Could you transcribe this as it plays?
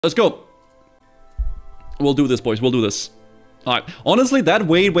Let's go. We'll do this, boys. We'll do this. Alright. Honestly, that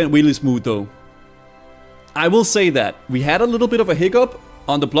raid went really smooth, though. I will say that. We had a little bit of a hiccup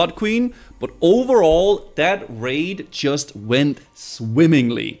on the Blood Queen, but overall, that raid just went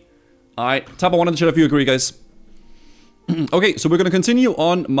swimmingly. Alright. Top, I wanted to check if you agree, guys. Okay, so we're gonna continue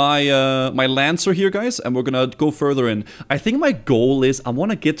on my my Lancer here, guys, and we're gonna go further in. I think my goal is I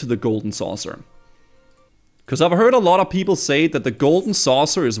want to get to the Golden Saucer. Because I've heard a lot of people say that the Golden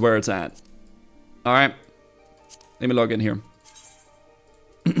Saucer is where it's at. Alright. Let me log in here.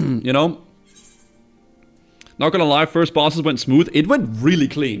 You know? Not gonna lie, first bosses went smooth. It went really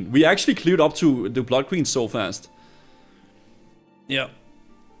clean. We actually cleared up to the Blood Queen so fast. Yeah.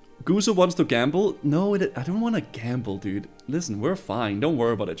 Guzo wants to gamble? No, I don't want to gamble, dude. Listen, we're fine. Don't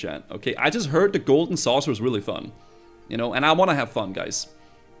worry about it, chat. Okay, I just heard the Golden Saucer is really fun. You know, and I want to have fun, guys.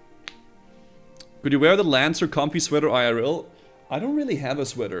 Could you wear the Lancer comfy sweater IRL? I don't really have a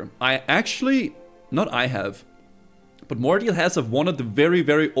sweater. I actually... Not I have. But Mordial has of one of the very,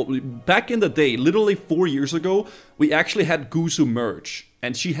 very... Back in the day, literally 4 years ago, we actually had Guzu merch.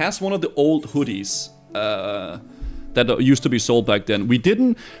 And she has one of the old hoodies. That used to be sold back then. We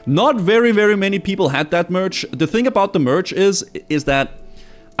didn't... Not very, very many people had that merch. The thing about the merch is that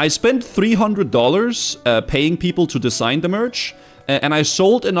I spent $300 paying people to design the merch. And I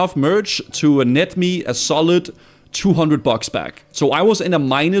sold enough merch to net me a solid $200 back. So I was in a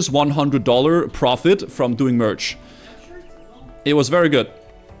minus $100 profit from doing merch. It was very good.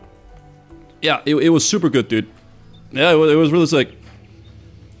 Yeah, it was super good, dude. Yeah, it was really sick.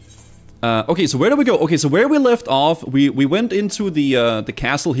 Okay, so where do we go? Okay, so where we left off, we went into the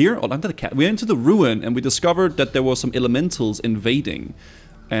castle here. Oh, not the we went into the ruin, and we discovered that there were some elementals invading.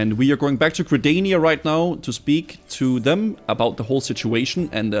 And we are going back to Gridania right now to speak to them about the whole situation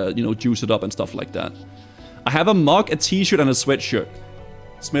and, you know, juice it up and stuff like that. I have a mug, a t-shirt, and a sweatshirt.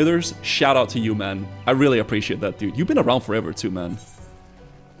 Smithers, shout out to you, man. I really appreciate that, dude. You've been around forever, too, man.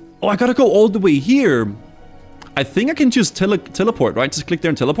 Oh, I gotta go all the way here. I think I can just teleport, right? Just click there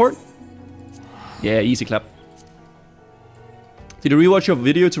and teleport. Yeah, easy clap. Did you rewatch your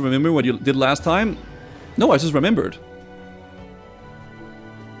video to remember what you did last time? No, I just remembered.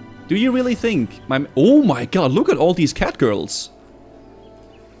 Do you really think oh my god, look at all these cat girls.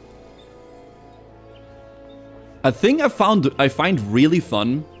 A thing I find really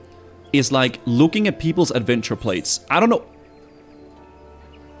fun is like looking at people's adventure plates. I don't know.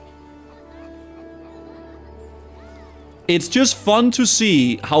 It's just fun to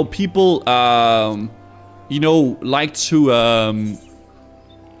see how people you know, like to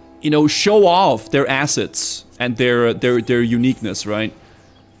you know, show off their assets and their uniqueness, right?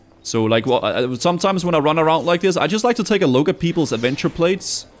 So like, well, sometimes when I run around like this, I just like to take a look at people's adventure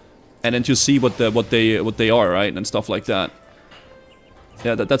plates, and then just see what they are, right, and stuff like that.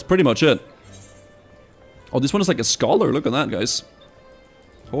 Yeah, that's pretty much it. Oh, this one is like a scholar. Look at that, guys.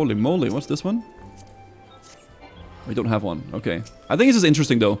 Holy moly, what's this one? We don't have one. Okay, I think this is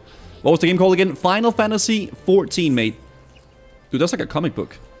interesting though. What was the game called again? Final Fantasy XIV, mate. Dude, that's like a comic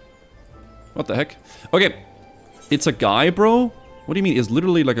book. What the heck? Okay, it's a guy, bro. What do you mean? It's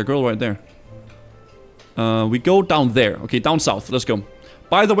literally like a girl right there. We go down there. Okay, down south. Let's go.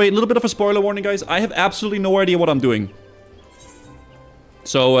 By the way, a little bit of a spoiler warning, guys. I have absolutely no idea what I'm doing.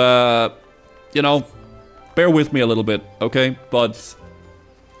 So, you know, bear with me a little bit, okay? But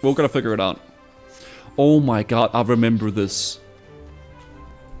we're gonna figure it out. Oh my god, I remember this.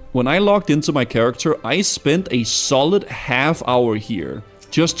 When I logged into my character, I spent a solid half hour here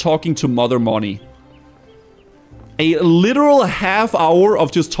just talking to Mother Money. A literal half hour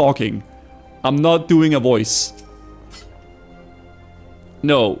of just talking. I'm not doing a voice.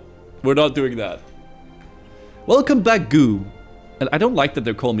 No, we're not doing that. Welcome back, Goo. And I don't like that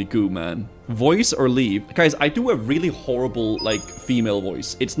they call me Goo, man. Voice or leave. Guys, I do a really horrible, like, female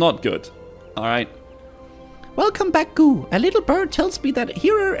voice. It's not good. Alright? Welcome back, Goo. A little bird tells me that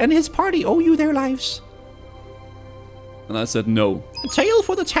Hero and his party owe you their lives. And I said no. A tale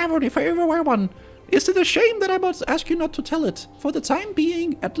for the tavern if I ever wear one. Is it a shame that I must ask you not to tell it? For the time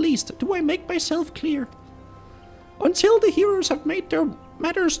being, at least, do I make myself clear. Until the heroes have made their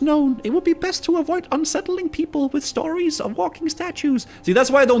matters known, it would be best to avoid unsettling people with stories of walking statues. See,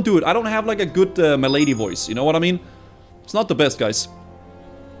 that's why I don't do it. I don't have like a good milady voice, you know what I mean? It's not the best, guys.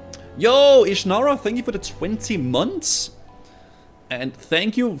 Yo, Ishnara, thank you for the 20 months. And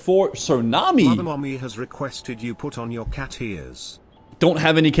thank you for Tsunami. Mother Mommy has requested you put on your cat ears. Don't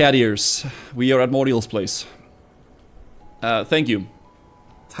have any cat ears. We are at Mordial's place. Thank you.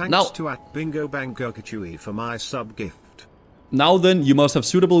 Thanks now, to @BingoBangGurkachui for my sub gift. Now then, you must have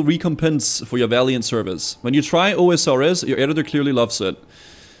suitable recompense for your valiant service. When you try OSRS, your editor clearly loves it.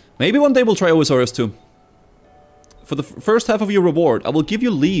 Maybe one day we'll try OSRS too. For the first half of your reward, I will give you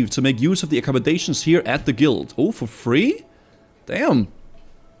leave to make use of the accommodations here at the guild. Oh, for free? Damn.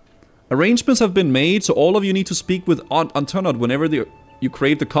 Arrangements have been made, so all of you need to speak with Aunt Antonot whenever you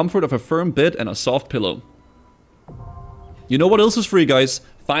crave the comfort of a firm bed and a soft pillow. You know what else is free, guys?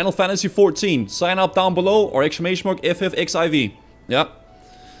 Final Fantasy XIV. Sign up down below or !FFXIV.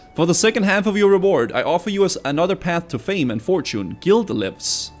 Yep. For the second half of your reward, I offer you another path to fame and fortune. Guild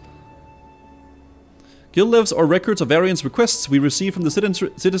Lives. Guild Lives are records of various requests we receive from the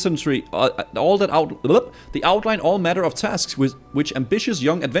citizenry, they outline all matter of tasks which ambitious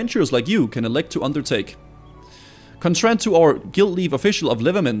young adventurers like you can elect to undertake. Contrast to our guild leave official of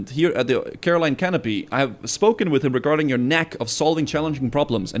Liverment here at the Caroline Canopy, I have spoken with him regarding your knack of solving challenging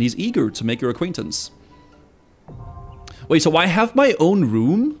problems, and he's eager to make your acquaintance. Wait, so I have my own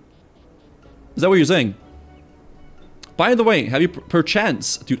room? Is that what you're saying? By the way, have you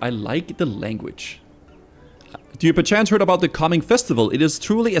perchance... Dude, I like the language. Do you perchance heard about the coming festival? It is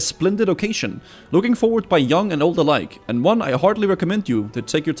truly a splendid occasion, looking forward by young and old alike, and one I heartily recommend you to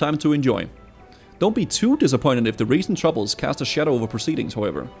take your time to enjoy. Don't be too disappointed if the recent troubles cast a shadow over proceedings,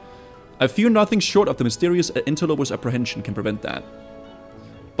 however. I fear nothing short of the mysterious interloper's apprehension can prevent that.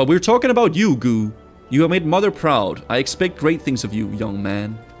 But we're talking about you, Goo. You have made Mother proud. I expect great things of you, young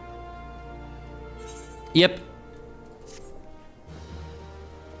man. Yep.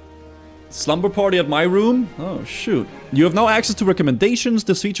 Slumber party at my room? Oh, shoot. You have now access to recommendations.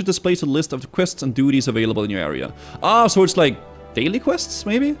 This feature displays a list of quests and duties available in your area. Ah, so it's like daily quests,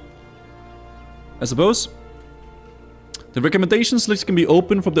 maybe? I suppose. The recommendations list can be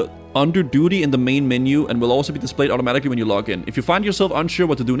opened from the under duty in the main menu and will also be displayed automatically when you log in. If you find yourself unsure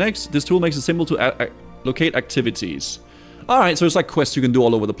what to do next, this tool makes it simple to locate activities. Alright, so it's like quests you can do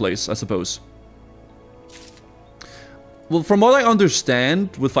all over the place, I suppose. Well, from what I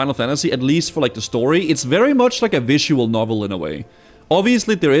understand with Final Fantasy, at least for like the story, it's very much like a visual novel in a way.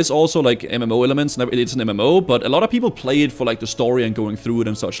 Obviously, there is also like MMO elements, and it's an MMO, but a lot of people play it for like the story and going through it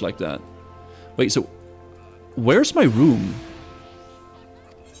and such like that. Wait, so where's my room?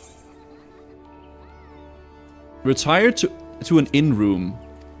 Retire to an inn room.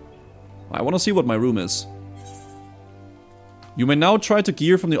 I want to see what my room is. You may now try to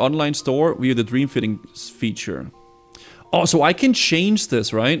gear from the online store via the Dream Fitting feature. Oh, so I can change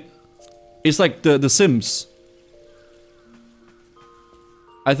this, right? It's like the Sims.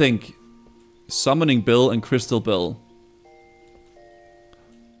 I think. Summoning Bill and Crystal Bill.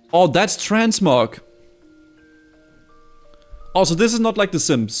 Oh, that's transmog. Oh, so this is not like the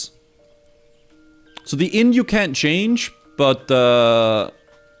Sims. So the inn you can't change, but oh,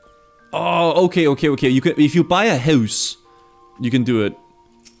 okay. You can, if you buy a house, you can do it.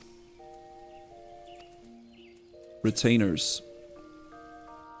 Retainers.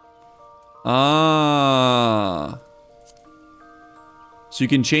 Ah. So you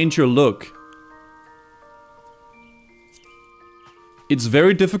can change your look. It's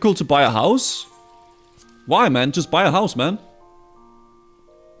very difficult to buy a house? Why, man? Just buy a house, man.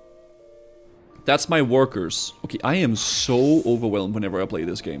 That's my workers. Okay, I am so overwhelmed whenever I play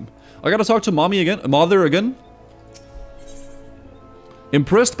this game. I gotta talk to mother again.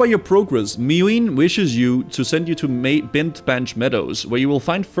 Impressed by your progress, Meween wishes you to send you to Bentbanch Meadows, where you will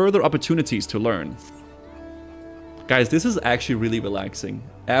find further opportunities to learn. Guys, this is actually really relaxing.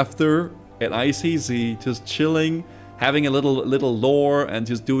 After an ICZ, just chilling, having a little lore, and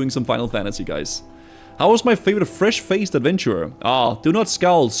just doing some Final Fantasy, guys. How was my favorite fresh-faced adventurer? Ah, do not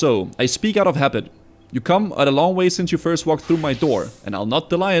scowl so. I speak out of habit. You come at a long way since you first walked through my door, and I'll not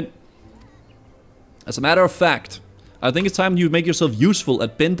deny it. As a matter of fact, I think it's time you make yourself useful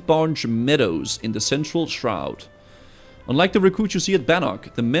at Bentbanch Meadows in the Central Shroud. Unlike the recruits you see at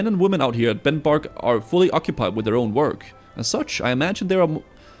Bannock, the men and women out here at Bentbark are fully occupied with their own work. As such, I imagine there are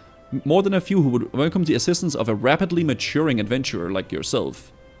more than a few who would welcome the assistance of a rapidly maturing adventurer like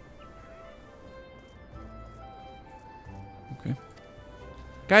yourself. Okay.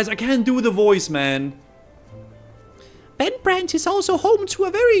 Guys, I can't do the voice, man. Bentbanch is also home to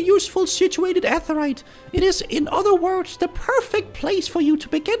a very useful situated aetheryte. It is, in other words, the perfect place for you to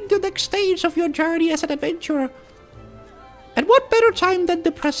begin the next stage of your journey as an adventurer. And what better time than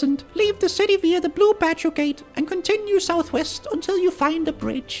the present? Leave the city via the Blue Badger Gate and continue southwest until you find a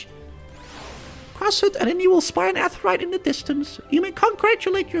bridge. Cross it and then you will spy an aetheryte in the distance. You may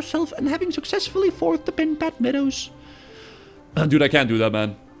congratulate yourself on having successfully forged the Bentbanch Meadows. Dude, I can't do that,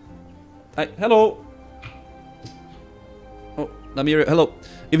 man. Hello. Oh, Namir, hello.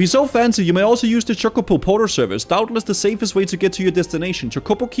 If you so fancy, you may also use the Chocobo Porter service. Doubtless the safest way to get to your destination.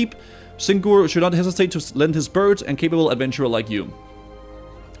 Chocobo Keep Singur should not hesitate to lend his bird and capable adventurer like you.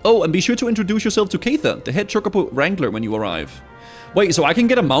 Oh, and be sure to introduce yourself to Keitha, the head Chocobo Wrangler, when you arrive. Wait, so I can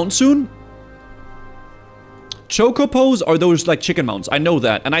get a mount soon? Chocobos are those, like, chicken mounts. I know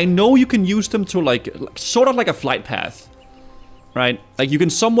that. And I know you can use them to, like sort of like a flight path. Right? Like, you can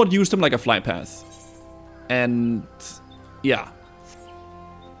somewhat use them like a flight path. And... yeah.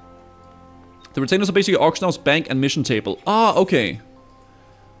 The retainers are basically Oxnow's bank and mission table. Ah, okay.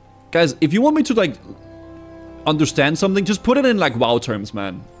 Guys, if you want me to, like, understand something, just put it in, like, WoW terms,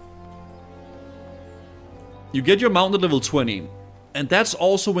 man. You get your mount at level 20. And that's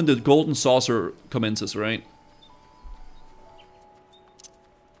also when the golden saucer commences, right?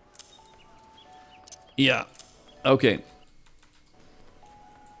 Yeah. Okay.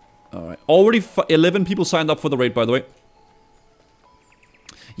 Alright. Already 11 people signed up for the raid, by the way.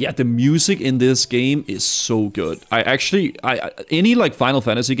 Yeah, the music in this game is so good. Any, like, Final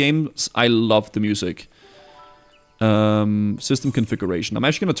Fantasy games, I love the music. System configuration. I'm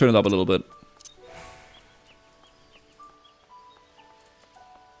actually gonna turn it up a little bit.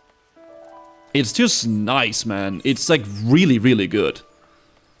 It's just nice, man. It's, like, really, really good.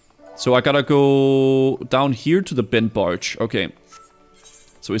 So I gotta go down here to the bent barge. Okay.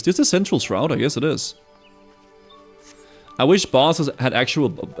 So is this the central shroud? I guess it is. I wish bosses had actual...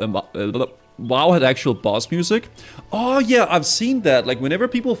 WoW had actual boss music. Oh, yeah, I've seen that. Like, whenever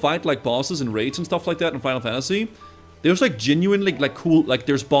people fight, like, bosses and raids and stuff like that in Final Fantasy, there's, like, genuinely, like, cool... Like,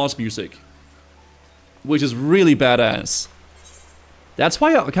 there's boss music. Which is really badass. That's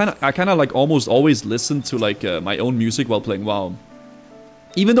why I kind of like almost always listen to like my own music while playing WoW.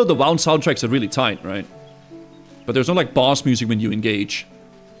 Even though the WoW soundtracks are really tight, right? But there's no like boss music when you engage.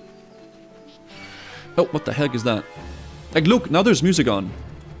 Oh, what the heck is that? Like, look, now there's music on.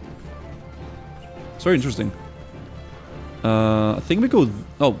 It's very interesting. I think we go...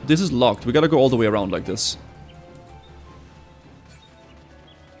 Oh, this is locked. We gotta go all the way around like this.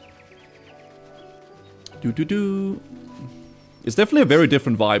 Do. It's definitely a very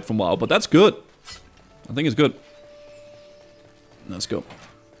different vibe from WoW, but that's good. I think it's good. Let's go.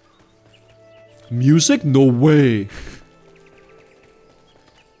 Music? No way.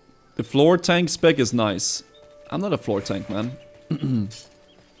 The floor tank spec is nice. I'm not a floor tank, man.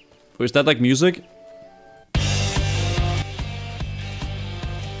 Or is that like music?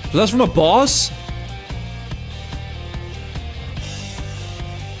 So that's from a boss?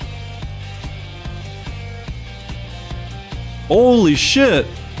 Holy shit!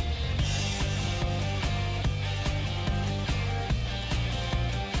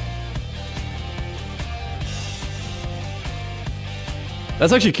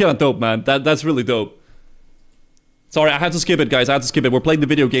 That's actually kind of dope, man. That's really dope. Sorry, I had to skip it, guys. I had to skip it. We're playing the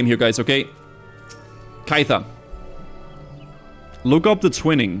video game here, guys, okay? Keitha. Look up the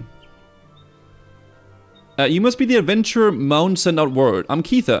twinning. You must be the adventurer Mount sent out word. I'm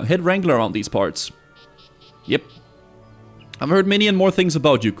Keitha, head wrangler around these parts. Yep. I've heard many and more things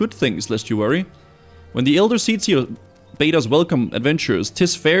about you. Good things, lest you worry. When the elder seats here bade us welcome adventurers,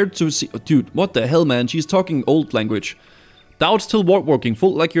 'tis fair to see... Dude, what the hell, man? She's talking old language. Doubts still working,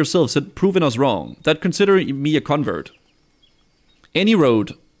 folk like yourself said proving us wrong. That consider me a convert. Any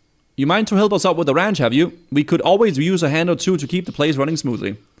road. You mind to help us out with the ranch, have you? We could always use a hand or two to keep the place running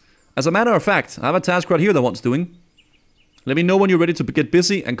smoothly. As a matter of fact, I have a task right here that wants doing. Let me know when you're ready to get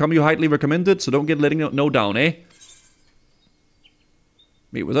busy and come you highly recommended, so don't get letting no down, eh?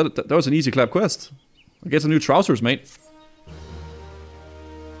 Wait, was that was an easy clap quest. I get some new trousers, mate.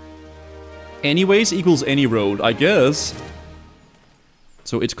 Anyways equals any road, I guess.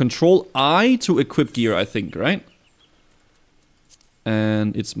 So it's control I to equip gear, I think, right?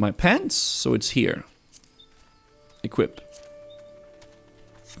 And it's my pants, so it's here. Equip.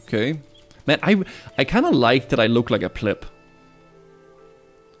 Okay. Man, I kind of like that I look like a pleb.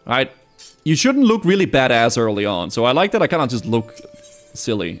 Alright. You shouldn't look really badass early on, so I like that I kind of just look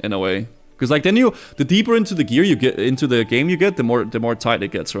silly in a way. Because like then the deeper into the gear you get, into the game you get, the more tight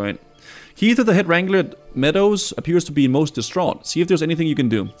it gets, right? Keitha, the head wrangler at Meadows, appears to be most distraught. See if there's anything you can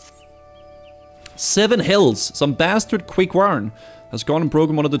do. 7 hells! Some bastard Quakewarn has gone and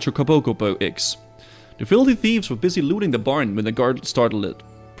broken one of the Chocobo eggs. The filthy thieves were busy looting the barn when the guard startled it,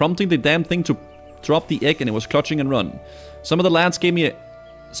 prompting the damn thing to drop the egg, and it was clutching and run. Some of the lads gave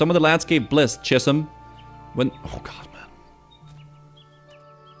bless Chesham when... Oh god,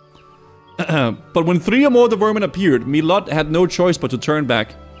 man. But when 3 or more of the vermin appeared, Milot had no choice but to turn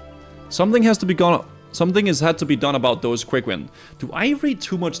back. Something has had to be done about those Quakewarn. Do I read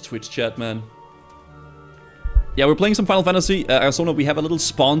too much Twitch chat, man? Yeah, we're playing some Final Fantasy. I also know we have a little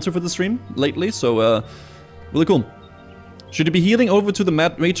sponsor for the stream lately, so really cool. Should you be healing over to the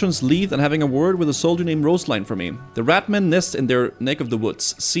matron's lead and having a word with a soldier named Roseline for me? The ratmen nest in their neck of the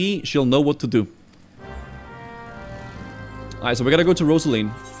woods. See, she'll know what to do. Alright, so we gotta go to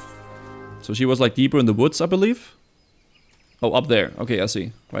Rosaline. So she was like deeper in the woods, I believe. Oh, up there. Okay, I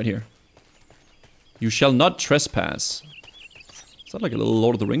see. Right here. You shall not trespass. Is that like a little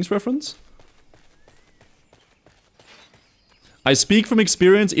Lord of the Rings reference? I speak from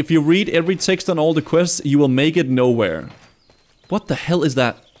experience. If you read every text on all the quests, you will make it nowhere. What the hell is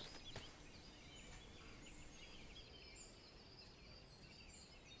that?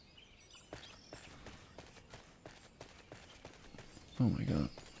 Oh my god.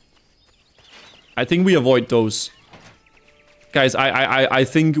 I think we avoid those. Guys, I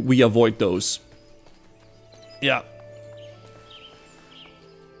think we avoid those. Yeah.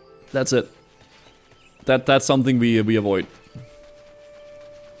 That's it. That's something we avoid.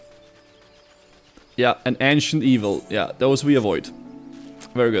 Yeah, an ancient evil. Yeah, those we avoid.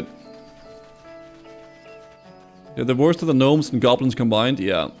 Very good. Yeah, the worst of the gnomes and goblins combined.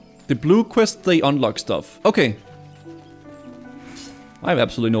 Yeah. The blue quest, they unlock stuff. Okay. I have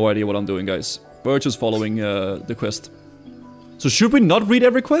absolutely no idea what I'm doing, guys. We're just following the quest. So should we not read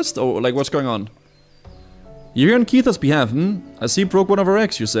every quest? Or like, what's going on? You're here on Keitha's behalf, hmm? I see broke one of our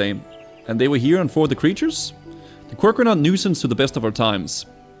eggs, you say. And they were here and for the creatures? The quirk are not nuisance to the best of our times.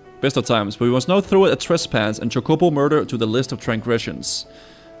 Best of times, but we must now throw a trespass and Chocobo murder to the list of transgressions.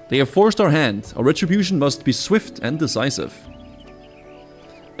 They have forced our hand. Our retribution must be swift and decisive.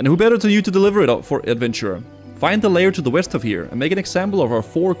 And who better than you to deliver it for adventurer? Find the lair to the west of here and make an example of our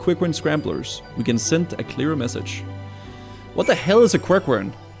 4 Quirkwern scramblers. We can send a clearer message. What the hell is a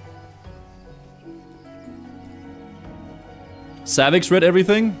Quirkwern? Savix read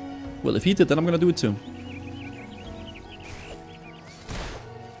everything? Well, if he did, then I'm gonna do it too.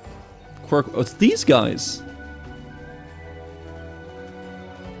 Oh, it's these guys.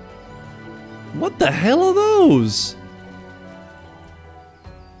 What the hell are those?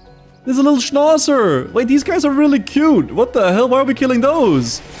 There's a little schnauzer. Wait, these guys are really cute. What the hell? Why are we killing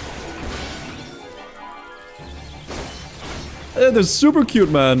those? They're super cute,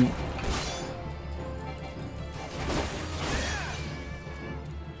 man.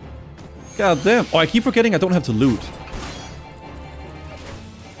 God damn. Oh, I keep forgetting I don't have to loot.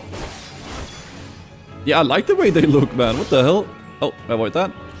 Yeah, I like the way they look, man. What the hell? Oh, avoid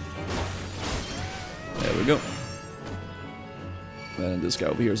that. There we go. And this guy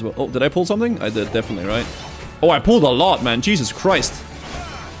over here as well. Oh, did I pull something? I did, definitely, right? Oh, I pulled a lot, man. Jesus Christ.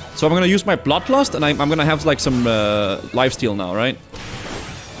 So I'm gonna use my Bloodlust, and I'm gonna have, like, some lifesteal now, right?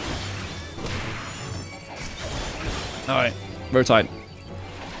 Alright. Very tight.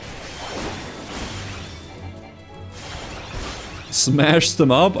 Smash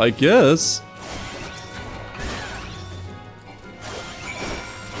them up, I guess.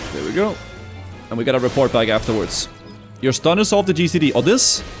 There we go. And we gotta report back afterwards. Your stun is off the GCD. Oh,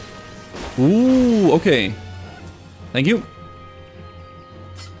 this? Ooh, okay. Thank you.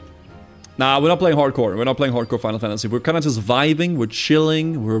 Nah, we're not playing hardcore. We're not playing hardcore Final Fantasy. We're kind of just vibing, we're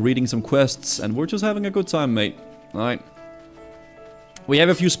chilling, we're reading some quests, and we're just having a good time, mate. Alright. We have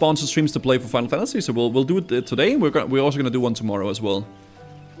a few sponsored streams to play for Final Fantasy, so we'll do it today. We're also gonna do one tomorrow as well.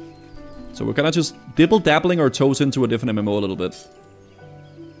 So we're kind of just dibble-dabbling our toes into a different MMO a little bit.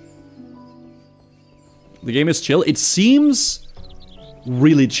 The game is chill. It seems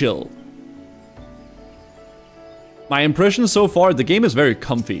really chill. My impression so far, the game is very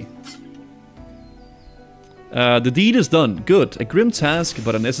comfy. The deed is done. Good. A grim task,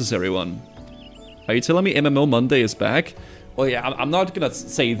 but a necessary one. Are you telling me MMO Monday is back? Well, yeah, I'm not gonna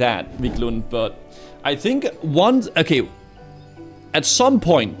say that, Viklund, but I think okay, at some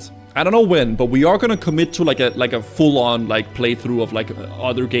point, I don't know when, but we are gonna commit to like a full-on like playthrough of like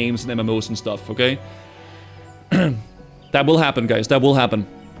other games and MMOs and stuff, okay? That will happen, guys. That will happen.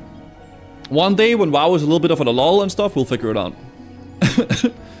 One day, when WoW is a little bit of a lull and stuff, we'll figure it out.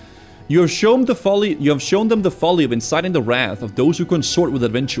 You have shown them the folly of inciting the wrath of those who consort with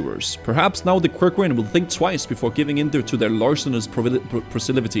adventurers. Perhaps now the Quirkwern will think twice before giving in to their larcenous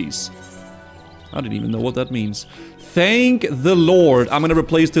proclivities. I didn't even know what that means. Thank the Lord. I'm gonna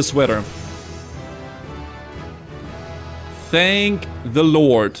replace this sweater. Thank the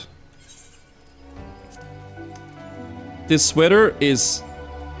Lord. This sweater is...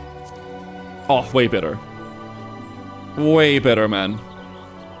 oh, way better. Way better, man.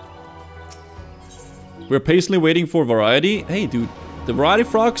 We're patiently waiting for variety. Hey, dude. The variety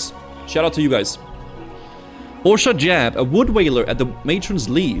frogs, shout out to you guys. Orsha Jab, a wood whaler at the matron's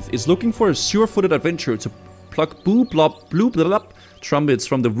leave, is looking for a sure-footed adventurer to pluck blue blop trumpets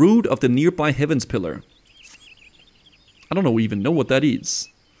from the root of the nearby heavens pillar. I don't even know what that is.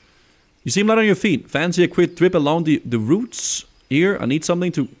 You seem light on your feet. Fancy a quick drip along the roots? Here, I need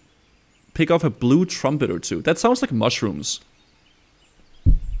something to pick off a blue trumpet or two. That sounds like mushrooms.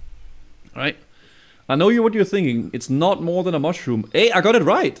 Alright. I know what you're thinking. It's not more than a mushroom. Hey, I got it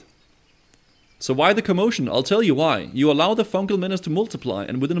right! So why the commotion? I'll tell you why. You allow the fungal menace to multiply,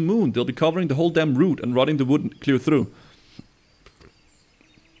 and within a moon they'll be covering the whole damn root and rotting the wood clear through.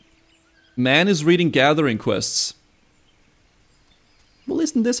 Man is reading gathering quests. Well,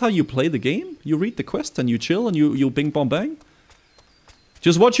 isn't this how you play the game? You read the quest and you chill and you bing bong bang?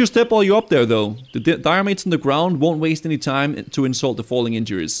 Just watch your step while you're up there, though. The dire mates on the ground won't waste any time to insult the falling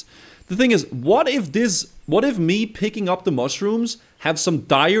injuries. The thing is, what if me picking up the mushrooms have some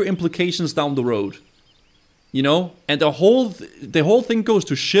dire implications down the road? You know? And the whole thing goes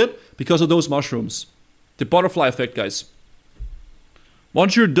to shit because of those mushrooms. The butterfly effect, guys.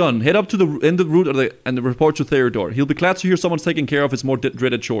 Once you're done, head up to the end of the route and report to Theodore. He'll be glad to hear someone's taking care of his more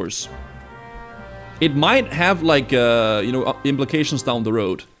dreaded chores. It might have, like, you know, implications down the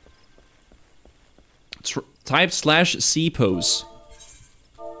road. Type /C pose.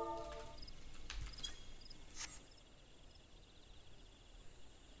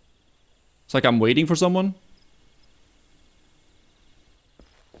 It's like I'm waiting for someone.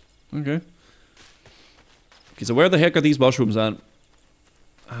 Okay. Okay, so where the heck are these mushrooms at?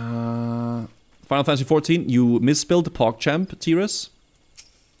 Final Fantasy 14, you misspelled PogChamp, Tiras.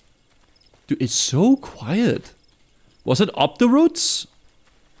 Dude, it's so quiet. Was it up the roots?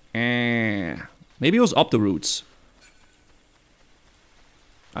 Maybe it was up the roots.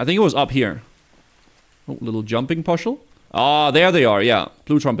 I think it was up here. Oh, little jumping puzzle. Ah, there they are, yeah.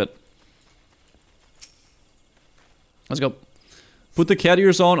 Blue trumpet. Let's go. Put the cat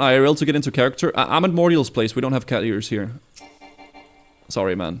ears on IRL to get into character. I'm at Mordial's place. We don't have cat ears here.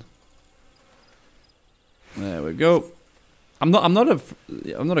 Sorry, man. There we go. I'm not a,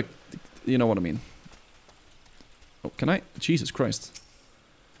 you know what I mean. Oh, can I? Jesus Christ.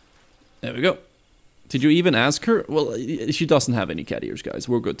 There we go. Did you even ask her? Well, she doesn't have any cat ears, guys.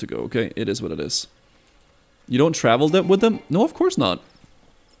 We're good to go, okay? It is what it is. You don't travel with them? No, of course not.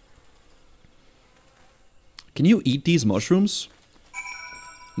 Can you eat these mushrooms?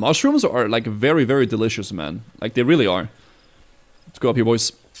 Mushrooms are, like, very, very delicious, man. Like, they really are. Let's go up here,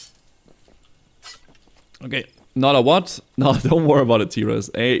 boys. Okay. Not a what? No, don't worry about it,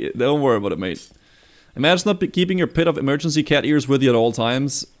 T-Rez. Hey, don't worry about it, mate. Imagine not keeping your pit of emergency cat ears with you at all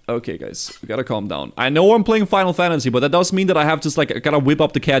times. Okay, guys. We gotta calm down. I know I'm playing Final Fantasy, but that does mean that I have just, like, I gotta whip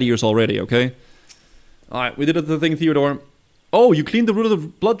up the cat ears already, okay? Alright, we did the thing, Theodore. Oh, you cleaned the root of the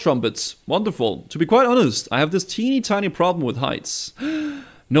blood trumpets. Wonderful. To be quite honest, I have this teeny tiny problem with heights.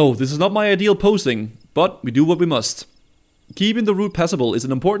 No, this is not my ideal posting, but we do what we must. Keeping the route passable is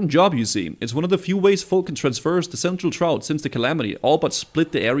an important job, you see. It's one of the few ways folk can traverse the central trout since the calamity all but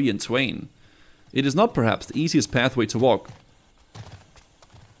split the area in twain. It is not perhaps the easiest pathway to walk.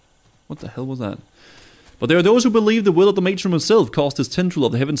 What the hell was that? But there are those who believe the will of the matron himself caused this tendril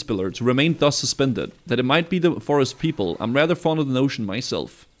of the heaven spiller to remain thus suspended. That it might be the forest people. I'm rather fond of the notion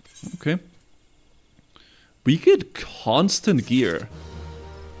myself. Okay. We get constant gear.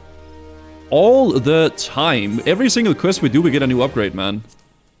 All the time. Every single quest we do, we get a new upgrade, man.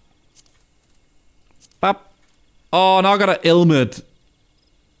 Bap. Oh, now I got a helmet.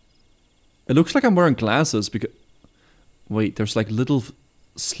 It looks like I'm wearing glasses because... Wait, there's like little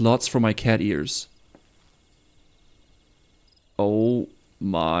slots for my cat ears. Oh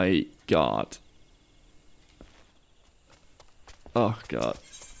my god. Oh god.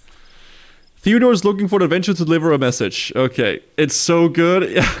 Theodore's looking for an adventure to deliver a message. Okay, it's so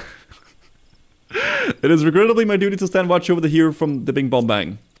good. Yeah. It is regrettably my duty to stand watch over the hero from the Bing Bong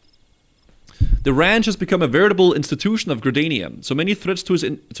Bang. The ranch has become a veritable institution of Gridania, so many threats to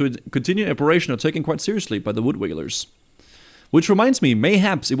its continued operation are taken quite seriously by the woodwigglers. Which reminds me,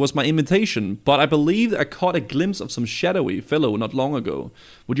 mayhaps it was my imitation, but I believe I caught a glimpse of some shadowy fellow not long ago.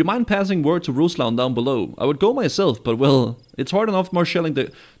 Would you mind passing word to Ruslan down below? I would go myself, but well, it's hard enough marshalling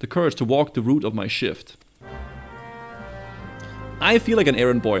the courage to walk the route of my shift. I feel like an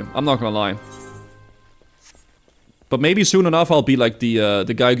errand boy, I'm not gonna lie. But maybe soon enough I'll be like the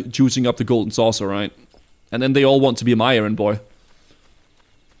guy juicing up the golden saucer, right? And then they all want to be my errand boy.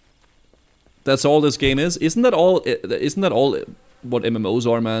 That's all this game is. Isn't that all what MMOs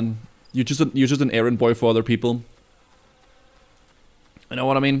are, man? You're just an errand boy for other people. You know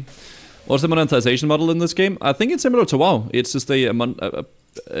what I mean? What's the monetization model in this game? I think it's similar to WoW. It's just a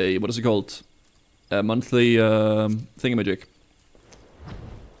what is it called? A monthly thingamajig.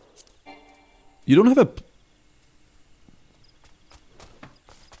 You don't have a...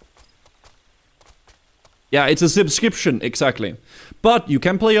 Yeah, it's a subscription, exactly. But you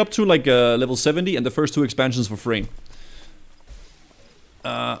can play up to like level 70 and the first 2 expansions for free.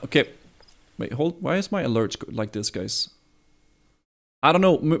 Okay. Wait, hold. Why is my alerts like this, guys? I don't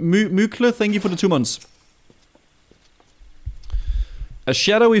know. Mukle, thank you for the 2 months. A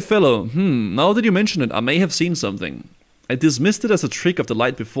shadowy fellow. Now that you mention it, I may have seen something. I dismissed it as a trick of the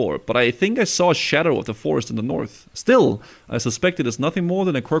light before, but I think I saw a shadow of the forest in the north. Still, I suspect it is nothing more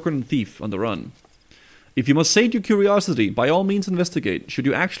than a Corcoran thief on the run. If you must sate your curiosity, by all means investigate. Should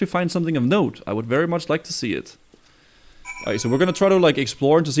you actually find something of note, I would very much like to see it. Alright, so we're gonna try to like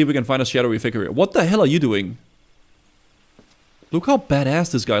explore to see if we can find a shadowy figure here. What the hell are you doing? Look how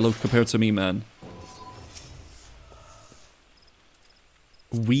badass this guy looks compared to me, man.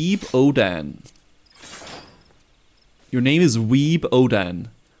 Weeb Odan. Your name is Weeb Odan.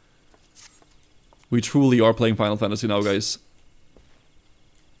 We truly are playing Final Fantasy now, guys.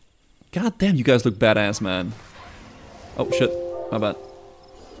 God damn, you guys look badass, man. Oh, shit. My bad.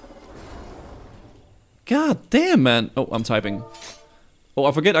 God damn, man. Oh, I'm typing. Oh,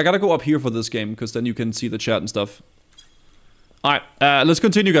 I forget. I gotta go up here for this game, because then you can see the chat and stuff. Alright, let's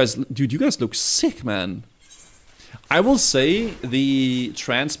continue, guys. Dude, you guys look sick, man. I will say the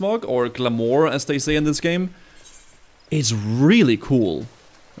transmog, or glamour, as they say in this game, is really cool.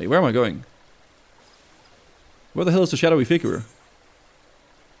 Wait, where am I going? Where the hell is the shadowy figure?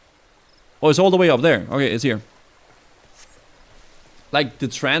 Oh, it's all the way up there. Okay, it's here. Like, the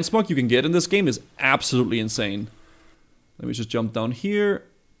transmog you can get in this game is absolutely insane. Let me just jump down here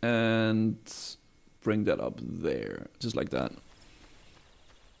and bring that up there. Just like that.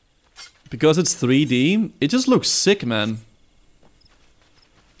 Because it's 3D, it just looks sick, man.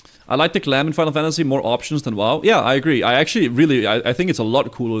 I like the glam in Final Fantasy, more options than WoW. Yeah, I agree. I actually really, I think it's a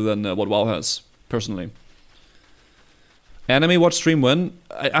lot cooler than what WoW has, personally. Anime watch stream when?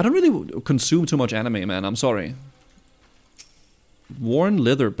 I don't really consume too much anime, man. I'm sorry. Worn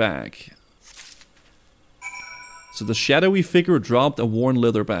leather bag. So the shadowy figure dropped a worn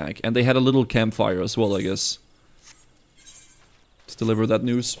leather bag. And they had a little campfire as well, I guess. Let's deliver that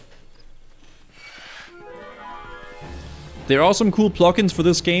news. There are some cool plugins for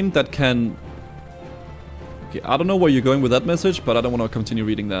this game that can... Okay, I don't know where you're going with that message, but I don't want to continue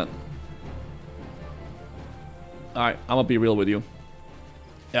reading that. Alright, I'm gonna be real with you.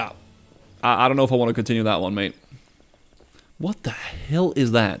 Yeah. I don't know if I want to continue that one, mate. What the hell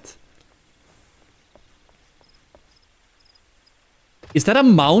is that? Is that a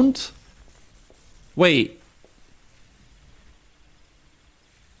mount? Wait.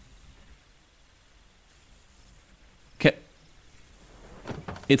 Okay.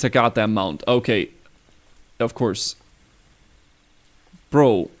 It's a goddamn mount. Okay. Of course.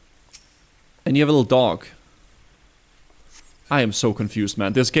 Bro. And you have a little dog. I am so confused,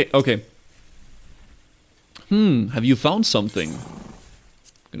 man. This game... Okay. Have you found something?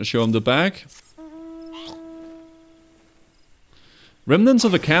 Gonna show him the bag. Remnants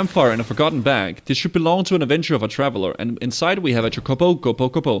of a campfire in a forgotten bag. This should belong to an adventure of a traveler. And inside we have a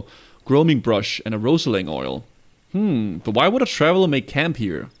chocobo, grooming brush, and a rosaling oil. But why would a traveler make camp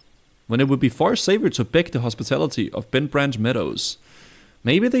here? When it would be far safer to beg the hospitality of Bent Branch Meadows.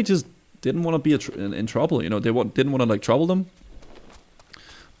 Maybe they just didn't want to be in trouble, you know? They didn't want to, like, trouble them.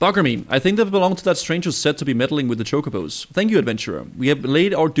 Bugger me, I think they belong to that stranger said to be meddling with the chocobos. Thank you, adventurer. We have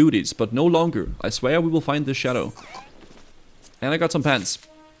laid our duties, but no longer. I swear we will find this shadow. And I got some pants.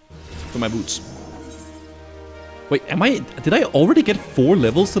 For my boots. Wait, did I already get 4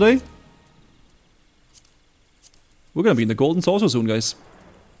 levels today? We're gonna be in the golden saucer soon, guys.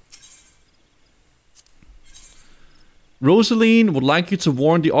 Rosaline would like you to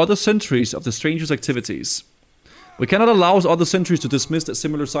warn the other sentries of the stranger's activities. We cannot allow other sentries to dismiss the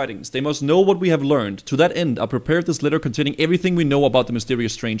similar sightings. They must know what we have learned. To that end, I prepared this letter containing everything we know about the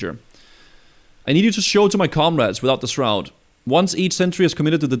mysterious stranger. I need you to show to my comrades without the shroud. Once each sentry is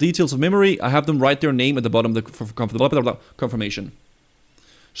committed to the details of memory, I have them write their name at the bottom of the confirmation.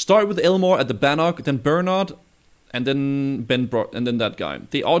 Start with Elmore at the Bannock, then Bernard, and then and then that guy.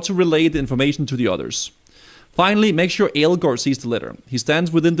 They ought to relay the information to the others. Finally, make sure Aelgar sees the letter. He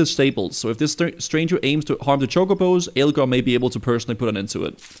stands within the stables, so if this stranger aims to harm the chocobos, Aelgar may be able to personally put an end to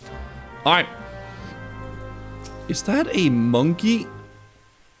it. Alright. Is that a monkey?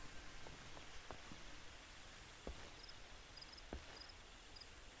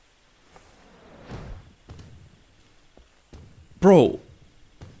 Bro.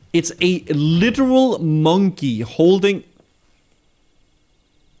 It's a literal monkey holding...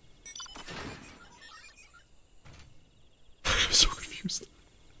 I'm so confused.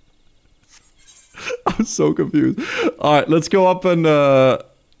 I'm so confused. Alright, let's go up and...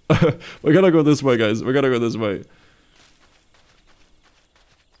 We gotta go this way, guys. We gotta go this way.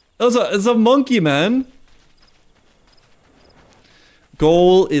 It's a monkey, man.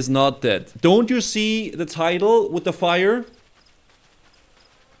 Goal is not dead. Don't you see the title with the fire?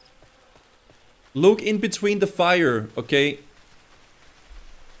 Look in between the fire, okay?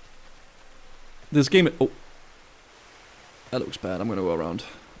 This game... Oh. That looks bad. I'm gonna go around.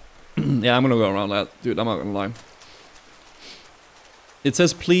 Yeah, I'm gonna go around that. Dude, I'm not gonna lie. It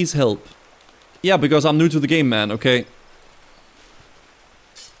says, please help. Yeah, because I'm new to the game, man, okay?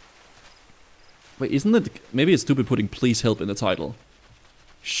 Wait, isn't it... Maybe it's stupid putting please help in the title.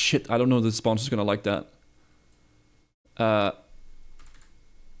 Shit, I don't know if the sponsor's gonna like that. Alright,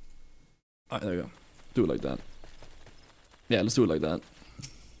 there you go. Do it like that. Yeah, let's do it like that.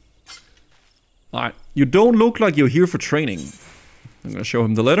 Alright, you don't look like you're here for training. I'm gonna show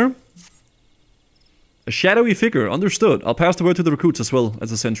him the letter. A shadowy figure, understood. I'll pass the word to the recruits as well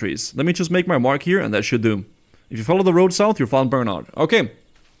as the sentries. Let me just make my mark here and that should do. If you follow the road south, you'll find Bernard. Okay.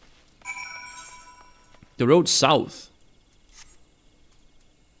 The road south.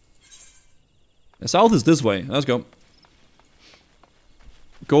 The south is this way. Let's go.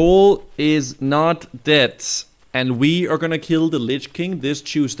 Goal is not dead. And we are gonna kill the Lich King this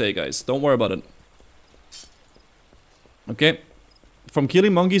Tuesday, guys. Don't worry about it. Okay. From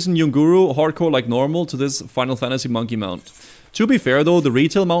killing monkeys in Yunguru, hardcore like normal, to this Final Fantasy monkey mount. To be fair though, the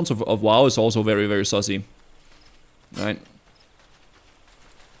retail mounts of WoW is also very, very sussy. Alright.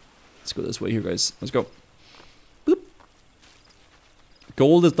 Let's go this way here, guys. Let's go. Boop.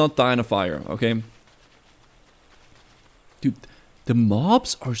 Gold does not die in a fire, okay? Dude, the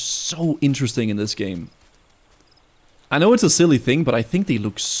mobs are so interesting in this game. I know it's a silly thing, but I think they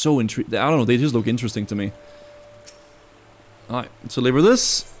look so I don't know, they just look interesting to me. Alright, let's deliver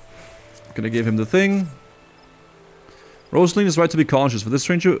this. Gonna give him the thing. Rosaline is right to be cautious. For this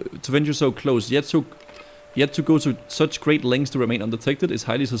stranger to venture so close, yet to go to such great lengths to remain undetected is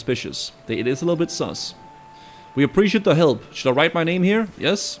highly suspicious. It is a little bit sus. We appreciate the help. Should I write my name here?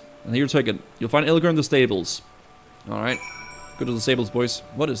 Yes? And here, take it. You'll find Ilger in the stables. Alright. Go to the stables, boys.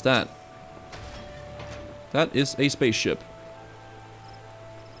 What is that? That is a spaceship.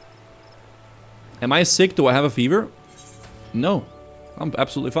 Am I sick? Do I have a fever? No. I'm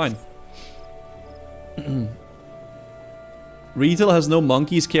absolutely fine. Retail has no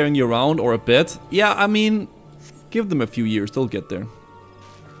monkeys carrying you around or a bed. Yeah, I mean, give them a few years. They'll get there.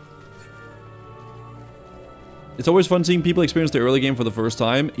 It's always fun seeing people experience the early game for the first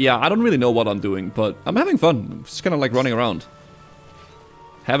time. Yeah, I don't really know what I'm doing, but I'm having fun. I'm just kind of like running around.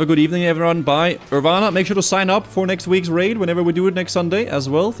 Have a good evening, everyone. Bye. Irvana, make sure to sign up for next week's raid whenever we do it next Sunday as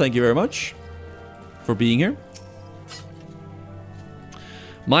well. Thank you very much for being here.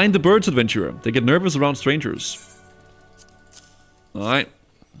 Mind the birds, adventurer. They get nervous around strangers. Alright.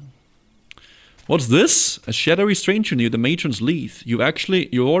 What's this? A shadowy stranger near the matron's leaf. You've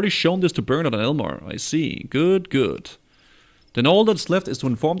already shown this to Bernard and Elmar. I see. Good, good. Then all that's left is to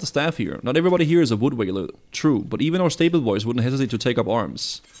inform the staff here. Not everybody here is a wood whaler. True, but even our stable boys wouldn't hesitate to take up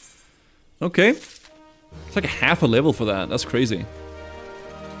arms. Okay. It's like half a level for that. That's crazy.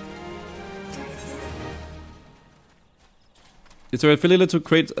 Is there affiliate to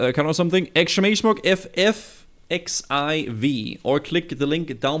create a account or something? Exclamation mark FFXIV. Or click the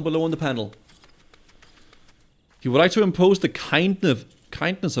link down below on the panel. You would like to impose the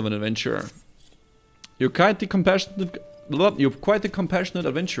kindness of an adventurer. You're quite the compassionate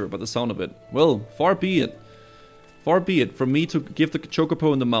adventurer by the sound of it. Well, far be it. Far be it from me to give the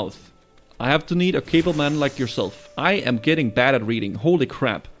chocobo in the mouth. I have to need a capable man like yourself. I am getting bad at reading. Holy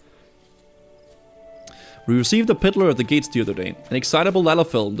crap. We received a peddler at the gates the other day. An excitable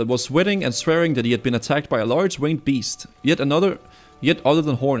Lalafell that was sweating and swearing that he had been attacked by a large winged beast. Yet other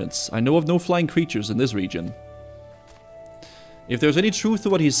than hornets. I know of no flying creatures in this region. If there's any truth to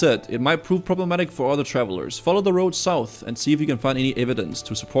what he said, it might prove problematic for other travelers. Follow the road south and see if you can find any evidence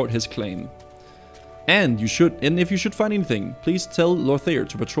to support his claim. And if you should find anything, please tell Lothair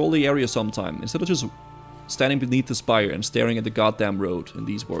to patrol the area sometime, instead of just standing beneath the spire and staring at the goddamn road in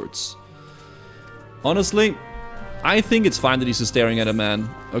these words. Honestly, I think it's fine that he's just staring at a man,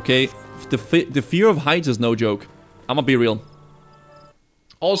 okay? The fear of heights is no joke. I'm gonna be real.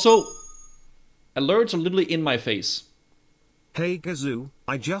 Also, alerts are literally in my face. Hey Gazoo,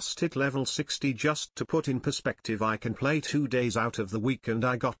 I just hit level 60. Just to put in perspective, I can play 2 days out of the week and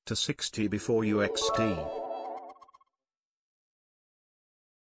I got to 60 before UXT.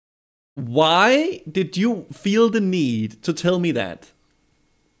 Why did you feel the need to tell me that?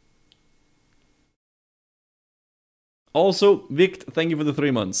 Also, Vict, thank you for the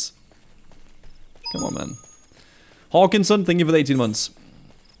 3 months. Come on, man. Hawkinson, thank you for the 18 months.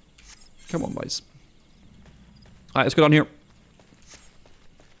 Come on, boys. Alright, let's go down here.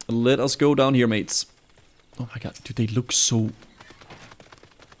 Let us go down here, mates. Oh my god, dude, they look so...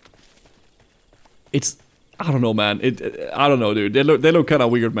 It's... I don't know, man. I don't know, dude. They look kind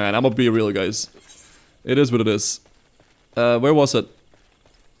of weird, man. I'm gonna be real, guys. It is what it is. Where was it?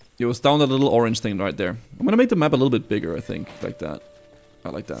 It was down that little orange thing right there. I'm gonna make the map a little bit bigger, I think. Like that. I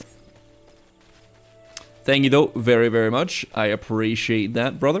like that. Thank you, though, very, very much. I appreciate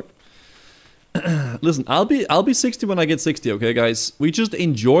that, brother. Listen, I'll be 60 when I get 60, okay, guys? We just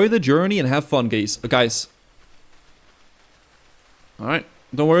enjoy the journey and have fun, guys. Alright.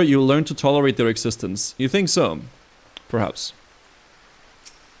 Don't worry, you'll learn to tolerate their existence. You think so? Perhaps.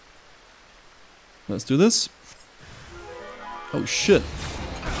 Let's do this. Oh, shit.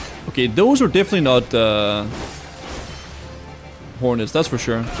 Okay, those are definitely not, hornets, that's for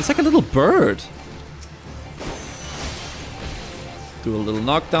sure. It's like a little bird. Do a little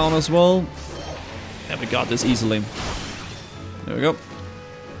knockdown as well. And we got this easily. There we go.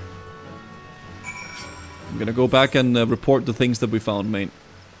 I'm gonna go back and report the things that we found, mate.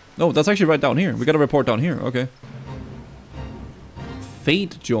 No, that's actually right down here. We gotta report down here, okay.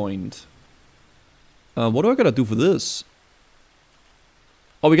 Fate joined. What do I gotta do for this?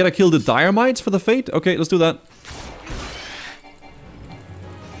 Oh, we gotta kill the Diamites for the Fate? Okay, let's do that.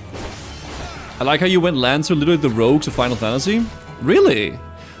 I like how you went Lancer, literally the rogues of Final Fantasy. Really?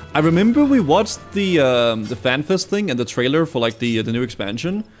 I remember we watched the FanFest thing and the trailer for like the new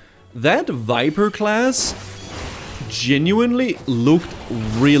expansion. That Viper class genuinely looked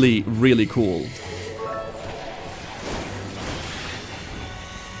really, really cool.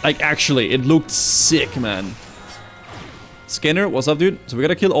 Like actually, it looked sick, man. Skinner, what's up, dude? So we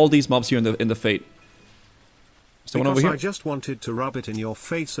gotta kill all these mobs here in the Fate. Someone over here? I just wanted to rub it in your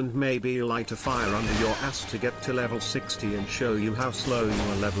face and maybe light a fire under your ass to get to level 60 and show you how slow you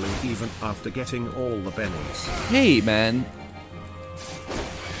are leveling even after getting all the bennies. Hey, man.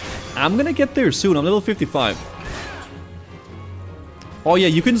 I'm gonna get there soon. I'm level 55. Oh yeah,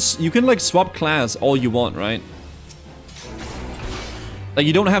 you can like swap class all you want, right? Like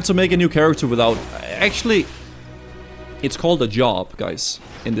you don't have to make a new character without... Actually, it's called a job, guys,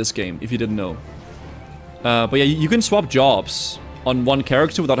 in this game, if you didn't know. But yeah, you can swap jobs on one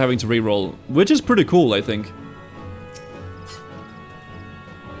character without having to reroll, which is pretty cool, I think.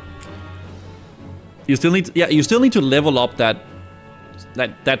 You still need to, yeah, you still need to level up that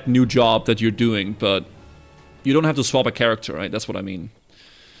new job that you're doing, but you don't have to swap a character, right? That's what I mean.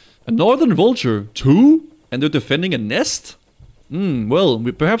 A Northern Vulture, 2? And they're defending a nest? Well,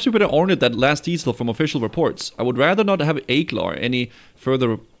 perhaps we better honor that last detail from official reports. I would rather not have Aeglar any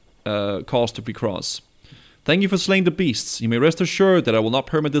further cause to be cross. Thank you for slaying the beasts. You may rest assured that I will not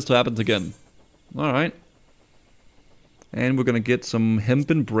permit this to happen again. Alright. And we're gonna get some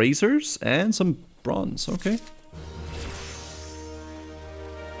hempen bracers and some bronze. Okay.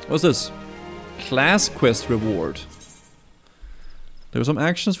 What's this? Class quest reward. There are some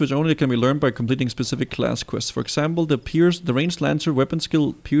actions which only can be learned by completing specific class quests. For example, the ranged lancer weapon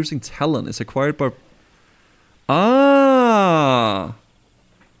skill Piercing Talon is acquired by... Ah!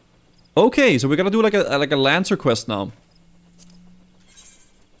 Okay, so we gotta do like a lancer quest now.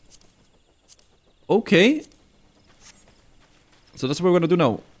 Okay. So that's what we're gonna do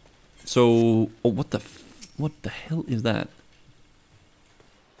now. So, oh, what the hell is that?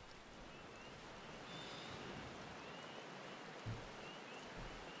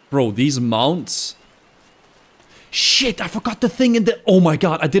 Bro, these mounts. Shit, I forgot the thing in the... Oh my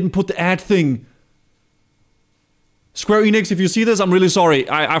god, I didn't put the ad thing. Square Enix, if you see this, I'm really sorry.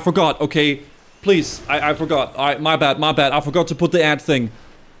 I forgot, okay? Please, I forgot. Alright, my bad. I forgot to put the ad thing.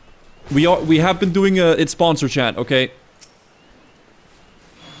 We have been doing its sponsor chat, okay?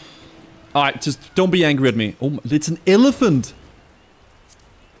 Alright, just don't be angry at me. Oh, it's an elephant.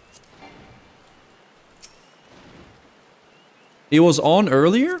 It was on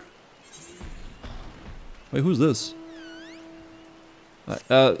earlier? Wait, who's this?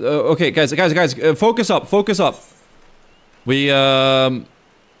 Okay, guys, focus up. We, where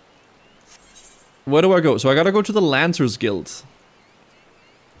do I go? So I gotta go to the Lancers Guild.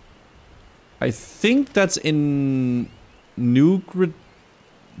 I think that's in New Grid...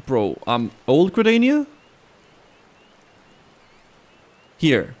 Bro, Old Gridania?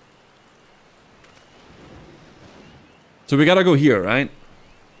 Here. So we gotta go here, right?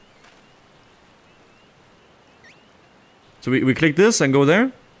 So we click this and go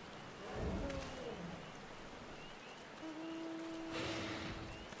there.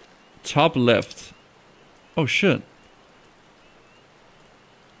 Top left. Oh shit.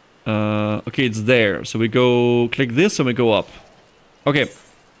 Okay, it's there. So we go click this and we go up. Okay.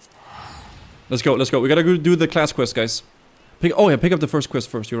 Let's go, let's go. We gotta go do the class quest, guys. Oh yeah, pick up the first quest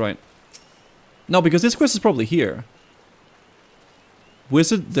first, you're right. No, because this quest is probably here.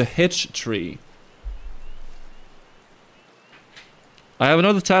 Visit the hedge tree. I have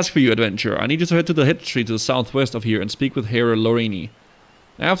another task for you, adventurer. I need you to head to the hedge tree to the southwest of here and speak with Hera Lorini.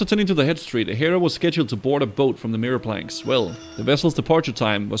 After turning to the hedge tree, the Hera was scheduled to board a boat from the mirror planks. Well, the vessel's departure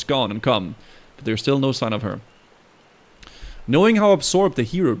time was gone and come, but there's still no sign of her. Knowing how absorbed the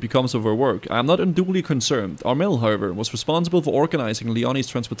hero becomes of her work, I am not unduly concerned. Armel, however, was responsible for organizing Leonie's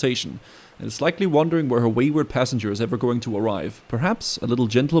transportation, and is likely wondering where her wayward passenger is ever going to arrive. Perhaps a little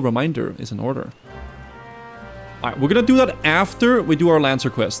gentle reminder is in order. Alright, we're gonna do that after we do our Lancer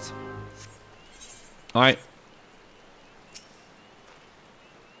quest. Alright.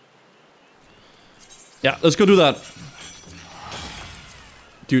 Yeah, let's go do that.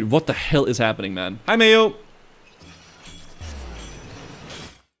 Dude, what the hell is happening, man? Hi, Mayo!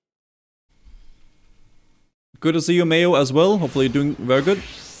 Good to see you, Mayo, as well. Hopefully you're doing very good.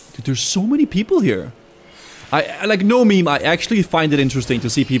 Dude, there's so many people here. I like, no meme, I actually find it interesting to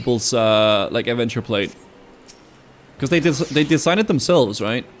see people's, like, adventure played. Because they design it themselves,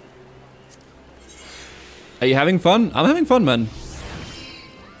 right? Are you having fun? I'm having fun, man.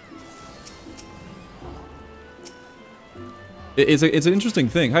 It's an interesting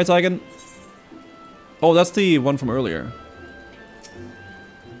thing. Hi, Tigan. Oh, that's the one from earlier.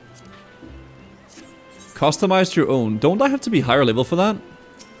 Customize your own. Don't I have to be higher level for that?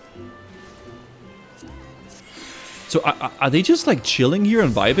 So are they just like chilling here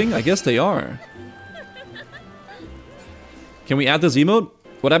and vibing? I guess they are. Can we add this emote?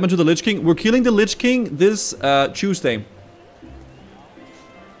 What happened to the Lich King? We're killing the Lich King this Tuesday.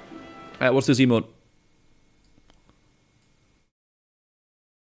 What's this emote?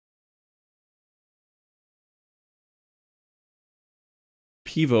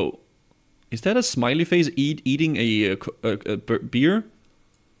 Pivo. Is that a smiley face eating a beer?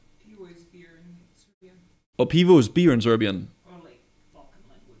 Pivo is beer in Serbian. Oh, Pivo is beer in Serbian. Or like Balkan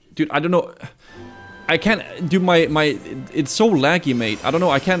languages. Dude, I don't know. I can't do my... It's so laggy, mate. I don't know.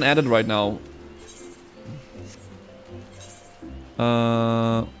 I can't add it right now.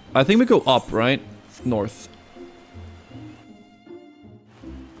 I think we go up, right? North.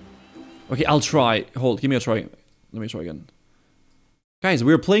 Okay, I'll try. Hold, give me a try. Let me try again. Guys,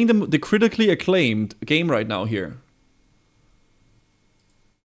 we're playing the critically acclaimed game right now here.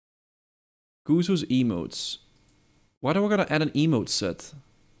 Guzu's emotes. Why do I gotta add an emote set?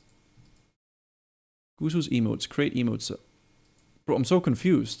 Guzu's emotes. Create emote set. Bro, I'm so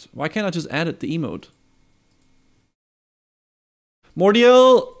confused. Why can't I just add it, the emote?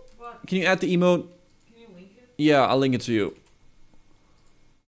 Mordiel! What? Can you add the emote? Can you link it? Yeah, I'll link it to you.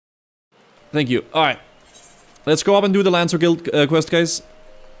 Thank you. Alright. Let's go up and do the Lancer Guild quest, guys.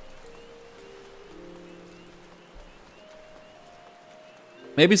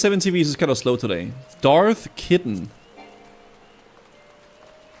 Maybe 7 TVs is kind of slow today. Darth Kitten.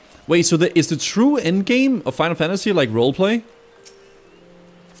 Wait, so is the true endgame of Final Fantasy like roleplay?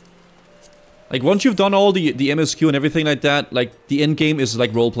 Like once you've done all the MSQ and everything like that, like the endgame is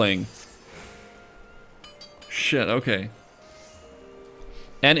like roleplaying. Shit, okay.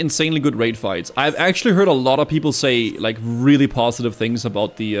 And insanely good raid fights. I've actually heard a lot of people say like really positive things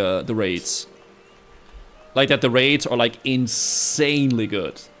about the raids. Like that the raids are like insanely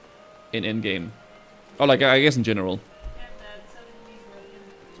good in endgame. Or like I guess in general.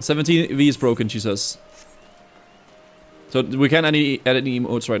 17V is broken, she says. So we can't add any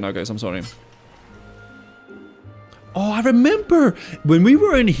emotes right now, guys. I'm sorry. Oh, I remember when we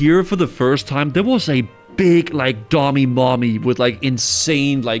were in here for the first time. There was a big like dummy mommy with like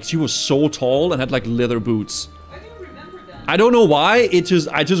insane, like she was so tall and had like leather boots. I don't remember that. I don't know why.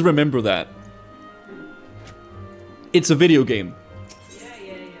 I just remember that. It's a video game. Yeah.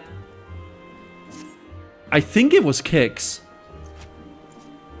 I think it was Kix.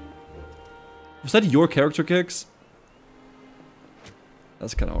 Was that your character, Kix?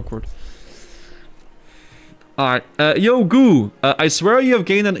 That's kind of awkward. Alright, yo, Goo. I swear you have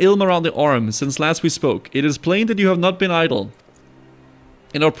gained an ilm around the arm since last we spoke. It is plain that you have not been idle.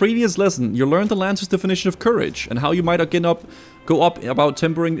 In our previous lesson, you learned the Lancer's definition of courage, and how you might go up about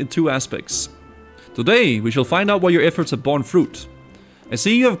tempering in two aspects. Today, we shall find out why your efforts have borne fruit. I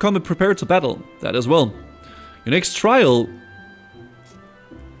see you have come prepared to battle, that as well. Your next trial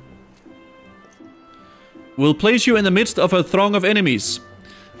will place you in the midst of a throng of enemies.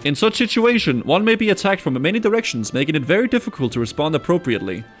 In such situation, one may be attacked from many directions, making it very difficult to respond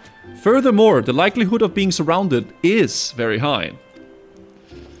appropriately. Furthermore, the likelihood of being surrounded is very high.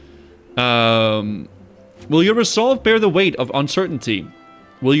 Will your resolve bear the weight of uncertainty?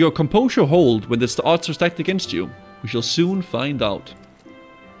 Will your composure hold when the odds are stacked against you? We shall soon find out.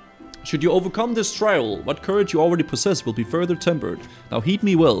 Should you overcome this trial, what courage you already possess will be further tempered. Now heed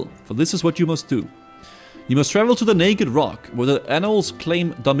me well, for this is what you must do. You must travel to the Naked Rock, where the annals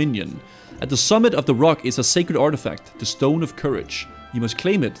claim dominion. At the summit of the rock is a sacred artifact, the Stone of Courage. You must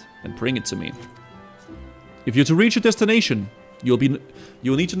claim it and bring it to me. If you're to reach your destination, you'll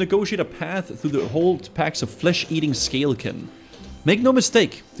need to negotiate a path through the whole packs of flesh-eating scalekin. Make no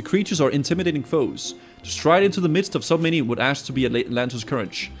mistake, the creatures are intimidating foes. To stride into the midst of so many would ask to be Atlantis'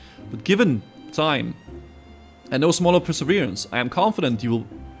 courage. But given time and no smaller perseverance, I am confident you will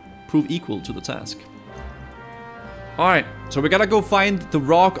prove equal to the task. Alright, so we gotta go find the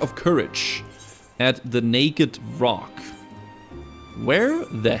Rock of Courage at the Naked Rock. Where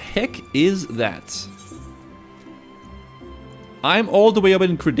the heck is that? I'm all the way up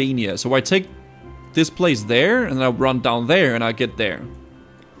in Credania, so I take this place there, and then I run down there, and I get there.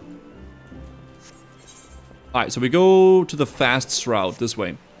 Alright, so we go to the fast route this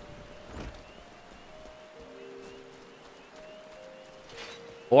way.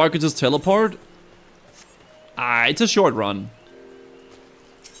 Or I could just teleport. Ah, it's a short run.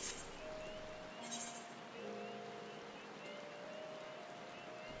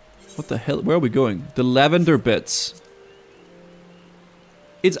 What the hell? Where are we going? The lavender bits.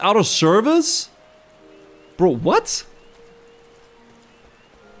 It's out of service? Bro, what?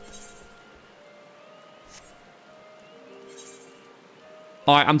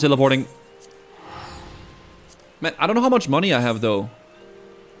 Alright, I'm teleporting. Man, I don't know how much money I have though.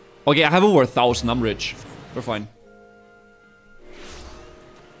 Okay, I have over 1,000. I'm rich. We're fine.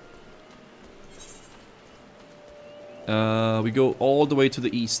 We go all the way to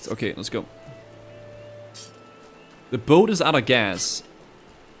the east. Okay, let's go. The boat is out of gas.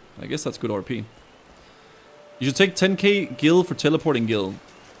 I guess that's good RP. You should take 10k gil for teleporting gil.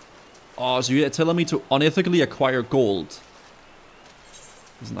 Oh, so you're telling me to unethically acquire gold.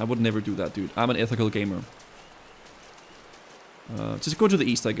 Listen, I would never do that, dude. I'm an ethical gamer. Just go to the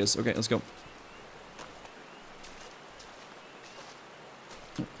east, I guess. Okay, let's go.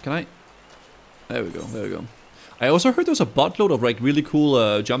 Can I? There we go, there we go. I also heard there's a buttload of like really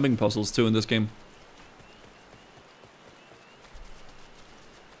cool jumping puzzles too in this game.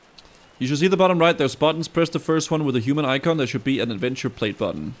 You should see the bottom right, there's buttons. Press the first one with a human icon. There should be an adventure plate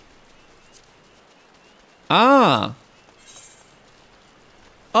button. Ah!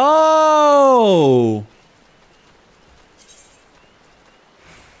 Oh!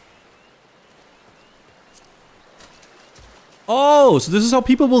 Oh, so this is how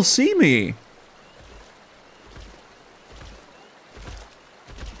people will see me.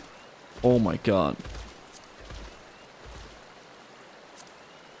 Oh my god.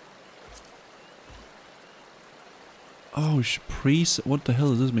 Oh, priest. What the hell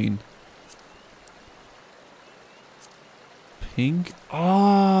does this mean? Pink?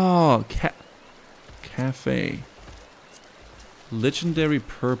 Oh, cafe. Legendary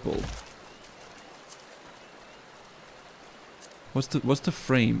purple. What's the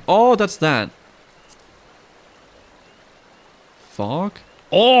frame? Oh, that's that. Fog?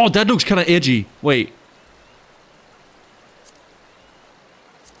 Oh, that looks kind of edgy. Wait.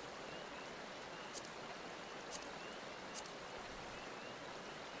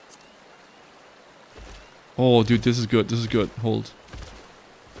 Oh, dude, this is good. This is good. Hold.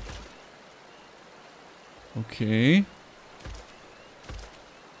 Okay.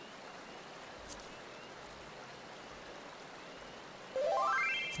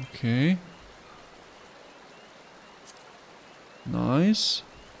 Okay. Nice.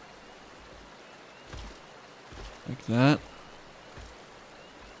 Like that.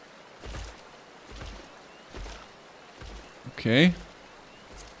 Okay.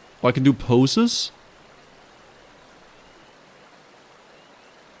 Oh, I can do poses?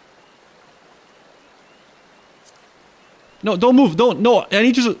 No, don't move. Don't. No, I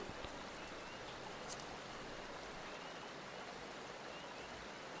need you to...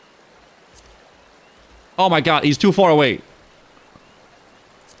 Oh my god, he's too far away.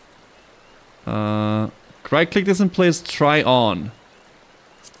 Right click this in place, try on.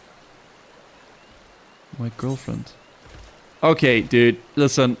 My girlfriend. Okay, dude,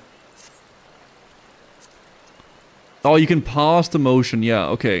 listen. Oh, you can pause the motion. Yeah,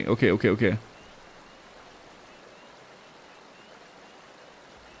 okay.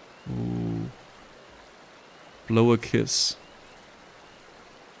 Ooh. Blow a kiss.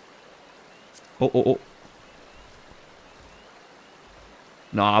 Oh.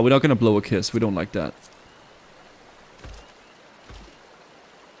 Nah, we're not gonna blow a kiss. We don't like that.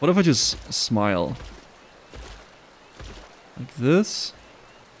 What if I just smile? Like this?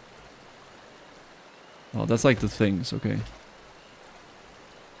 Oh, that's like the things, okay.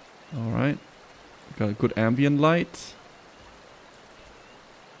 Alright. Got a good ambient light.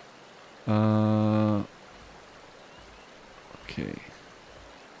 Okay.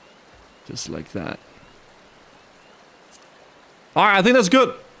 Just like that. Alright, I think that's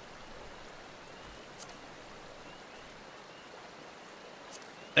good.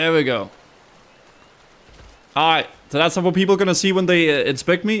 There we go. Alright, so that's what people are gonna see when they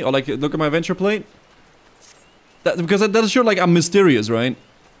inspect me, or like look at my adventure plate. Because that shows like I'm mysterious, right?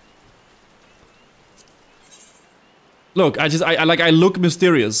 Look, I look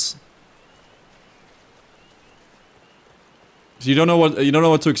mysterious. So you don't know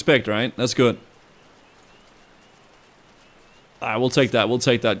what to expect, right? That's good. Alright, we'll take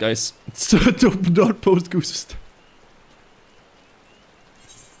that, guys. Don't post gooses.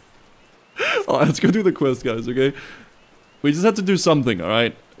 Alright, let's go do the quest, guys, okay? We just have to do something,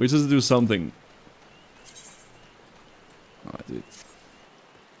 alright? We just have to do something. Alright, dude.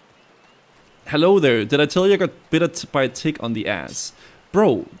 Hello there, did I tell you I got bit by a tick on the ass?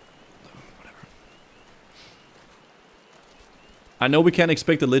 Bro. Whatever. I know we can't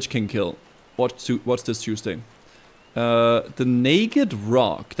expect a Lich King kill. What's this Tuesday? The Naked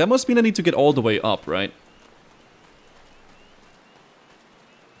Rock. That must mean I need to get all the way up, right?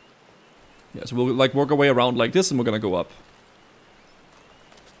 Yeah, so we'll like work our way around like this and we're gonna go up.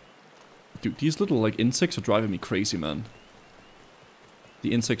 Dude, these little like insects are driving me crazy, man.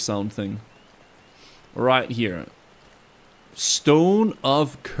 The insect sound thing. Right here. Stone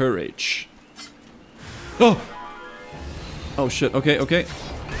of Courage. Oh! Oh shit, okay, okay.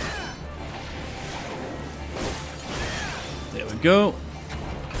 There we go.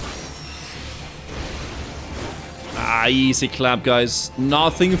 Ah, easy clap, guys.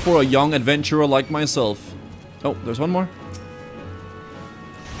 Nothing for a young adventurer like myself. Oh, there's one more.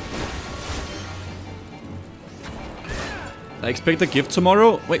 I expect a gift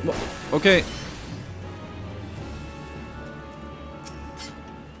tomorrow? Wait, what? Okay.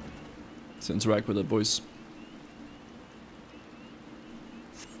 Let's interact with it, boys.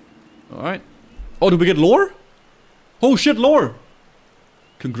 Alright. Oh, do we get lore? Oh shit, lore!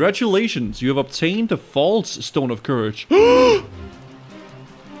 Congratulations, you have obtained the False Stone of Courage. Oh,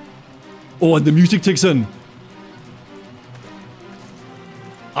 and the music ticks in.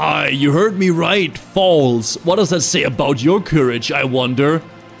 Aye, you heard me right, False. What does that say about your courage, I wonder?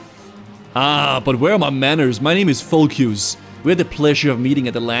 Ah, but where are my manners? My name is Fulcus. We had the pleasure of meeting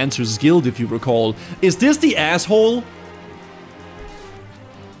at the Lancers Guild, if you recall. Is this the asshole?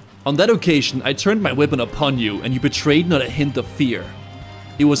 On that occasion, I turned my weapon upon you, and you betrayed not a hint of fear.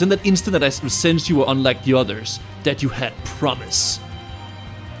 It was in that instant that I sensed you were unlike the others, that you had promise.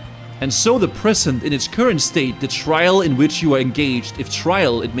 And so the present, in its current state, the trial in which you are engaged, if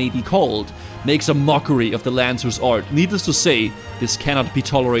trial it may be called, makes a mockery of the Lancer's art. Needless to say, this cannot be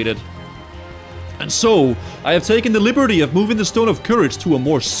tolerated. And so, I have taken the liberty of moving the Stone of Courage to a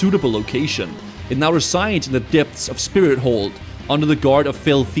more suitable location. It now resides in the depths of Spirit Hold, under the guard of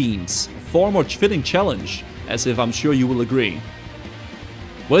fell fiends. A far more fitting challenge, as if I'm sure you will agree.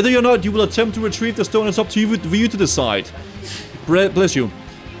 Whether or not you will attempt to retrieve the stone is up to you, for you to decide. Bless you.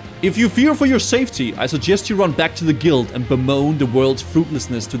 If you fear for your safety, I suggest you run back to the guild and bemoan the world's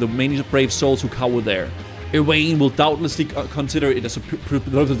fruitlessness to the many brave souls who cower there. Ewain will doubtlessly consider it as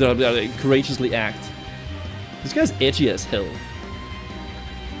a courageously act. This guy's edgy as hell.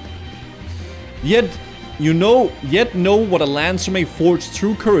 Yet know what a lancer may forge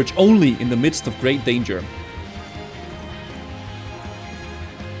true courage only in the midst of great danger.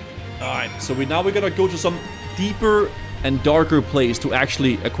 Alright, so we're gonna go to some deeper and darker place to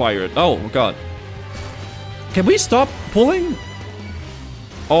actually acquire it. Oh god. Can we stop pulling?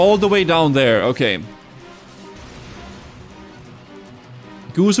 All the way down there, okay.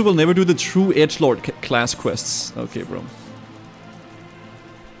 Goose will never do the true edgelord class quests. Okay, bro.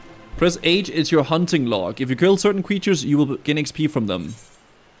 Press H is your hunting log. If you kill certain creatures, you will gain XP from them.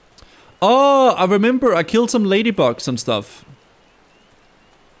 Oh, I remember I killed some ladybugs and stuff.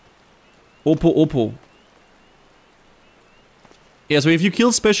 Oppo. Yeah, so if you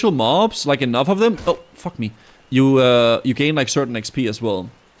kill special mobs, like enough of them, oh fuck me, you gain like certain XP as well.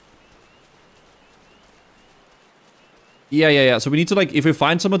 Yeah. So we need to like, if we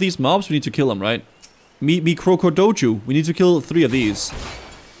find some of these mobs, we need to kill them, right? Me Krokodoju, we need to kill 3 of these.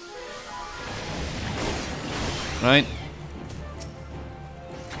 Right?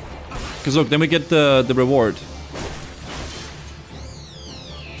 Because look, then we get the reward.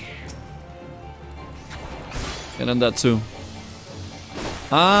 And then that too.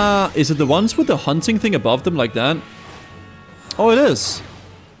 Ah, is it the ones with the hunting thing above them like that? Oh, it is.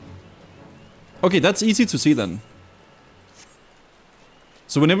 Okay, that's easy to see then.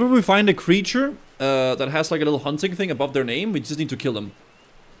 So whenever we find a creature that has like a little hunting thing above their name, we just need to kill them.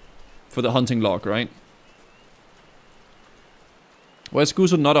 For the hunting log, right? Why is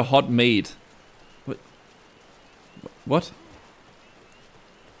Guzo not a hot maid? What? What?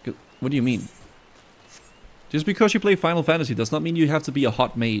 What do you mean? Just because you play Final Fantasy does not mean you have to be a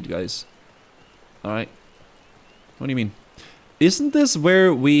hot maid, guys. Alright. What do you mean? Isn't this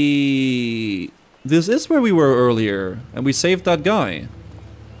where we... This is where we were earlier, and we saved that guy.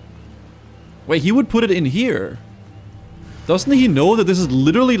 Wait, he would put it in here. Doesn't he know that this is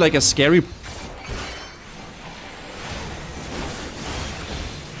literally like a scary...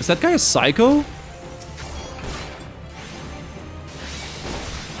 Is that guy a psycho?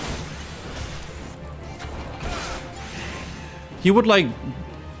 He would like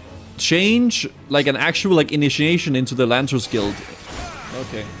change like an actual like initiation into the Lancers Guild.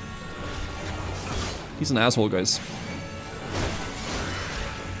 Okay. He's an asshole, guys.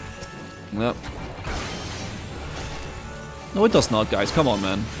 No. No, it does not, guys. Come on,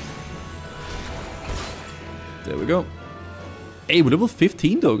 man. There we go. Hey, we're level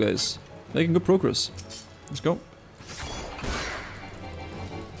 15 though, guys. Making good progress. Let's go.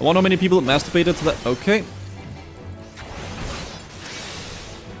 I wonder how many people masturbated to that. Okay.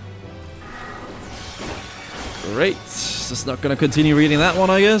 Great. Just not gonna continue reading that one,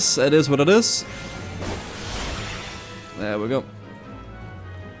 I guess. It is what it is. There we go.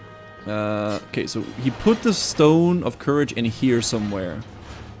 Okay, so he put the Stone of Courage in here somewhere.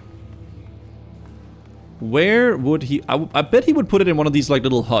 Where would he... I bet he would put it in one of these like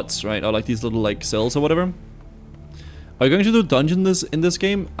little huts, right? Or like these little like cells or whatever. Are you going to do dungeons in this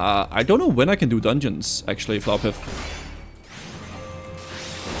game? I don't know when I can do dungeons, actually, Flopif.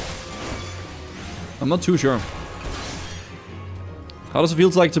 I'm not too sure. How does it feel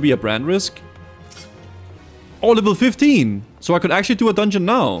like to be a brand risk? Oh, level 15! So I could actually do a dungeon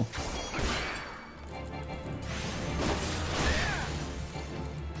now.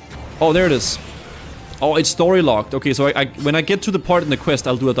 Oh, there it is. Oh, it's story locked. Okay, so when I get to the part in the quest,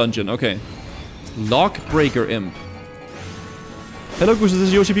 I'll do a dungeon. Okay. Lockbreaker Imp. Hello, Goose. This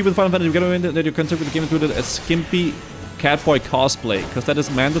is Yoshi. People in Final Fantasy. We gotta remember that your contact with the game included a skimpy catboy cosplay, because that is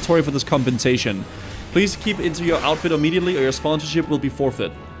mandatory for this compensation. Please keep it into your outfit immediately, or your sponsorship will be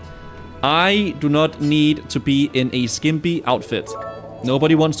forfeit. I do not need to be in a skimpy outfit.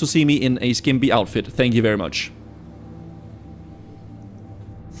 Nobody wants to see me in a skimpy outfit. Thank you very much.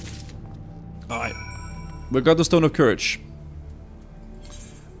 Alright. We got the Stone of Courage.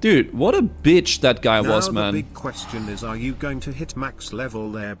 Dude, what a bitch that guy was, man. The big question is, are you going to hit max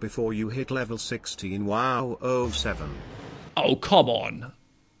level there before you hit level 60 in WoW 07? Oh, come on.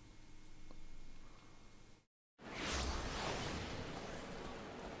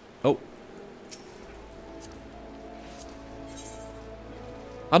 Oh.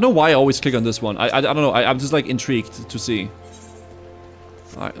 I don't know why I always click on this one. I don't know. I'm just like intrigued to see.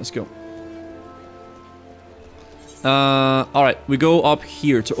 Alright, let's go. Alright, we go up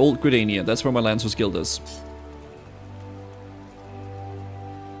here to Old Gridania. That's where my Lancer's Guild is.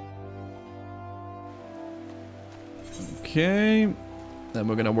 Okay. Then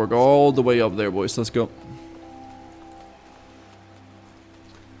we're gonna work all the way up there, boys. Let's go.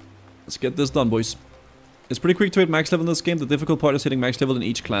 Let's get this done, boys. It's pretty quick to hit max level in this game. The difficult part is hitting max level in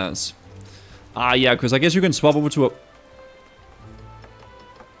each class. Ah, yeah, because I guess you can swap over to a...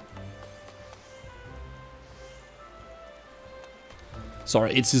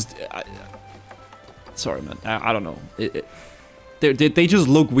 Sorry, it's just... sorry, man. I don't know. They just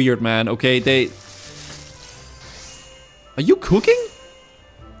look weird, man. Okay, they... Are you cooking?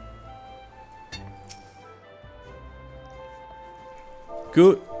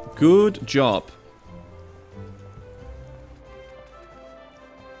 Good job.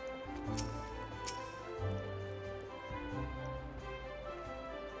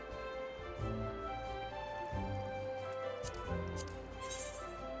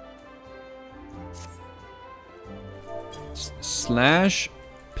 Slash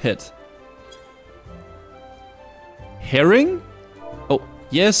pit. Herring? Oh,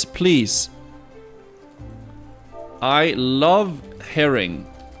 yes, please. I love herring.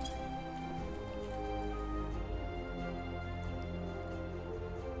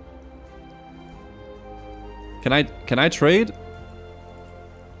 Can I trade?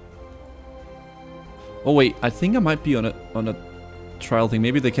 Oh wait, I think I might be on a trial thing.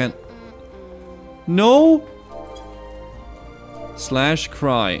 Maybe they can't. No. Slash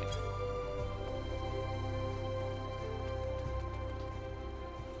cry.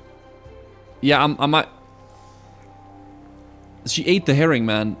 Yeah, I might. She ate the herring,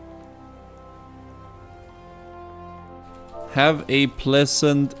 man. Have a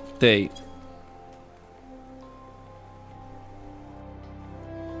pleasant day.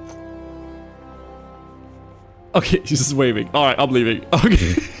 Okay, he's just waving. Alright, I'm leaving.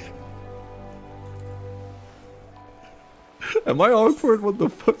 Okay. Am I awkward? What the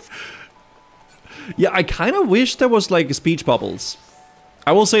fuck? Yeah, I kind of wish there was like speech bubbles.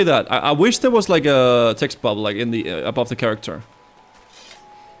 I will say that. I wish there was like a text bubble like in the above the character.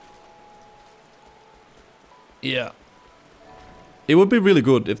 Yeah. It would be really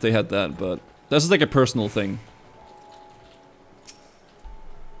good if they had that, but this is like a personal thing.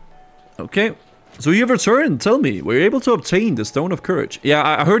 Okay. So you have returned, tell me. Were you able to obtain the Stone of Courage? Yeah,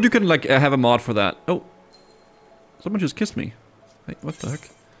 I heard you can like have a mod for that. Oh. Someone just kissed me. Wait, what the heck?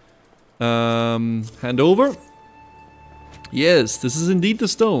 Hand over. Yes, this is indeed the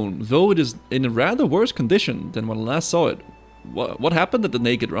stone, though it is in a rather worse condition than when I last saw it. What happened at the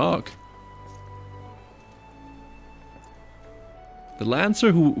Naked Rock? The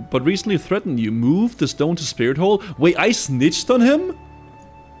Lancer who but recently threatened you moved the stone to Spirit Hole. Wait, I snitched on him?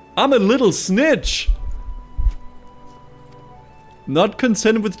 I'm a little snitch! Not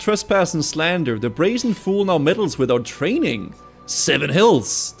content with trespass and slander, the brazen fool now meddles with our training. 7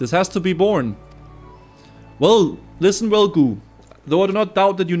 hills! This has to be borne. Well, listen well, Goo. Though I do not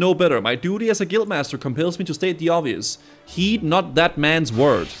doubt that you know better, my duty as a guildmaster compels me to state the obvious. Heed not that man's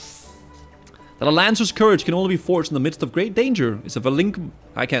word. That a Lancer's courage can only be forged in the midst of great danger is of a link...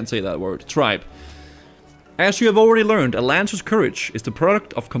 I can't say that word. Tribe. As you have already learned, a Lancer's courage is the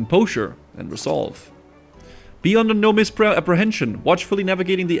product of composure and resolve. Be under no misapprehension, watchfully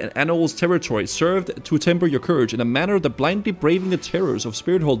navigating the Anole's territory served to temper your courage in a manner that blindly braving the terrors of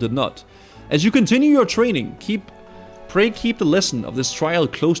Spirit Hole did not. As you continue your training, pray keep the lesson of this trial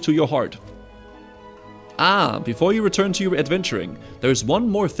close to your heart. Ah, before you return to your adventuring, there is one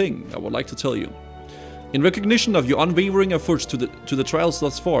more thing I would like to tell you. In recognition of your unwavering efforts to the trials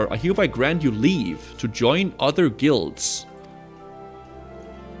thus far, I hereby grant you leave to join other guilds.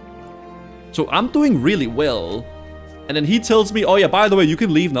 So I'm doing really well, and then he tells me, oh yeah, by the way, you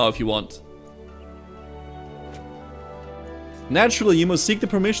can leave now if you want. Naturally, you must seek the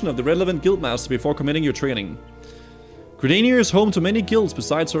permission of the relevant guildmaster before commencing your training. Grenadier is home to many guilds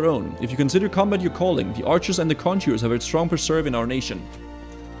besides our own. If you consider combat your calling, the archers and the conjurers have a strong preserve in our nation.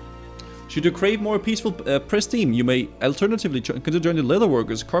 Should you crave more peaceful prestige, you may alternatively consider joining the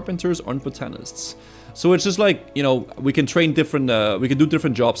leatherworkers, carpenters, or botanists. So it's just like, you know, we can train different, we can do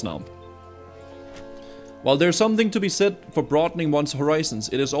different jobs now. While there's something to be said for broadening one's horizons,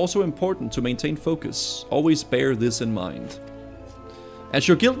 it is also important to maintain focus. Always bear this in mind. As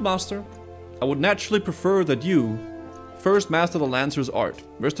your guildmaster, I would naturally prefer that you first master the Lancer's art.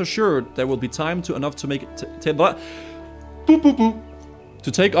 Rest assured, there will be time enough to make to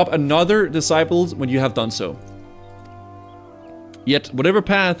take up another disciples when you have done so. Yet, whatever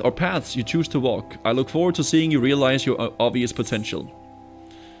path or paths you choose to walk, I look forward to seeing you realize your obvious potential.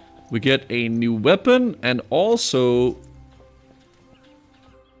 We get a new weapon and also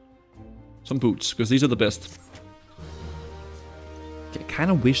some boots, because these are the best. I kind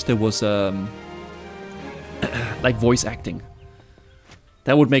of wish there was like voice acting.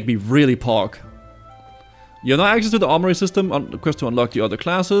 That would make me really pog. You have now access to the armory system on the quest to unlock the other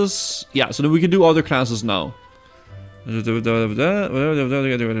classes. Yeah, so then we can do other classes now.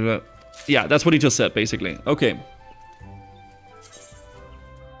 Yeah, that's what he just said, basically. Okay.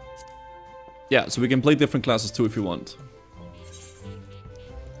 Yeah, so we can play different classes too if you want.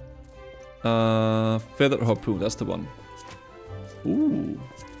 Feather Harpoon, that's the one. Ooh.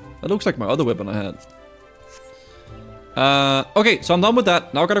 That looks like my other weapon I had. Okay, so I'm done with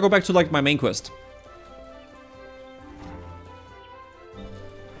that. Now I gotta go back to like my main quest.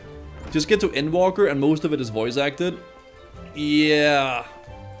 Just get to Endwalker and most of it is voice acted. Yeah.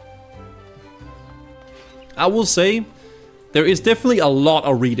 I will say, there is definitely a lot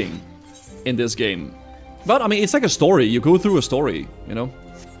of reading in this game. But, I mean, it's like a story. You go through a story, you know?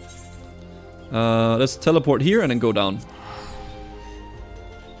 Let's teleport here and then go down.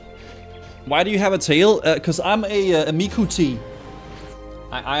 Why do you have a tail? Because I'm a Miku-T.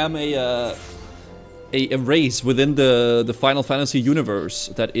 I am a race within the Final Fantasy universe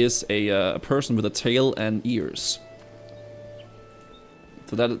that is a person with a tail and ears.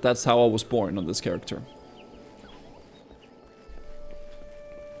 So that's how I was born on this character.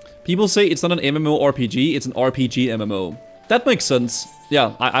 People say it's not an MMORPG, it's an RPG MMO. That makes sense.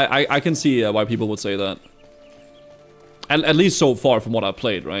 Yeah, I can see why people would say that. At least so far from what I've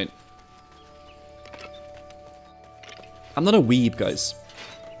played, right? I'm not a weeb, guys.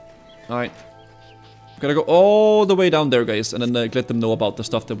 Alright. Gotta go all the way down there, guys, and then let them know about the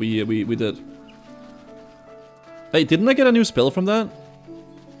stuff that we did. Hey, didn't I get a new spell from that?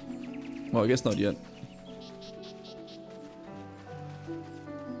 Well, I guess not yet.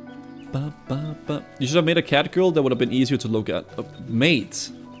 Ba, ba, ba. You should have made a cat girl that would have been easier to look at. Mate.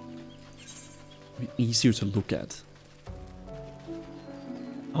 Easier to look at.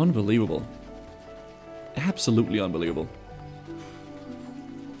 Unbelievable. Absolutely unbelievable.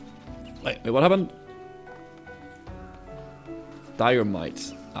 Wait, what happened?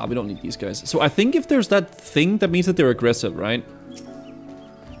 Diorite. Ah, we don't need these guys. So I think if there's that thing, that means that they're aggressive, right?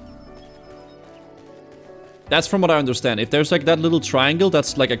 That's from what I understand. If there's like that little triangle,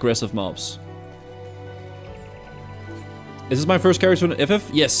 that's like aggressive mobs. Is this my first character in FF?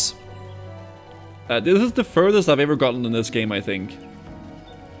 Yes. This is the furthest I've ever gotten in this game, I think.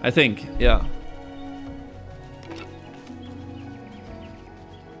 Yeah.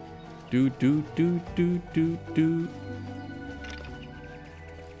 Do.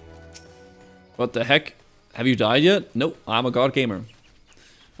 What the heck? Have you died yet? Nope, I'm a god gamer.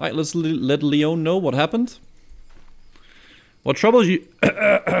 Alright, let's let Leon know what happened. What troubles you,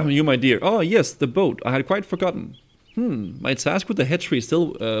 you, my dear? Oh, yes, the boat. I had quite forgotten. My task with the head tree is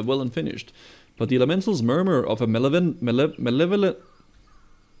still well unfinished. But the elementals murmur of a malevolent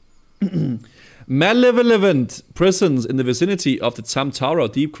presence in the vicinity of the Tamtara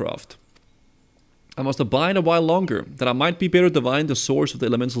Deepcraft. I must abide a while longer, that I might be better divine the source of the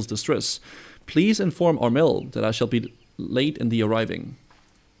elemental's distress. Please inform Armel that I shall be late in the arriving.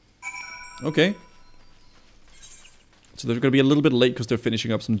 Okay. So they're gonna be a little bit late because they're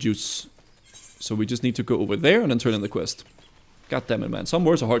finishing up some juice. So we just need to go over there and then turn in the quest. God damn it, man. Some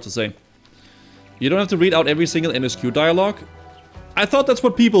words are hard to say. You don't have to read out every single MSQ dialogue. I thought that's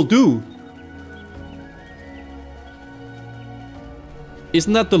what people do.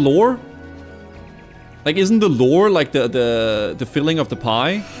 Isn't that the lore? Like, isn't the lore like the filling of the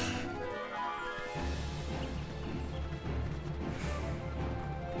pie?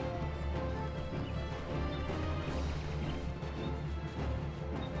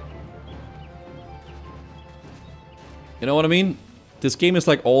 You know what I mean? This game is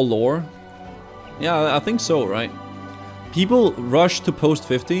like all lore. Yeah, I think so, right? People rush to post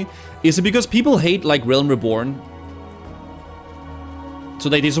 50. Is it because people hate like Realm Reborn? So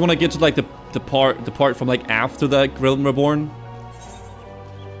they just want to get to like the part from like after that Realm Reborn?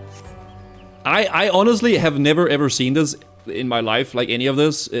 I honestly have never ever seen this in my life, like any of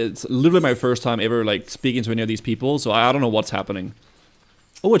this. It's literally my first time ever like speaking to any of these people, so I don't know what's happening.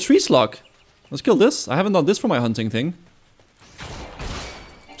 Oh, a tree slug. Let's kill this. I haven't done this for my hunting thing.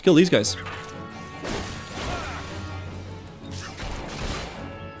 Let's kill these guys.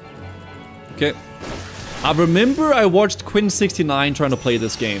 Okay. I remember I watched Quinn69 trying to play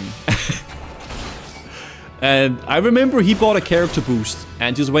this game. And I remember he bought a character boost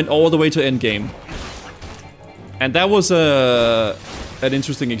and just went all the way to endgame. And that was an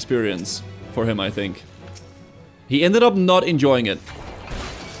interesting experience for him, I think. He ended up not enjoying it.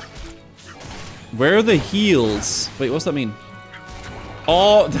 Where are the heals? Wait, what's that mean?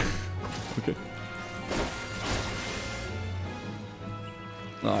 Oh! Okay.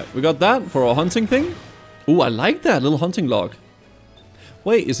 Alright, we got that for our hunting thing. Ooh, I like that little hunting log.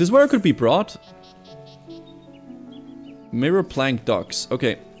 Wait, is this where it could be brought? Mirror plank docks.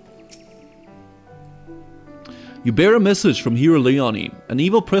 Okay. You bear a message from Hero Leone, an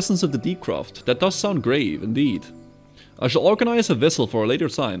evil presence of the Deepcraft. That does sound grave, indeed. I shall organize a vessel for a later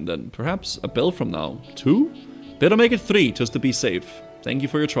time, then perhaps a bell from now. 2? Better make it 3, just to be safe. Thank you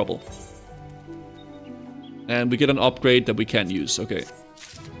for your trouble. And we get an upgrade that we can't use. Okay.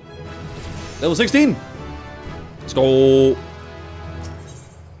 Level 16! Let's go!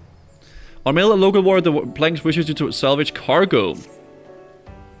 Armel, a local warrior, the planks wishes you to salvage cargo.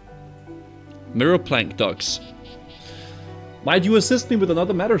 Mirror plank docks. Might you assist me with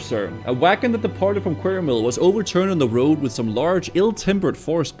another matter, sir? A wagon that departed from Quarrymill was overturned on the road with some large, ill-tempered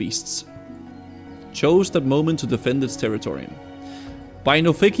forest beasts. Chose that moment to defend its territory. By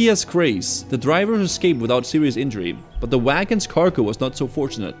Nofekia's grace, the drivers escaped without serious injury, but the wagon's cargo was not so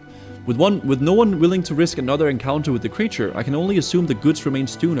fortunate. With no one willing to risk another encounter with the creature, I can only assume the goods remain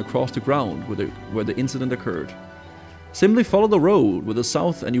strewn across the ground where the incident occurred. Simply follow the road with the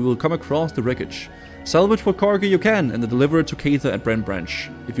south and you will come across the wreckage. Salvage what cargo you can and then deliver it to Keitha at Brent Branch,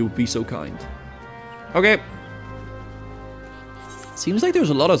 if you would be so kind. Okay. Seems like there's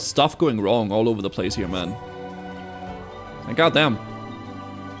a lot of stuff going wrong all over the place here, man. And goddamn.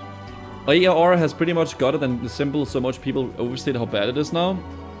 IRL has pretty much got it and assembled so much people overstate how bad it is now.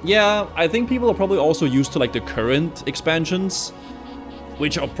 Yeah, I think people are probably also used to like the current expansions,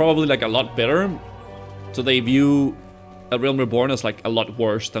 which are probably like a lot better. So they view A Realm Reborn as like a lot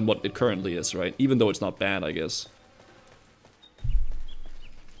worse than what it currently is, right? Even though it's not bad, I guess.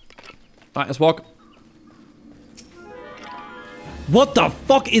 Alright, let's walk. What the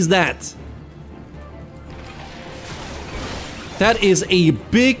fuck is that? That is a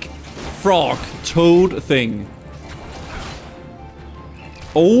big frog toad thing.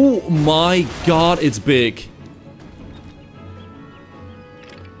 Oh my god, it's big.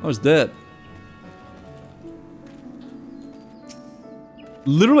 Oh, it's dead.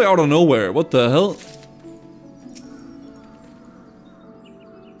 Literally out of nowhere. What the hell?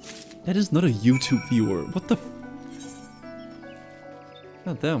 That is not a YouTube viewer. What the f...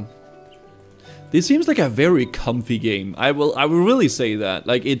 God damn. This seems like a very comfy game. I will really say that.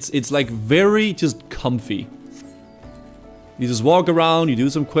 Like it's like very just comfy. You just walk around, you do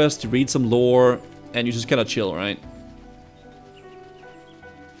some quests, you read some lore, and you just kinda chill, right?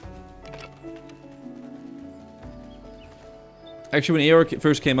 Actually, when AR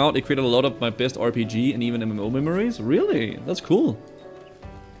first came out, it created a lot of my best RPG and even MMO memories. Really? That's cool.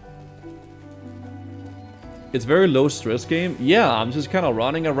 It's a very low stress game. Yeah, I'm just kind of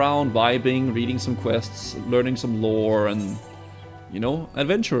running around, vibing, reading some quests, learning some lore, and, you know,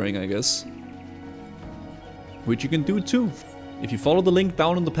 adventuring, I guess. Which you can do too, if you follow the link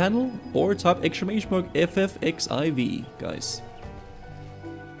down on the panel, or type !FFXIV, guys.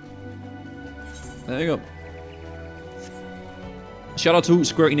 There you go. Shout out to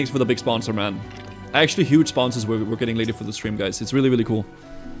Square Enix for the big sponsor, man. Actually, huge sponsors we're getting later for the stream, guys. It's really, really cool.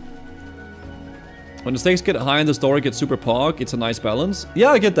 When the stakes get high and the story gets super pog, it's a nice balance.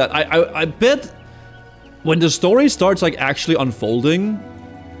 Yeah, I get that. I bet when the story starts like actually unfolding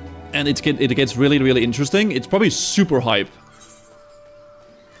and it gets really, really interesting, it's probably super hype.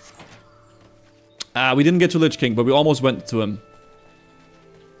 We didn't get to Lich King, but we almost went to him.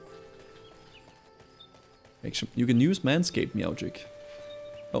 You can use Manscaped, Meowjic.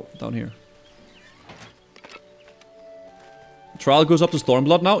 Oh, down here. Trial goes up to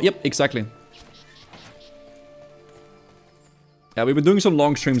Stormblood now? Yep, exactly. Yeah, we've been doing some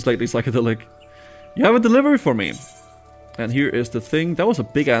long streams lately, Psychedelic. You have a delivery for me. And here is the thing. That was a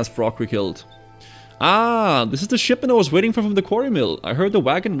big-ass frog we killed. Ah, this is the shipment I was waiting for from the quarry mill. I heard the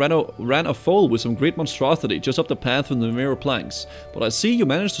wagon ran a foal with some great monstrosity just up the path from the mirror planks. But I see you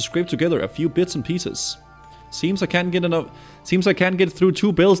managed to scrape together a few bits and pieces. Seems I can't get through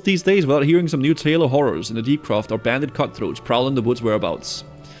 2 bills these days without hearing some new tale of horrors in the Deepcroft or bandit cutthroats prowling the woods whereabouts.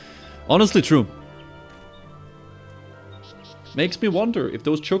 Honestly true. Makes me wonder if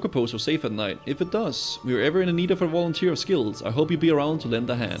those chocobos are safe at night. If it does, we are ever in need of a volunteer of skills, I hope you'll be around to lend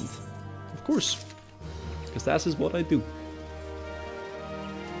a hand. Of course. Because that is what I do.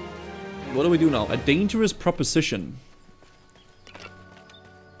 What do we do now? A dangerous proposition.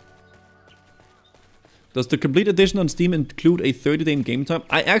 Does the complete edition on Steam include a 30-day game time?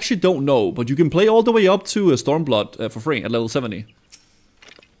 I actually don't know, but you can play all the way up to Stormblood for free at level 70.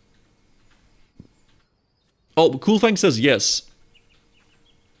 Oh, Cool Thing says yes.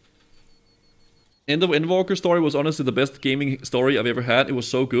 End of Endwalker story was honestly the best gaming story I've ever had. It was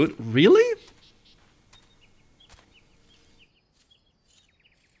so good. Really?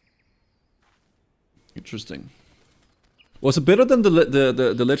 Interesting. Was it better than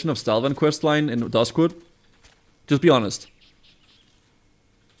the Legend of Stalvan questline in Duskwood? Just be honest.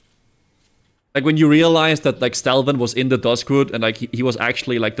 Like when you realized that like Stalvan was in the Duskwood and like he was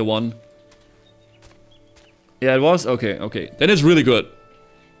actually like the one. Yeah, it was? Okay, okay. Then it's really good.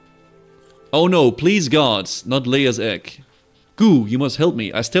 Oh no, please gods, not Leia's egg. Goo, you must help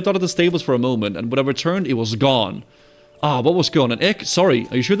me. I stepped out of the stables for a moment, and when I returned, it was gone. Ah, what was gone? An egg? Sorry,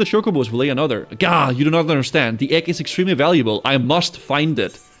 are you sure the chocobos will lay another? Gah, you do not understand. The egg is extremely valuable. I must find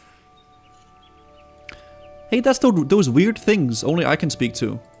it. Hey, that's those weird things only I can speak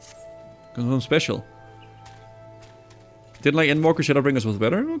to. Because I'm special. Didn't like Endwalker Shadowbringers was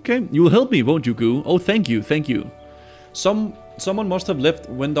better? Okay, you will help me, won't you, Goo? Oh, thank you, thank you. Someone must have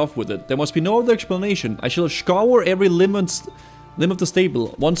went off with it. There must be no other explanation. I shall scour every limb of the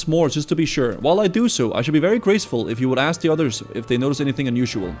stable once more, just to be sure. While I do so, I should be very graceful if you would ask the others if they notice anything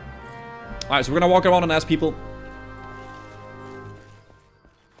unusual. Alright, so we're gonna walk around and ask people.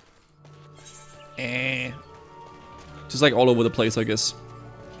 Just like all over the place, I guess.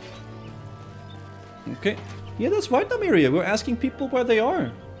 Okay. Yeah, that's right, Namiria. We're asking people where they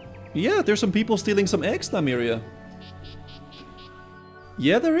are. Yeah, there's some people stealing some eggs, Namiria.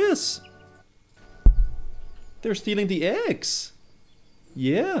 Yeah, there is. They're stealing the eggs.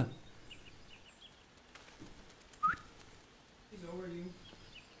 Yeah. She's over you.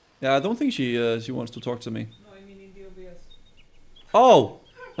 Yeah, I don't think she wants to talk to me. No, I mean in the OBS. Oh!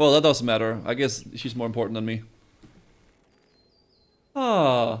 Well, that doesn't matter. I guess she's more important than me.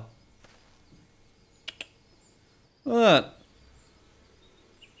 Ah. What?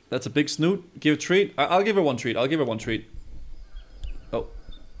 That's a big snoot. Give a treat. I'll give her one treat. I'll give her one treat. Oh.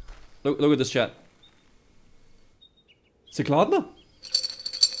 Look at this chat. Is it Klartner?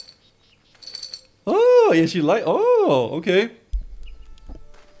 Oh, yeah, she like. Oh, okay.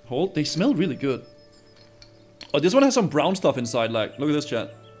 Hold. They smell really good. Oh, this one has some brown stuff inside. Like, look at this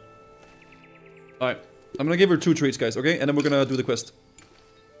chat. Alright. I'm gonna give her 2 treats, guys, okay? And then we're gonna do the quest.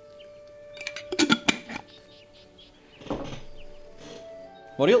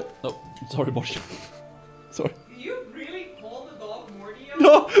 Moriel? No, sorry, Moriel. Sorry. Did you really call the dog Mordio?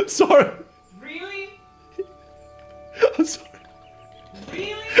 No, sorry. Really? I'm sorry.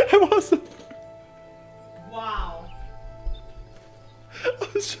 Really? I wasn't. Wow.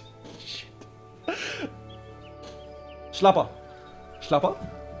 I'm so... Shit. Slapper. Slapper?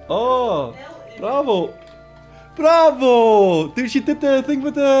 Oh, bravo. Bravo! Dude, she did the thing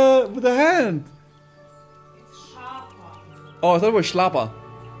with the hand. It's Shapa. Oh, I thought it was Schlapper.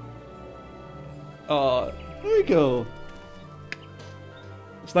 Oh, there you go.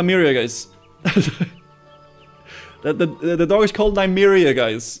 It's Nymeria, guys. the dog is called Nymeria,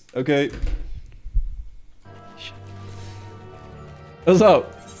 guys. Okay. So,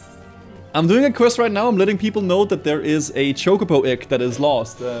 I'm doing a quest right now. I'm letting people know that there is a Chocobo egg that is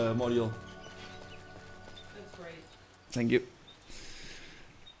lost, module. That's great. Thank you.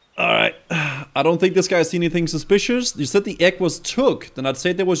 Alright. I don't think this guy has seen anything suspicious. You said the egg was took, then I'd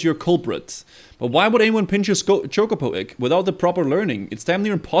say that was your culprit. But why would anyone pinch a Chocobo egg without the proper learning? It's damn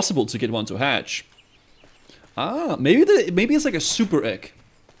near impossible to get one to hatch. Ah, maybe it's like a super egg.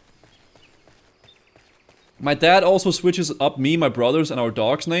 My dad also switches up me, my brothers, and our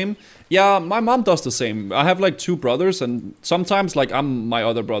dog's name. Yeah, my mom does the same. I have like 2 brothers, and sometimes like I'm my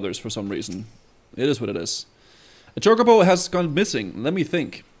other brothers for some reason. It is what it is. A Chocobo has gone missing. Let me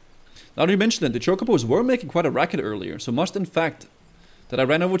think. Now that you mention it, the Chocobos were making quite a racket earlier, so much in fact that I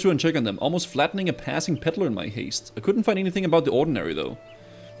ran over to and checked on them, almost flattening a passing peddler in my haste. I couldn't find anything about the ordinary though.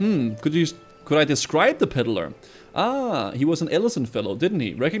 Could I describe the peddler? Ah, he was an Ellison fellow, didn't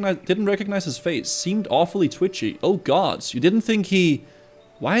he? Didn't recognize his face. Seemed awfully twitchy. Oh gods, you didn't think he...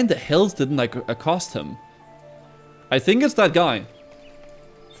 Why in the hells didn't I accost him? I think it's that guy.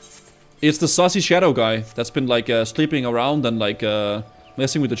 It's the saucy shadow guy that's been like sleeping around and like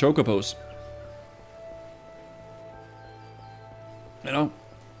messing with the Chocobos. You know?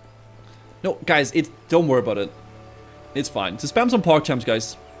 No, guys, don't worry about it. It's fine. Just spam some pork champs,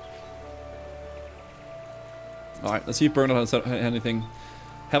 guys. Alright, let's see if Bernard has anything.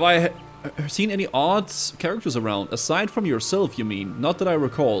 Have I seen any odd characters around? Aside from yourself, you mean? Not that I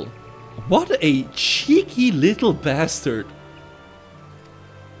recall. What a cheeky little bastard.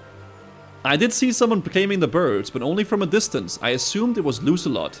 I did see someone claiming the birds, but only from a distance. I assumed it was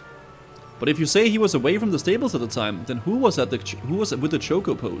Lucelot. But if you say he was away from the stables at the time, then who was with the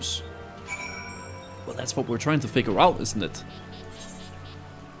Chocobos? Well, that's what we're trying to figure out, isn't it?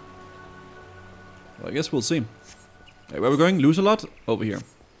 Well, I guess we'll see. Hey, where are we going? Lucelot? Over here.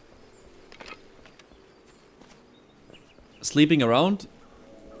 Sleeping around?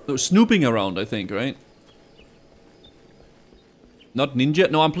 No, snooping around, I think, right? Not ninja?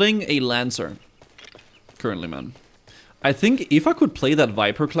 No, I'm playing a Lancer. Currently, man. I think if I could play that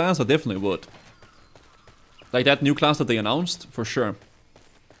Viper class, I definitely would. Like that new class that they announced, for sure.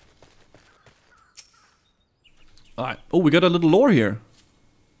 Alright. Oh, we got a little lore here.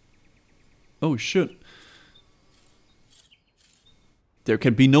 Oh, shit. There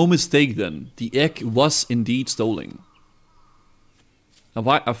can be no mistake then. The egg was indeed stolen.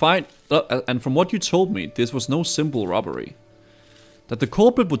 And from what you told me, this was no simple robbery. That the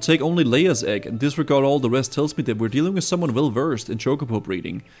culprit would take only Leia's egg and disregard all the rest tells me that we're dealing with someone well versed in Chocobo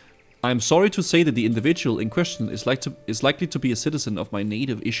breeding. I am sorry to say that the individual in question is likely to be a citizen of my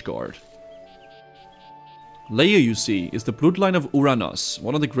native Ishgard. Leia, you see, is the bloodline of Uranus,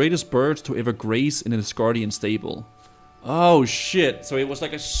 one of the greatest birds to ever graze in an Asgardian stable. Oh shit, so it was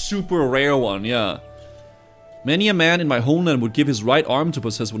like a super rare one, yeah. Many a man in my homeland would give his right arm to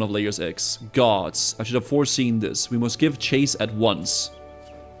possess one of Leia's eggs. Gods, I should have foreseen this. We must give chase at once.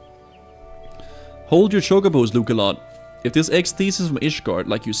 Hold your Chocobos, Lucelot. If this egg thesis from Ishgard,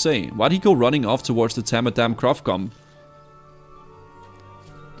 like you say, why'd he go running off towards the Tamadam Crofcom?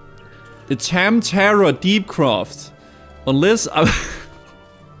 The Tamtara Deepcroft. Unless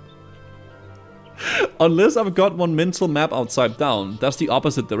I've got one mental map upside down, that's the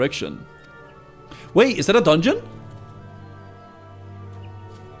opposite direction. Wait, is that a dungeon?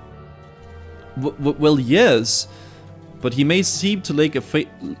 Well, yes. But he may seem to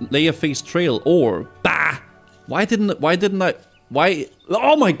lay a face trail or... Bah! Why?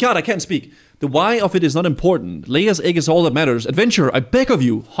 Oh my god, I can't speak. The why of it is not important. Leia's egg is all that matters. Adventurer, I beg of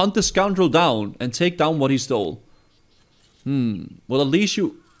you, hunt the scoundrel down and take down what he stole. Well, at least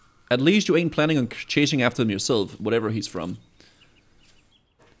you ain't planning on chasing after him yourself, whatever he's from.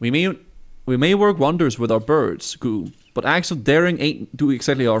 We may work wonders with our birds, Goo, but acts of daring ain't do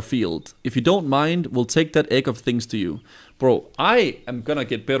exactly our field. If you don't mind, we'll take that egg of things to you. Bro, I am gonna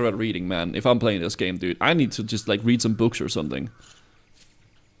get better at reading, man, if I'm playing this game, dude. I need to just, like, read some books or something.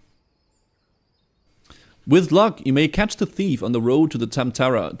 With luck, you may catch the thief on the road to the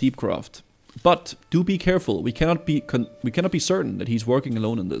Tamtara Deepcroft. But do be careful. We cannot be certain that he's working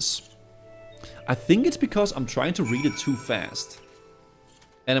alone in this. I think it's because I'm trying to read it too fast.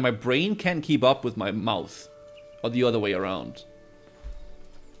 And my brain can't keep up with my mouth. Or the other way around.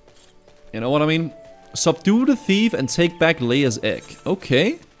 You know what I mean? Subdue the thief and take back Leia's egg.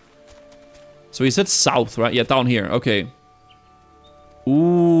 Okay. So he said south, right? Yeah, down here. Okay.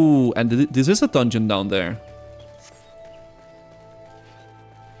 Ooh, and this is a dungeon down there.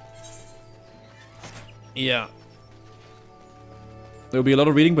 Yeah. There'll be a lot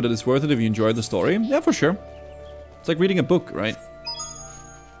of reading, but it is worth it if you enjoy the story. Yeah, for sure. It's like reading a book, right?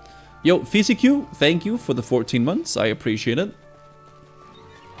 Yo, FCQ, thank you for the 14 months. I appreciate it.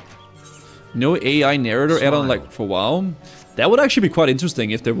 No AI narrator add-on like for WoW. That would actually be quite interesting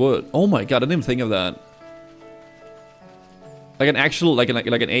if there would. Oh my god, I didn't even think of that. Like an actual, like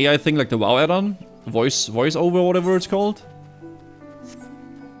an AI thing, like the WoW add-on, voice over, whatever it's called.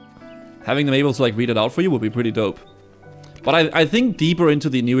 Having them able to like read it out for you would be pretty dope. But I think deeper into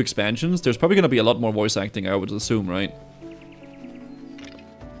the new expansions, there's probably gonna be a lot more voice acting, I would assume, right?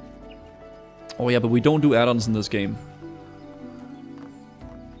 Oh yeah, but we don't do add-ons in this game.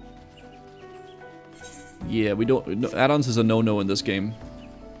 Yeah, we don't. No, add-ons is a no-no in this game.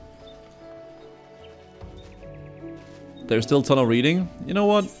 There's still a ton of reading. You know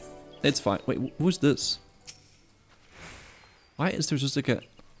what? It's fine. Wait, who's this? Why is there just like a...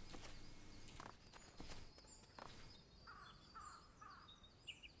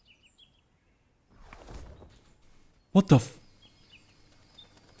 What the f...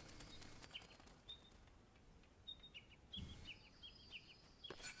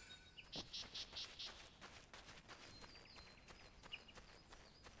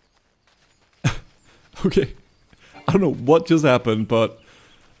 Okay. I don't know what just happened, but...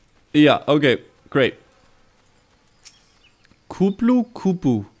 Yeah, okay. Great. Kuplu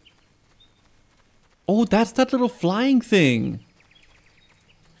Kupu. Oh, that's that little flying thing.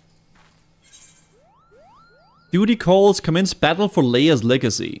 Duty calls, commence battle for Leia's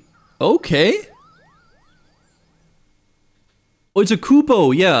legacy. Okay. Oh, it's a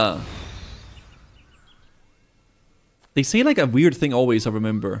Kupo, yeah. They say like a weird thing always, I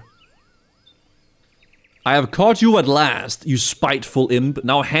remember. I have caught you at last, you spiteful imp.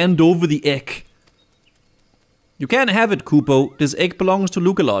 Now hand over the egg. You can't have it, Kupo. This egg belongs to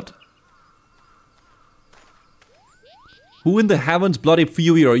Lugalot. Who in the heavens bloody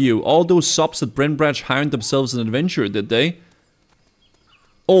fury are you? All those subs at Brenbratch hired themselves an adventure, did they?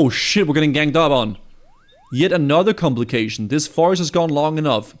 Oh shit, we're getting ganged up on. Yet another complication. This forest has gone long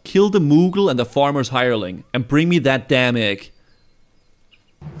enough. Kill the Moogle and the farmer's hireling. And bring me that damn egg.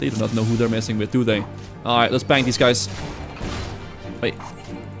 They do not know who they're messing with, do they? Alright, let's bang these guys. Wait.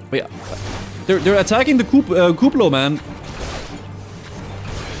 Wait. They're attacking the Kuplo, man.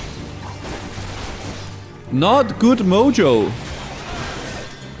 Not good mojo.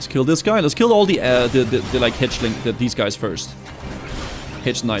 Let's kill this guy. Let's kill all the like hedgeling, these guys first.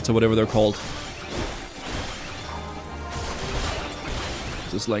 Hedge knights or whatever they're called.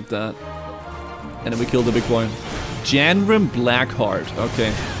 Just like that. And then we kill the big boy. Janrim Blackheart.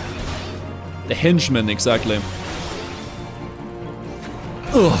 Okay. The henchman, exactly.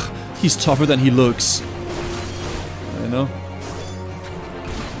 Ugh. He's tougher than he looks. I know.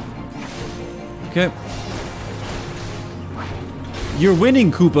 Okay. You're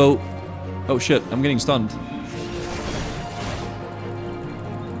winning, Kupo. Oh shit, I'm getting stunned.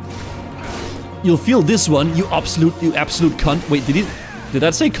 You'll feel this one, you absolute cunt. Wait, did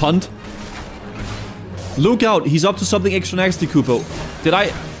that say cunt? Look out, he's up to something extra nasty, Kupo. Did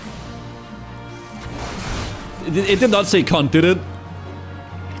I... It did not say cunt, did it?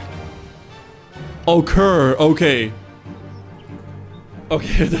 Oh, cur, okay.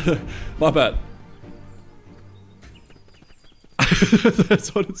 Okay, my bad.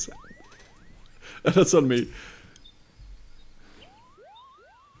 That's what it said. That's on me.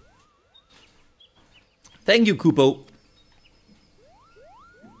 Thank you, Kupo.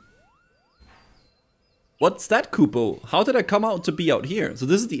 What's that, Kupo? How did I come out to be out here? So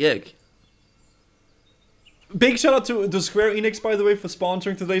this is the egg. Big shout out to Square Enix, by the way, for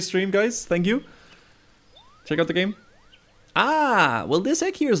sponsoring today's stream, guys. Thank you. Check out the game. Ah, well, this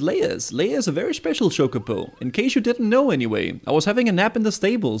egg here is Leia's. Leia is a very special chocobo. In case you didn't know anyway, I was having a nap in the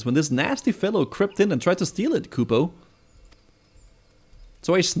stables when this nasty fellow crept in and tried to steal it, Kupo.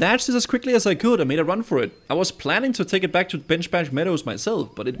 So I snatched it as quickly as I could and made a run for it. I was planning to take it back to Benchbash Meadows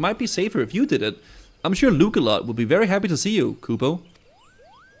myself, but it might be safer if you did it. I'm sure Luke-a-lot will be very happy to see you, Kupo.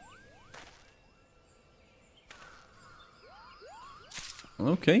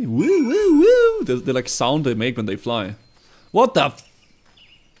 Okay, woo woo woo! The like sound they make when they fly. What the f—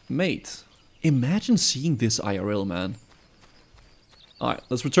 Mate, imagine seeing this IRL, man. Alright,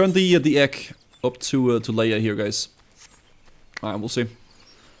 let's return the egg up to Leia here, guys. Alright, we'll see.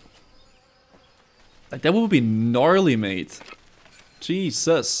 Like, that would be gnarly, mate.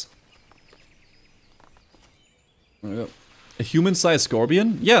 Jesus. There we go. A human-sized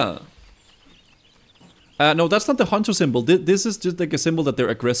scorpion? Yeah. No, that's not the hunter symbol. This is just like a symbol that they're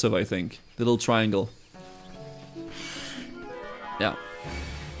aggressive, I think. The little triangle. Yeah.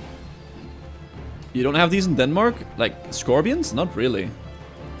 You don't have these in Denmark? Like, scorpions? Not really.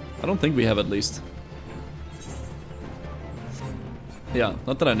 I don't think we have, at least. Yeah,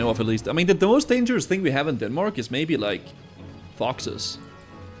 not that I know of, at least. I mean, the most dangerous thing we have in Denmark is maybe, like, foxes.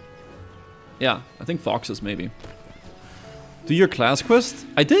 Yeah, I think foxes, maybe. Do your class quest?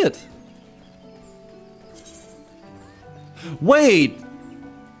 I did! Wait!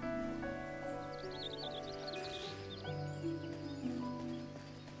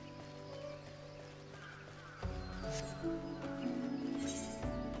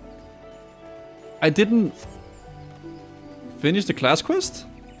 I didn't finish the class quest?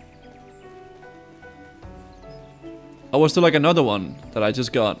 Or was there like another one that I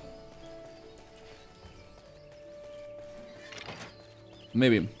just got?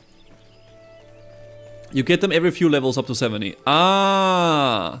 Maybe. You get them every few levels up to 70.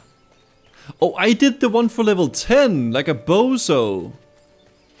 Ah! Oh, I did the one for level 10, like a bozo.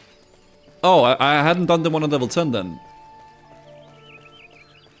 Oh, I hadn't done the one on level 10 then.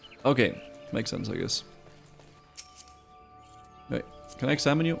 Okay, makes sense, I guess. Wait, can I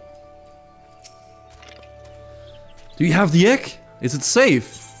examine you? Do you have the egg? Is it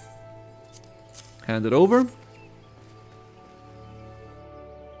safe? Hand it over.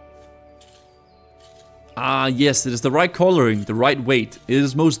 Ah, yes, it is the right coloring, the right weight. It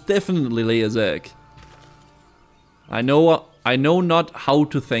is most definitely Leia's egg. I know not how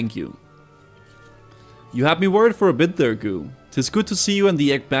to thank you. You had me worried for a bit there, Goo. 'Tis good to see you and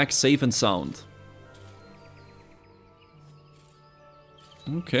the egg back safe and sound.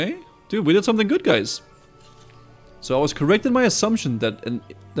 Okay. Dude, we did something good, guys. So I was correct in my assumption that an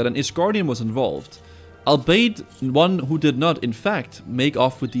Ishgardian was involved, albeit one who did not, in fact, make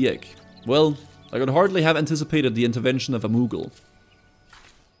off with the egg. Well, I could hardly have anticipated the intervention of a Moogle.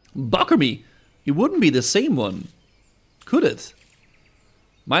 Bucker me! It wouldn't be the same one, could it?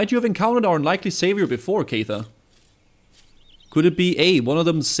 Might you have encountered our unlikely savior before, Keitha? Could it be one of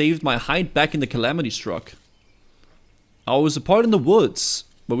them saved my hide back in the calamity struck? I was apart in the woods,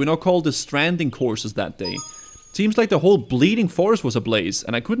 but we now called the stranding courses that day. Seems like the whole bleeding forest was ablaze,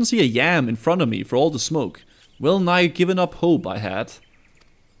 and I couldn't see a yam in front of me for all the smoke. Well nigh given up hope I had.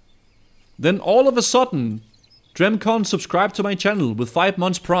 Then all of a sudden, Dremcon subscribed to my channel with 5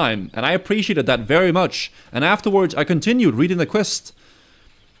 months Prime, and I appreciated that very much, and afterwards I continued reading the quest.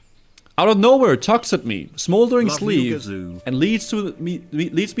 Out of nowhere, tugs at me, smoldering Love sleeve, you, and leads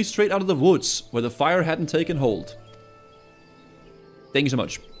me straight out of the woods, where the fire hadn't taken hold. Thank you so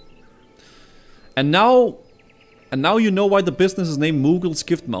much. And now you know why the business is named Moogle's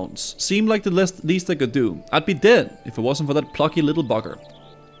Gift Mounts. Seemed like the least I could do. I'd be dead if it wasn't for that plucky little bugger.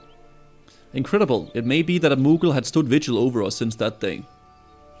 Incredible. It may be that a Moogle had stood vigil over us since that day.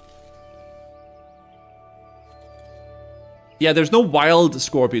 Yeah, there's no wild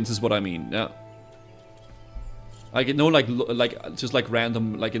scorpions is what I mean. Yeah. Like, no, like just like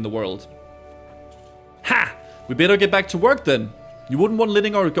random, like in the world. Ha! We better get back to work then. You wouldn't want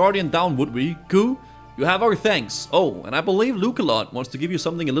letting our guardian down, would we? Goo? You have our thanks. Oh, and I believe Luke-a-lot wants to give you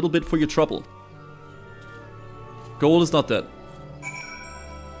something a little bit for your trouble. Goal is not dead.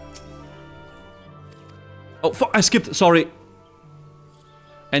 Oh, I skipped, sorry.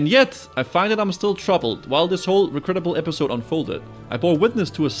 And yet, I find that I'm still troubled. While this whole regrettable episode unfolded, I bore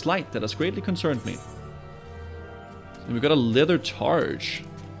witness to a slight that has greatly concerned me. And we got a leather charge.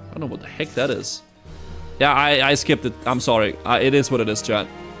 I don't know what the heck that is. Yeah, I skipped it. I'm sorry. It is what it is, chat.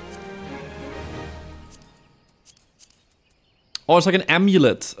 Oh, it's like an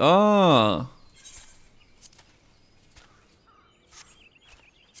amulet. Ah.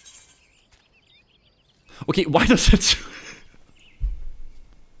 Okay, why does it...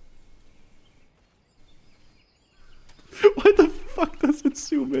 Why the fuck does it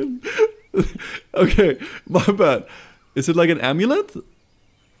zoom in? Okay, my bad. Is it like an amulet?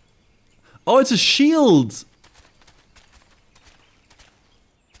 Oh, it's a shield!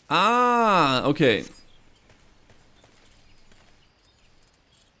 Ah, okay.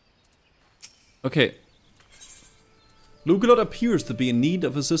 Okay. Lugalot appears to be in need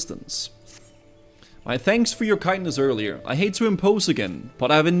of assistance. My thanks for your kindness earlier. I hate to impose again,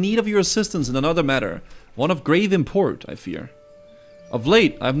 but I have in need of your assistance in another matter. One of grave import, I fear. Of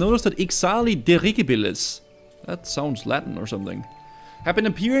late, I've noticed that Ixali dirigibilis, that sounds Latin or something, have been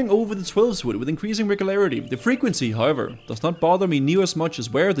appearing over the Twelveswood with increasing regularity. The frequency, however, does not bother me near as much as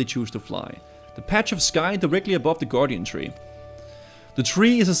where they choose to fly. The patch of sky directly above the Guardian Tree. The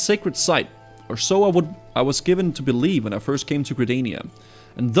tree is a sacred site, or so I was given to believe when I first came to Gridania,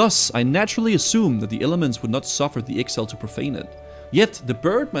 and thus I naturally assumed that the elements would not suffer the Ixal to profane it. Yet the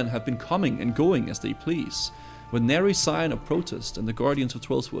birdmen have been coming and going as they please, with nary sign of protest and the Guardians of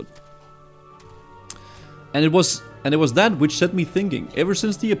Twelveswood. And it was that which set me thinking, ever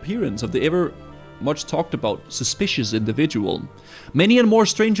since the appearance of the ever much talked about suspicious individual. Many and more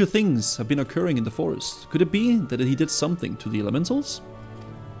stranger things have been occurring in the forest. Could it be that he did something to the elementals?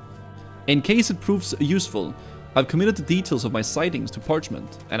 In case it proves useful, I've committed the details of my sightings to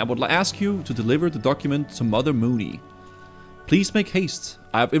parchment, and I would ask you to deliver the document to Mother Mooney. Please make haste.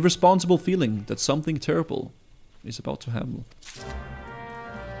 I have irresponsible feeling that something terrible is about to happen.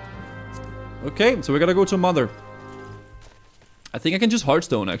 Okay, so we gotta go to Mother. I think I can just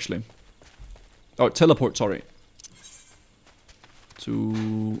Hearthstone, actually. Oh, teleport, sorry.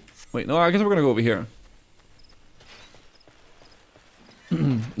 To... Wait, no, I guess we're gonna go over here.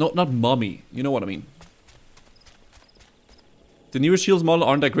 No, not Mommy. You know what I mean. The newest shields model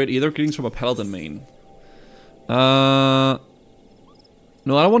aren't that great either. Greetings from a Paladin main. No,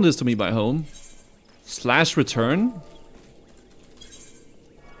 I don't want this to be my home. Slash return?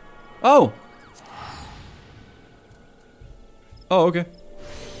 Oh! Oh, okay.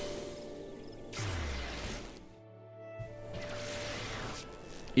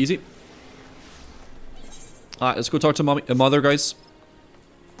 Easy. Alright, let's go talk to mommy, Mother, guys.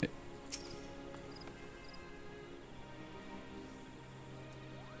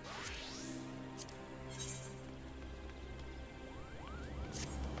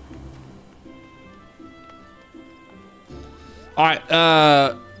 Alright,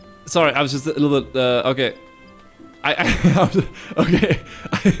 sorry, I was just a little bit, okay. Okay.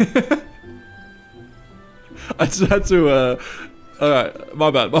 I just had to, alright, my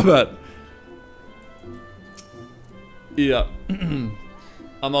bad. Yeah.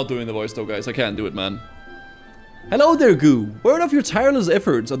 I'm not doing the voice though, guys, I can't do it, man. Hello there, Goo. Word of your tireless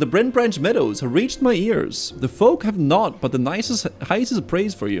efforts on the Brent Branch Meadows have reached my ears. The folk have naught but the highest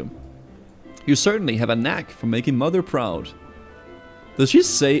praise for you. You certainly have a knack for making Mother proud. Does she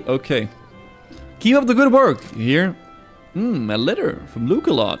say, okay. Keep up the good work, you hear? A letter from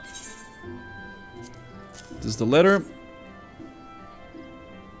Lugalot. This is the letter.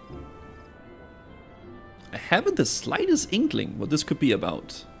 I haven't the slightest inkling what this could be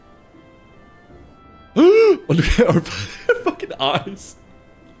about. Oh, look at our fucking eyes.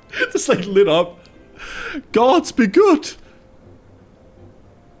 Just like lit up. Gods be good.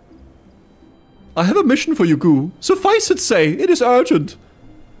 I have a mission for you, Goo. Suffice it say, it is urgent.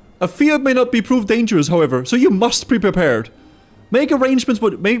 I fear it may not be proved dangerous, however, so you must be prepared. Make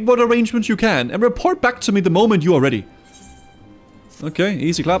what arrangements you can, and report back to me the moment you are ready. Okay,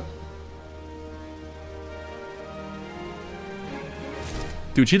 easy clap.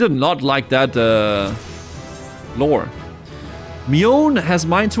 Dude, she did not like that, lore. Mion has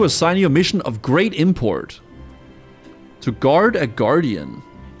mind to assign you a mission of great import. To guard a guardian.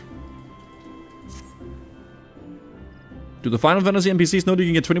 Do the Final Fantasy NPCs know that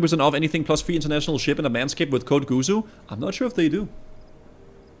you can get 20% off anything plus free international ship in a manscape with code Guzu? I'm not sure if they do.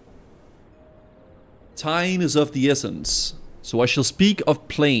 Time is of the essence, so I shall speak of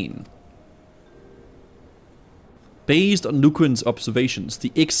plain. Based on Luquin's observations,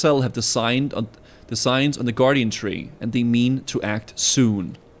 the Ixal have designs on the Guardian Tree, and they mean to act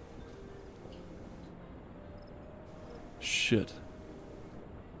soon. Shit.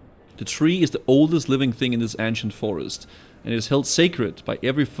 The tree is the oldest living thing in this ancient forest, and it is held sacred by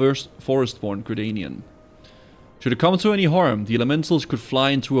every first forest-born Gridanian. Should it come to any harm, the elementals could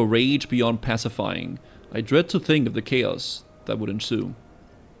fly into a rage beyond pacifying. I dread to think of the chaos that would ensue.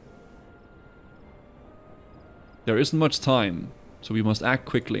 There isn't much time, so we must act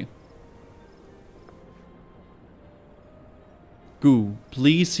quickly. Goo,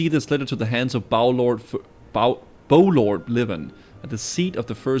 please see this letter to the hands of Bowlord Bowlord Livin, at the seat of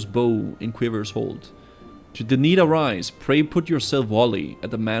the first bow in Quiver's Hold. Should the need arise, pray put yourself wholly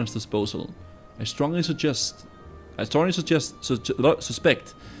at the man's disposal. I strongly suspect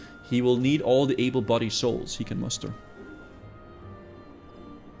he will need all the able-bodied souls he can muster.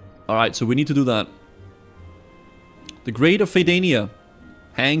 Alright, so we need to do that. The Great of Fadania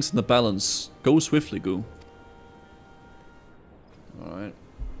hangs in the balance. Go swiftly, Goo. Alright.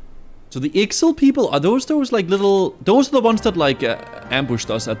 So the Ixal people, are those like little... Those are the ones that like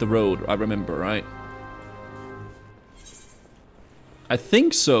ambushed us at the road, I remember, right? I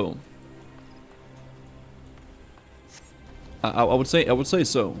think so. I would say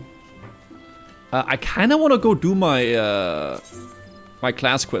so. I kind of want to go do my my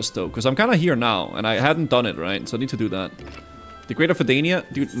class quest though, because I'm kind of here now and I hadn't done it, right? So I need to do that. The Great of Fadania,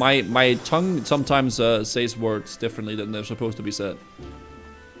 dude. My tongue sometimes says words differently than they're supposed to be said.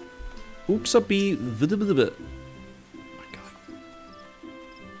 Uxabi. Oh my god.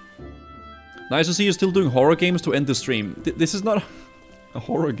 Nice to see you still doing horror games to end the stream. This is not a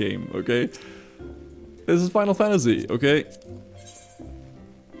horror game, okay? This is Final Fantasy, okay?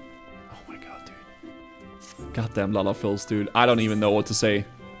 Oh my god, dude. Goddamn Lalafels, dude. I don't even know what to say.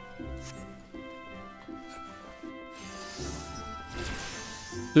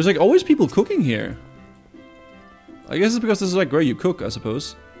 There's like always people cooking here. I guess it's because this is like where you cook, I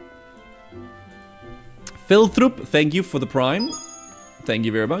suppose. Philthrup, thank you for the prime. Thank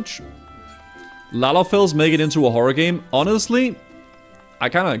you very much. Lalafels make it into a horror game. Honestly, I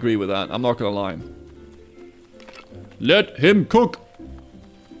kind of agree with that. I'm not gonna lie. Let him cook.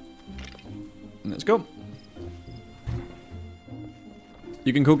 Let's go.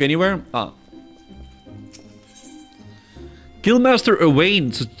 You can cook anywhere? Ah. Guildmaster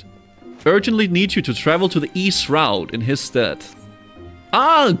Owain urgently needs you to travel to the East Route in his stead.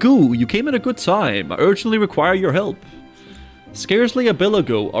 Ah, Goo, you came at a good time. I urgently require your help. Scarcely a bell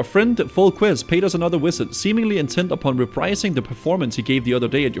ago, our friend Volquez paid us another visit, seemingly intent upon reprising the performance he gave the other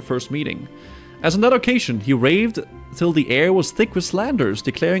day at your first meeting. As on that occasion, he raved till the air was thick with slanders,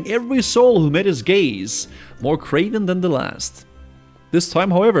 declaring every soul who met his gaze more craven than the last. This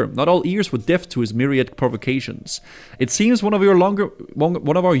time, however, not all ears were deaf to his myriad provocations. It seems one of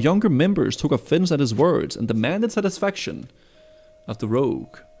our younger members took offense at his words and demanded satisfaction of the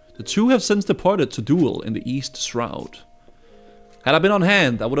rogue. The two have since departed to duel in the East Shroud. Had I been on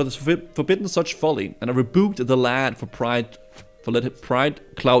hand, I would have forbidden such folly, and I rebuked the lad for letting pride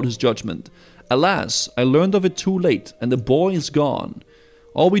cloud his judgment. Alas, I learned of it too late, and the boy is gone.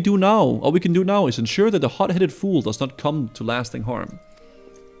 All we can do now is ensure that the hot-headed fool does not come to lasting harm.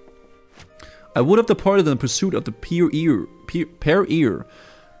 I would have departed in pursuit of the pair ear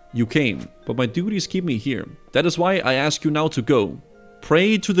you came, but my duties keep me here. That is why I ask you now to go.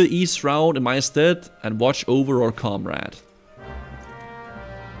 Pray to the East Round in my stead, and watch over our comrade.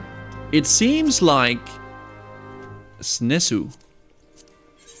 It seems like Snesu.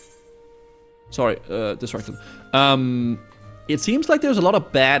 Sorry, distracted. It seems like there's a lot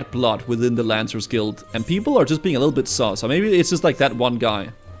of bad blood within the Lancers Guild, and people are just being a little bit sus. Or maybe it's just like that one guy.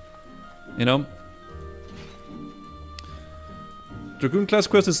 You know? Dragoon class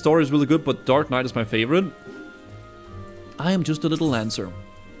quest's story is really good, but Dark Knight is my favorite. I am just a little Lancer.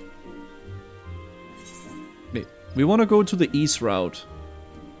 Wait, we want to go to the East Route.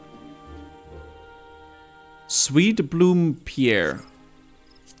 Sweet Bloom Pierre.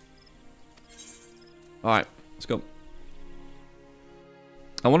 Alright, let's go.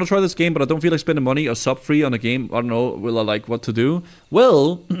 I want to try this game, but I don't feel like spending money or sub-free on a game. I don't know, will I like what to do?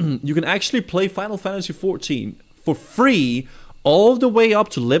 Well, you can actually play Final Fantasy XIV for free all the way up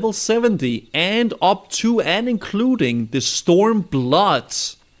to level 70 and up to and including the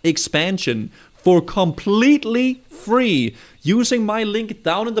Stormblood expansion for completely free using my link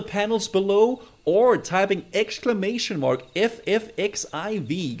down in the panels below or typing !FFXIV,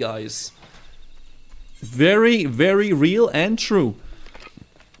 guys. Very, very real and true.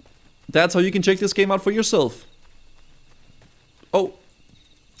 That's how you can check this game out for yourself. Oh.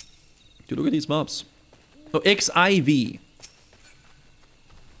 Dude, look at these mobs. Oh, XIV.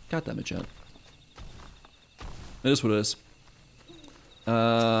 God damn it, chat. That is what it is.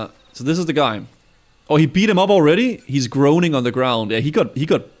 So this is the guy. Oh, he beat him up already? He's groaning on the ground. Yeah, he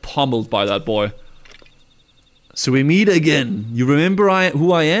got pummeled by that boy. So we meet again. You remember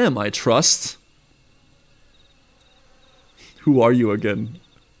who I am, I trust. Who are you again?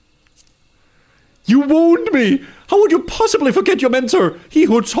 You wound me! How would you possibly forget your mentor? He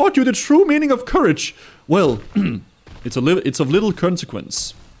who taught you the true meaning of courage. Well, it's of little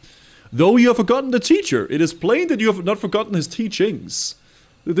consequence. Though you have forgotten the teacher, it is plain that you have not forgotten his teachings.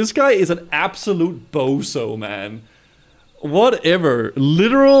 This guy is an absolute bozo, man. Whatever.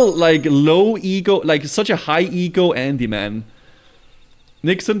 Literal, like, low ego, like, such a high ego Andy, man.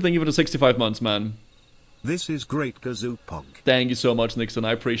 Nixon, thank you for the 65 months, man. This is great, Kazoo Pog. Thank you so much, Nixon.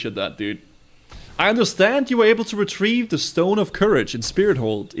 I appreciate that, dude. I understand you were able to retrieve the Stone of Courage in Spirit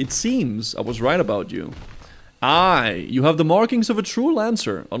Hold. It seems I was right about you. Aye, you have the markings of a true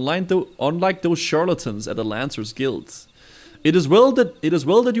Lancer, unlike those charlatans at the Lancers Guild. It is well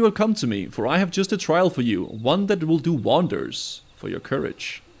that you have come to me, for I have just a trial for you, one that will do wonders for your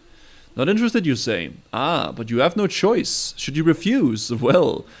courage. Not interested, you say? Ah, but you have no choice. Should you refuse,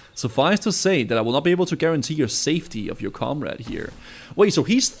 well, suffice to say that I will not be able to guarantee your safety of your comrade here. Wait, so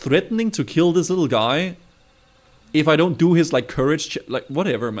he's threatening to kill this little guy if I don't do his, like, courage like,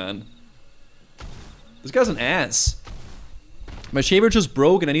 whatever, man. This guy's an ass. My shaver just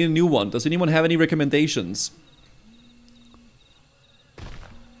broke and I need a new one. Does anyone have any recommendations?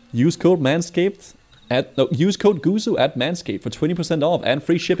 Use code Manscaped use code Guzu at Manscaped for 20% off and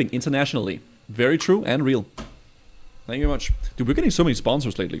free shipping internationally. Very true and real. Thank you very much. Dude, we're getting so many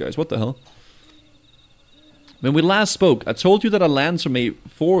sponsors lately, guys. What the hell? When we last spoke, I told you that a Lancer may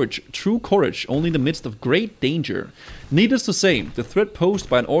forge true courage only in the midst of great danger. Needless to say, the threat posed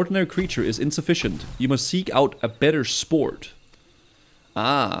by an ordinary creature is insufficient. You must seek out a better sport.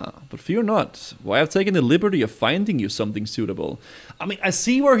 Ah, but fear not. Why, I've taken the liberty of finding you something suitable. I mean, I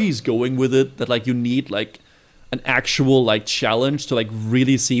see where he's going with it, that, like, you need, like, an actual, like, challenge to, like,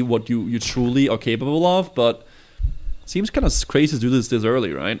 really see what you truly are capable of, but seems kind of crazy to do this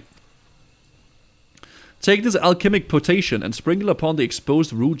early, right? Take this alchemic potation and sprinkle upon the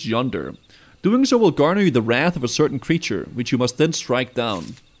exposed roots yonder. Doing so will garner you the wrath of a certain creature, which you must then strike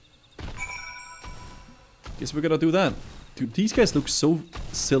down. Guess we're gonna do that. Dude, these guys look so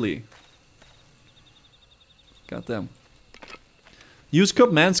silly. Goddamn. Use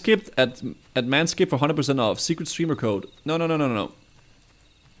code Manscaped at Manscaped for 100% off. Secret streamer code. No.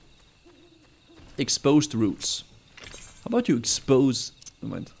 Exposed roots. How about you expose...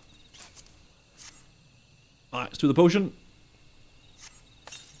 Never mind. Alright, let's do the potion.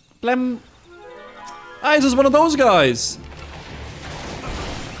 Blam! Ah, this is one of those guys!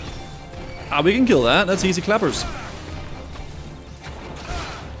 Ah, we can kill that. That's easy clappers.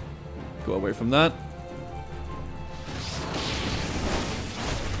 Go away from that.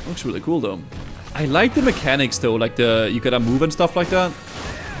 Looks really cool though. I like the mechanics though, like you gotta move and stuff like that.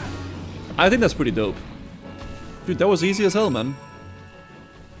 I think that's pretty dope. Dude, that was easy as hell, man.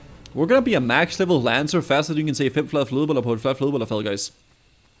 We're gonna be a max level Lancer faster than you can say flip flap fell, guys.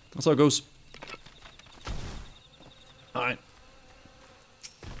 That's how it goes. Alright.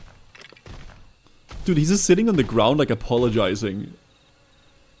 Dude, he's just sitting on the ground like apologizing.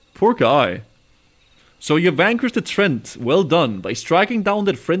 Poor guy. So you vanquished the Trent, well done. By striking down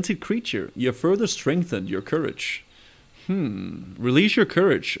that frenzied creature, you have further strengthened your courage. Release your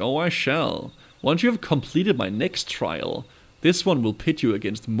courage. Oh, I shall. Once you have completed my next trial, this one will pit you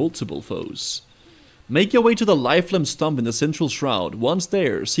against multiple foes. Make your way to the lifeless stump in the central shroud. Once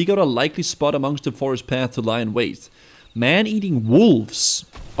there, seek out a likely spot amongst the forest path to lie in wait. Man-eating wolves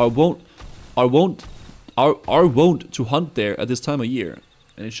are wont to hunt there at this time of year,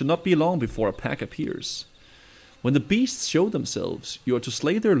 and it should not be long before a pack appears. When the beasts show themselves, you are to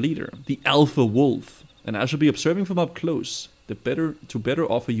slay their leader, the alpha wolf, and I shall be observing from up close, to better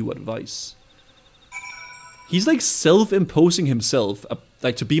offer you advice. He's like self-imposing himself,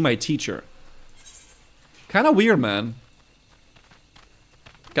 like to be my teacher. Kinda weird, man.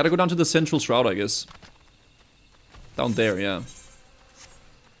 Gotta go down to the central shroud, I guess. Down there, yeah.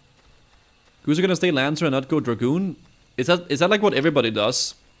 Who's gonna stay Lancer and not go Dragoon? Is that like what everybody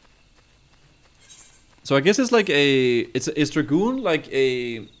does? So I guess it's like is Dragoon like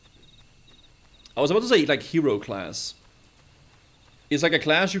a... I was about to say like hero class. It's like a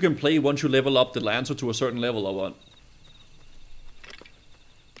class you can play once you level up the Lancer to a certain level or what?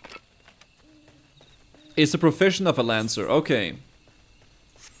 It's the profession of a Lancer, okay.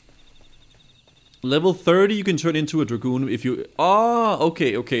 Level 30 you can turn into a Dragoon if you... Ah,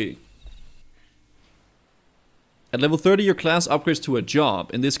 okay. At level 30 your class upgrades to a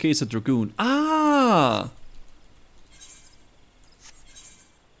job, in this case a Dragoon. Ah!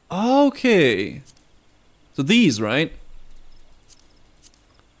 Okay. So these, right?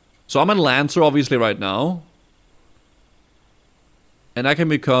 So I'm a Lancer obviously right now. And I can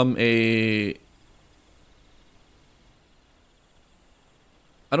become a...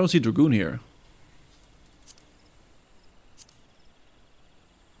 I don't see Dragoon here.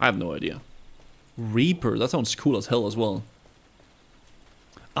 I have no idea. Reaper, that sounds cool as hell as well.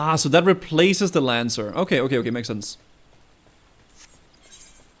 Ah, so that replaces the Lancer. Okay, makes sense.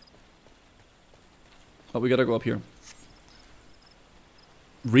 Oh, we gotta go up here.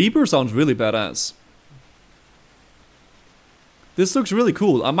 Reaper sounds really badass. This looks really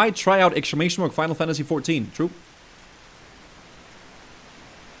cool. I might try out exclamation mark Final Fantasy 14. True.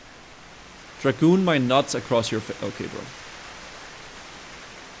 Dragoon my nuts across your face. Okay, bro.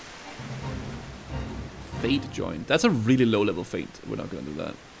 Fate join. That's a really low level fate. We're not gonna do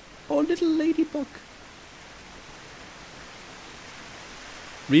that. Oh, little ladybug.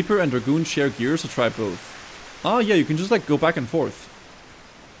 Reaper and Dragoon share gears, so try both. Oh yeah, you can just like go back and forth.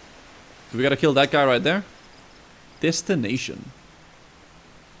 So we gotta kill that guy right there. Destination.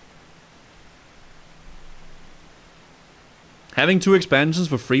 Having 2 expansions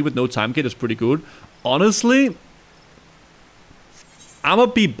for free with no time gate is pretty good. Honestly, I'ma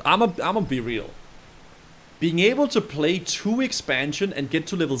be real. Being able to play 2 expansion and get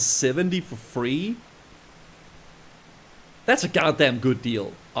to level 70 for free, that's a goddamn good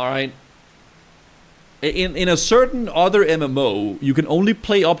deal. Alright? In a certain other MMO, you can only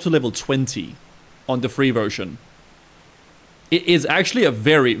play up to level 20 on the free version. It is actually a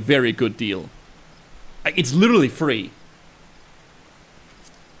very, very good deal. It's literally free.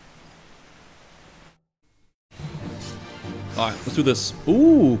 Alright, let's do this.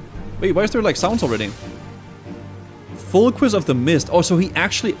 Ooh! Wait, why is there like sounds already? Full quiz of the mist. Oh, so he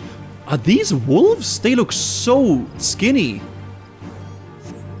actually... Are these wolves? They look so skinny.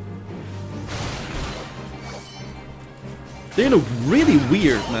 They look really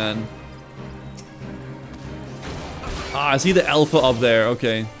weird, man. Ah, I see the alpha up there.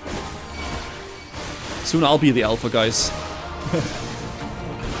 Okay. Soon I'll be the alpha, guys.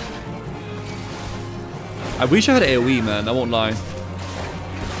 I wish I had AoE, man. I won't lie.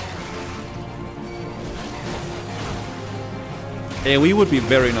 AoE would be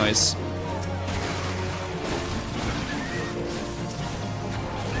very nice.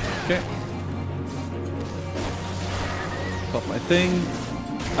 Okay. Pop my thing.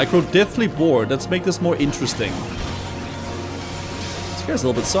 I grow deathly bored. Let's make this more interesting. This guy's a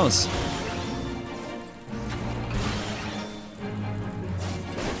little bit sus.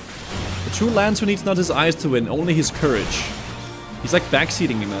 The true Lancer needs not his eyes to win, only his courage. He's like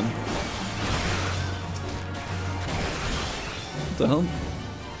backseating me, man. What the hell?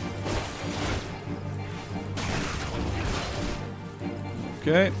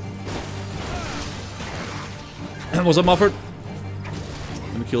 Okay. What's up, Mofford?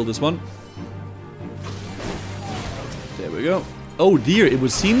 Let me kill this one. There we go. Oh dear, it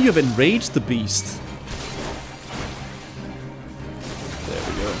would seem you have enraged the beast. There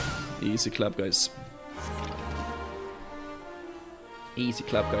we go. Easy clap, guys. Easy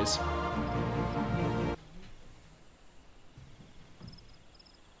clap, guys.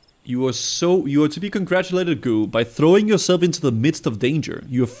 You are to be congratulated, Goo. By throwing yourself into the midst of danger,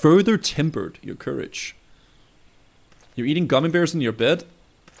 you have further tempered your courage. You're eating gummy bears in your bed?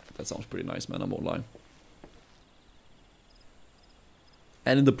 That sounds pretty nice, man, I won't lie.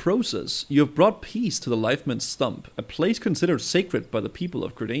 And in the process, you have brought peace to the Lifeman's Stump, a place considered sacred by the people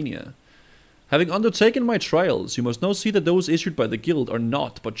of Gridania. Having undertaken my trials, you must now see that those issued by the guild are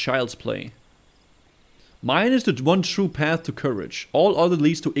naught but child's play. Mine is the one true path to courage. All other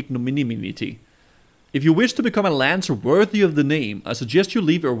leads to ignominy. If you wish to become a lancer worthy of the name, I suggest you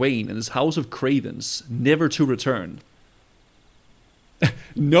leave Erwain and his house of cravens, never to return.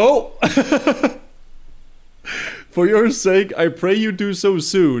 No! For your sake, I pray you do so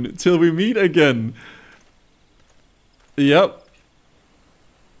soon, till we meet again. Yep.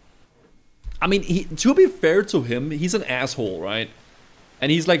 I mean, to be fair to him, he's an asshole, right?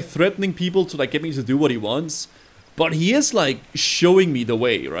 And he's like threatening people to like get me to do what he wants. But he is like showing me the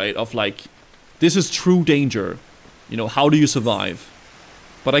way, right? Of like, this is true danger. You know, how do you survive?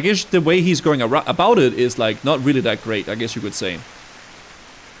 But I guess the way he's going about it is like not really that great, I guess you could say.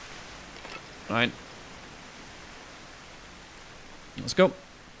 Right. Let's go.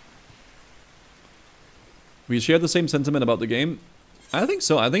 We share the same sentiment about the game. I think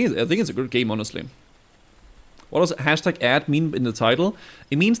so. I think it's a good game, honestly. What does hashtag ad mean in the title?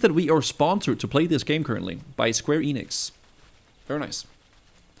 It means that we are sponsored to play this game currently by Square Enix. Very nice.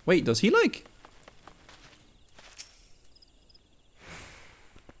 Wait, does he like...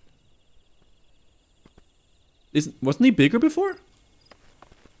 Wasn't he bigger before?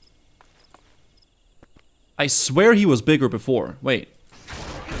 I swear he was bigger before. Wait.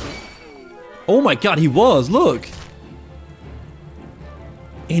 Oh my god, he was! Look!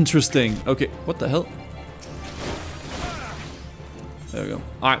 Interesting. Okay, what the hell? There we go.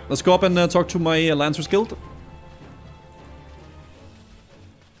 Alright, let's go up and talk to my Lancers Guild.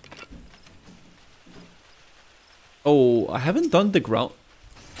 Oh, I haven't done the ground...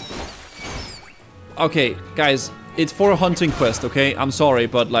 Okay, guys, it's for a hunting quest, okay? I'm sorry,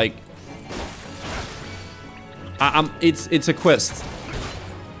 but like... It's a quest.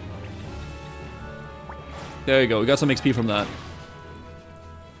 There you go, we got some XP from that.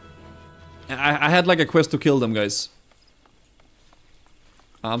 I had like a quest to kill them, guys.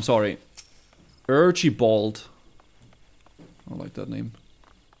 I'm sorry. Archibald. I like that name.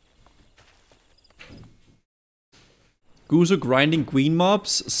 Goose are grinding queen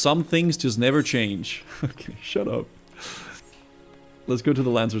mobs. Some things just never change. Okay, shut up. Let's go to the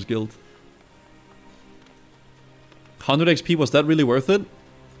Lancers Guild. 100 XP, was that really worth it?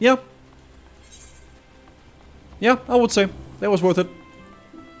 Yeah. Yeah, I would say. That was worth it.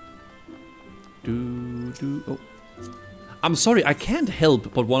 Oh. I'm sorry, I can't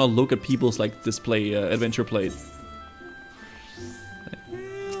help but want to look at people's like display adventure plate.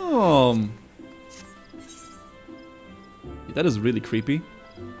 That is really creepy.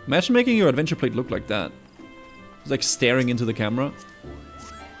 Imagine making your adventure plate look like that. It's like staring into the camera.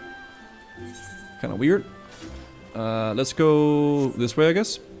 Kind of weird. Let's go this way, I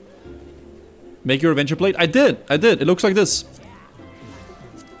guess. Make your adventure plate. I did. It looks like this.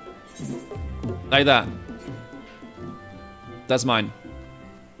 Like that. That's mine.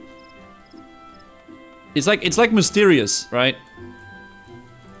 It's like mysterious, right?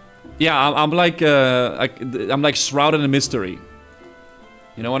 Yeah, I'm like shrouded in mystery.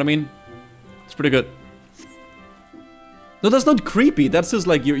 You know what I mean? It's pretty good. No, that's not creepy. That's just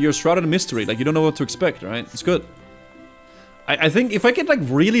like you're shrouded in mystery. Like you don't know what to expect, right? It's good. I think if I get like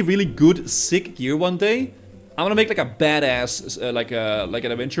really good sick gear one day, I'm gonna make like a badass like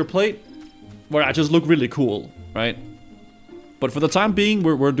an adventure plate where I just look really cool, right? But for the time being,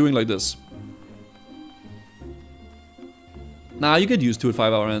 we're doing like this. Nah, you get used to it,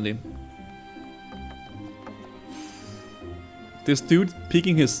 5 hour Andy. This dude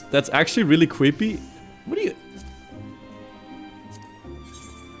peeking his... That's actually really creepy. What are you...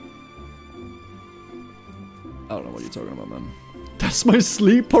 I don't know what you're talking about, man. That's my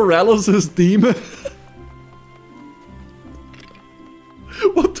sleep paralysis demon.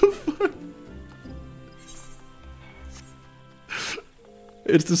 What the fuck?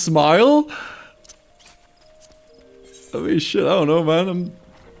 It's the smile? I mean, shit, I don't know, man.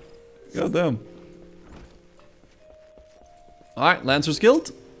 Goddamn. Alright, Lancer's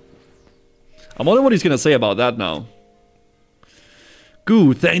Guild. I'm wondering what he's gonna say about that now.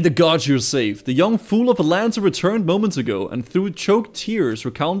 Goo, thank the gods you're safe. The young fool of a Lancer returned moments ago, and through choked tears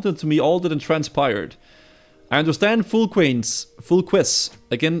recounted to me all that had transpired. I understand Fulquist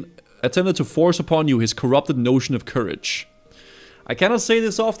again attempted to force upon you his corrupted notion of courage. I cannot say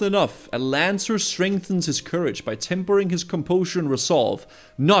this often enough. A Lancer strengthens his courage by tempering his composure and resolve,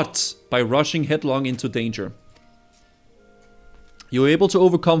 not by rushing headlong into danger. You were able to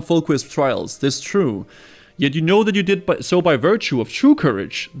overcome Fulquist's trials, this is true. Yet you know that you did so by virtue of true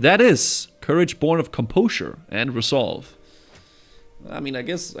courage. That is, courage born of composure and resolve. I mean, I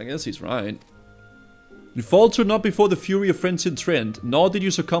guess he's right. You faltered not before the fury of frenzied trend, nor did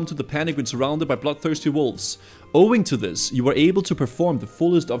you succumb to the panic when surrounded by bloodthirsty wolves. Owing to this, you were able to perform the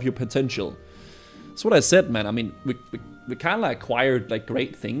fullest of your potential. That's what I said, man. I mean, we kind of like acquired like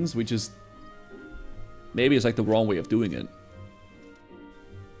great things, which is... Maybe it's like the wrong way of doing it.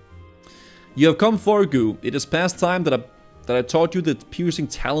 You have come far, Goo. It is past time that I taught you the piercing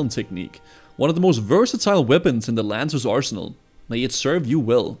talon technique. One of the most versatile weapons in the Lancer's arsenal. May it serve you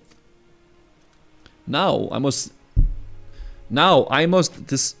well. Now, I must...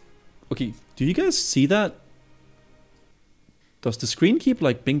 Okay, do you guys see that? Does the screen keep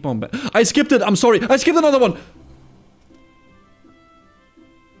like bing bong bang? I skipped it! I'm sorry! I skipped another one!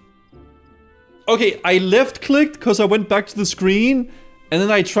 Okay, I left-clicked because I went back to the screen. And then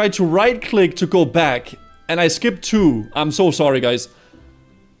I tried to right-click to go back. And I skipped 2. I'm so sorry, guys.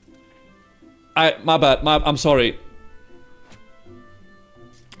 My bad. I'm sorry.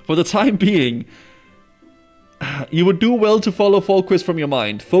 For the time being... You would do well to follow Fulquist from your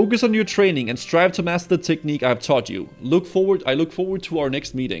mind. Focus on your training and strive to master the technique I have taught you. I look forward to our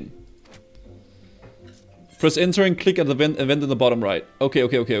next meeting. Press enter and click at the event in the bottom right. Okay.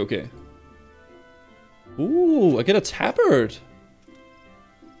 Ooh, I get a tabard.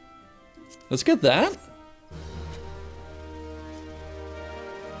 Let's get that.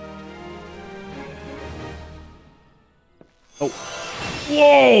 Oh.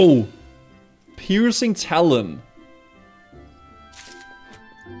 Whoa! Piercing talon.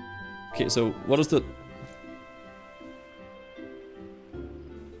 Okay, so what is the...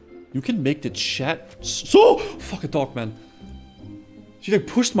 You can make the chat... So... Fuck a dog, man. She like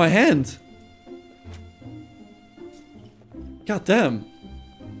pushed my hand. God damn.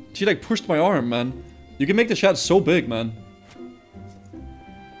 She like pushed my arm, man. You can make the chat so big, man.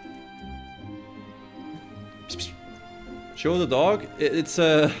 Show the dog. It's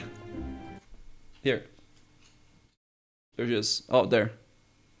here. There she is. Oh, there.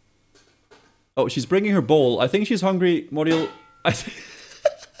 Oh, she's bringing her bowl. I think she's hungry, Moriel. I think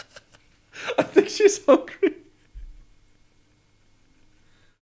she's hungry.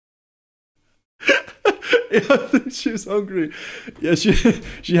 Yeah, I think she's hungry. Yeah,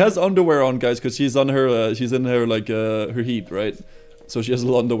 she has underwear on, guys, because she's on her she's in her like her heat, right? So she has a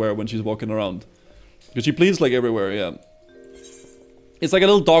little underwear when she's walking around. Because she bleeds like everywhere, yeah. It's like a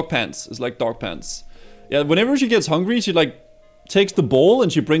little dog pants. It's like dog pants. Yeah, whenever she gets hungry, she like takes the bowl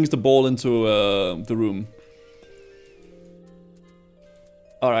and she brings the bowl into the room.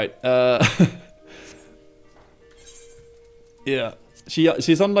 Alright, yeah.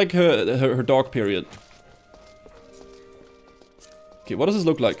 She's on like her dog period. Okay, what does this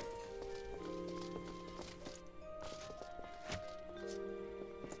look like?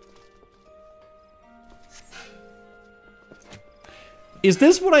 Is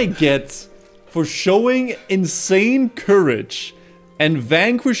this what I get for showing insane courage and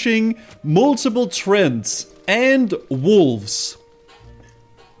vanquishing multiple trends and wolves?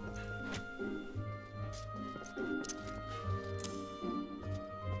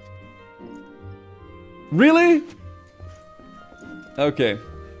 Really? Okay.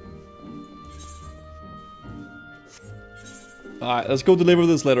 Alright, let's go deliver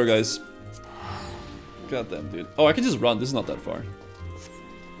this letter, guys. God damn, dude. Oh, I can just run. This is not that far.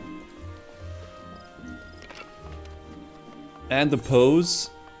 And the pose.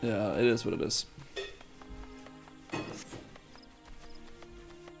 Yeah, it is what it is.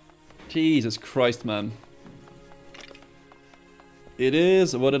 Jesus Christ, man. It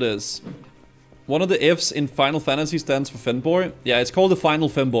is what it is. One of the F's in Final Fantasy stands for Femboy. Yeah, it's called the Final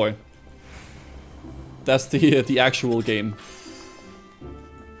Femboy. That's the actual game.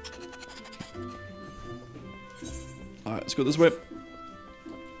 Alright, let's go this way.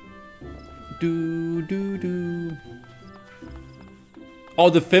 Do. Oh,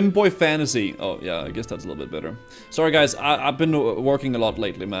 the Femboy Fantasy. Oh, yeah, I guess that's a little bit better. Sorry, guys, I've been working a lot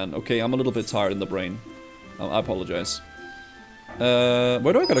lately, man. Okay, I'm a little bit tired in the brain. I apologize. Where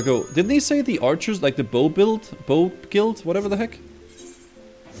do I gotta go? Didn't he say the archers, like the bow guild, whatever the heck?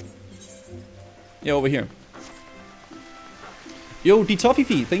 Yeah, over here. Yo,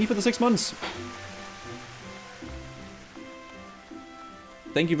 D-Toffee, thank you for the 6 months.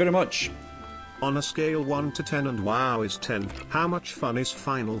 Thank you very much. On a scale 1 to 10 and WoW is 10, how much fun is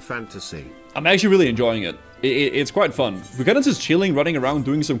Final Fantasy? I'm actually really enjoying it. It's quite fun. We're kind of just chilling, running around,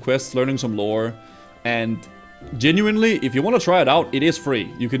 doing some quests, learning some lore, and genuinely, if you want to try it out, it is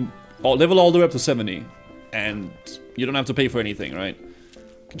free. You can level all the way up to 70, and you don't have to pay for anything, right?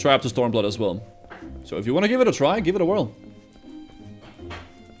 You can try up to Stormblood as well. So if you want to give it a try, give it a whirl.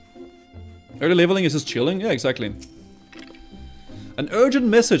 Early leveling is just chilling? Yeah, exactly. An urgent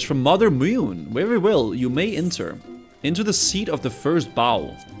message from Mother Moon. Very well, you may enter. Into the seat of the first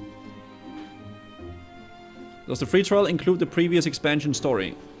bow. Does the free trial include the previous expansion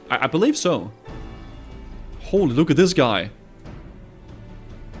story? I believe so. Holy, look at this guy.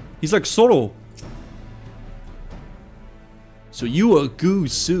 He's like Zoro. So you are Gu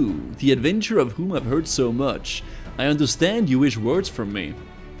Su, the adventurer of whom I've heard so much. I understand you wish words from me.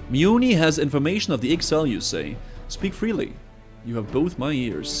 Mioni has information of the Ixal, you say. Speak freely. You have both my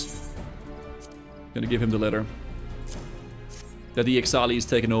ears. Gonna give him the letter. That the Ixali is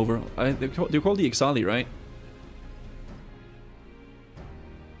taken over. They're called the Ixali, right?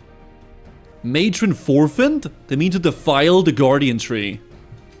 Matron Forfend? They mean to defile the Guardian Tree.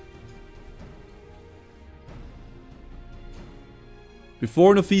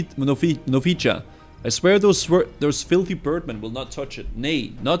 Before Noficha, I swear those filthy birdmen will not touch it.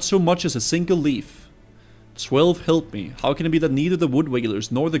 Nay, not so much as a single leaf. 12 help me. How can it be that neither the wood whalers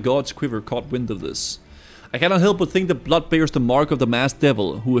nor the gods quiver caught wind of this? I cannot help but think that blood bears the mark of the masked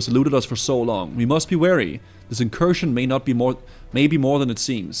devil who has eluded us for so long. We must be wary. This incursion may be more than it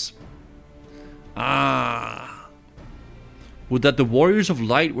seems. Ah. Would that the warriors of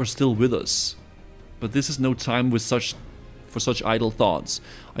light were still with us. But this is no time for such idle thoughts.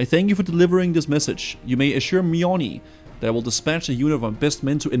 I thank you for delivering this message. You may assure Mioni that I will dispatch a unit of my best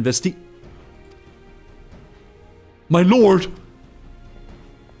men to investigate. My lord!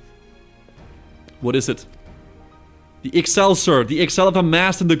 What is it? The Ixal, sir. The Ixal have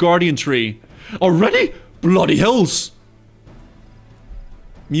amassed in the Guardian Tree. Already? Bloody hells!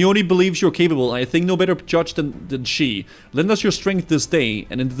 Mioni believes you're capable, and I think no better judge than she. Lend us your strength this day,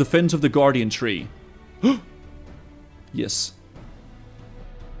 and in the defense of the Guardian Tree. Yes.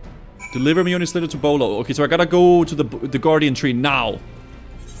 Deliver me on his letter to Bolo. Okay, so I gotta go to the Guardian tree now.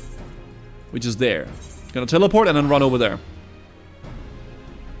 Which is there. Gonna teleport and then run over there.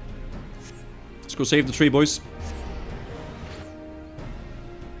 Let's go save the tree, boys.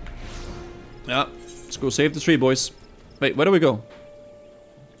 Yeah, let's go save the tree, boys. Wait, where do we go?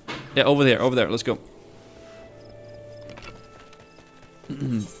 Yeah, over there, let's go.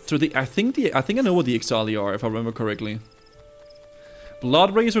 So I think I know what the Ixali are, if I remember correctly.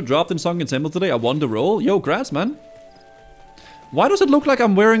 Blood Razor dropped in Sunken Temple today. I won the role. Yo, grass, man. Why does it look like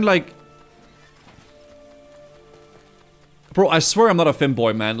I'm wearing, like... Bro, I swear I'm not a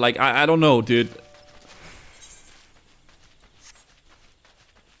femboy, man. Like, I don't know, dude.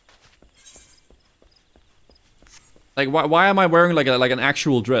 Like, why am I wearing, like, an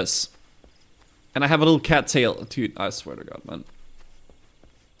actual dress? And I have a little cat tail. Dude, I swear to God, man.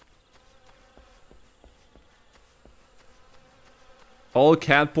 All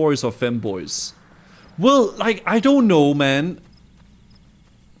cat boys are femboys. Well, like, I don't know, man.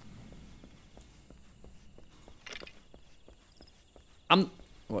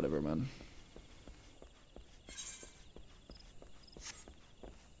 Whatever, man.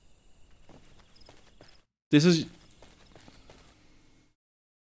 This is...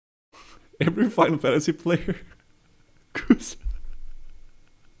 Every Final Fantasy player...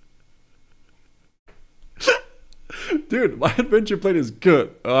 Dude, my adventure plane is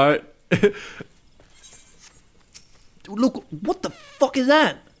good, alright? Dude, look, what the fuck is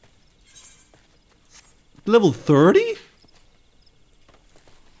that? Level 30?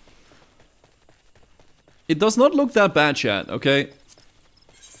 It does not look that bad, chat, okay?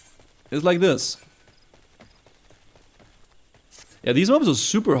 It's like this. Yeah, these mobs are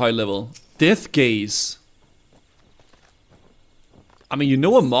super high level. Death Gaze. I mean, you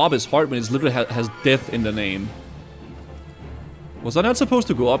know a mob is hard when it literally has death in the name. Was I not supposed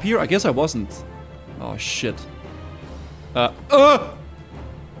to go up here? I guess I wasn't. Oh, shit.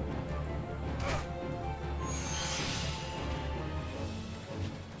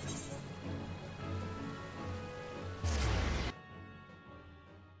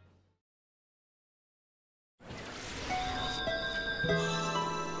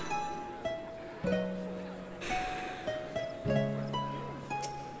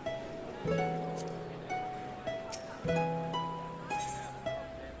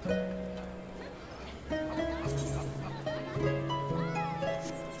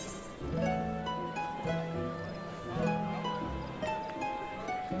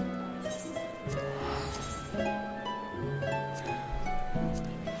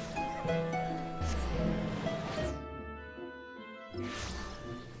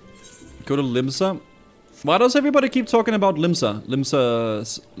 Go to Limsa. Why does everybody keep talking about Limsa? Limsa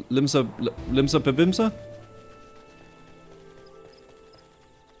Pibimsa?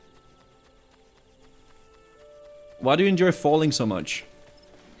 Why do you enjoy falling so much?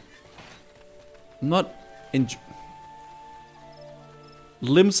 Not enjoy...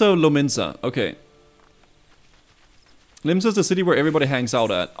 Limsa Lominsa. Okay. Limsa is the city where everybody hangs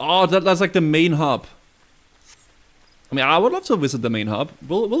out at. Oh, that's like the main hub. I mean, I would love to visit the main hub.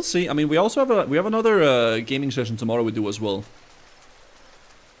 We'll see. I mean, we also have another gaming session tomorrow we do as well.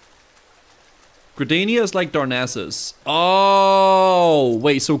 Gridania is like Darnassus. Oh,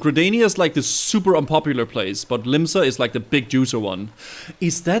 wait. So Gridania is like the super unpopular place, but Limsa is like the big juicer one.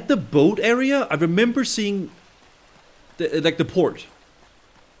 Is that the boat area? I remember seeing like the port.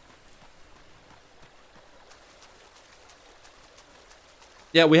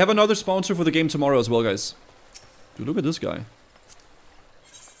 Yeah, we have another sponsor for the game tomorrow as well, guys. Dude, look at this guy.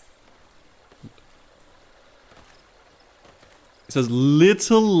 It says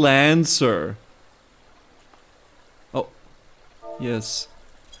Little Lancer. Oh, yes.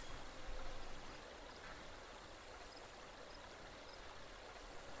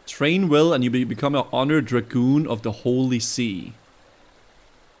 Train well and you become an honored dragoon of the Holy See.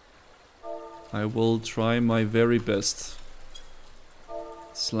 I will try my very best.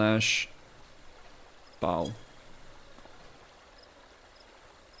 / bow.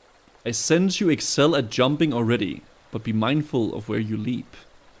 I sense you excel at jumping already, but be mindful of where you leap.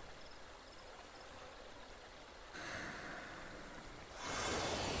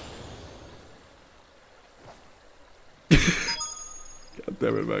 God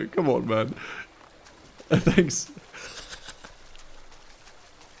damn it, man. Come on, man. Thanks.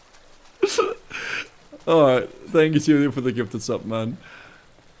 Alright, thank you, Julia, for the gifted sub, man.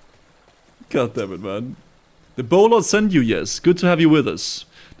 God damn it, man. The Bowlord sent you, yes. Good to have you with us.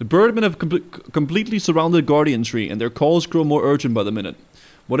 The birdmen have completely surrounded Guardian Tree, and their calls grow more urgent by the minute.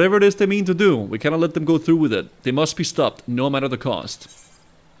 Whatever it is they mean to do, we cannot let them go through with it. They must be stopped, no matter the cost.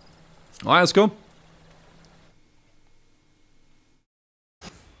 Alright, let's go.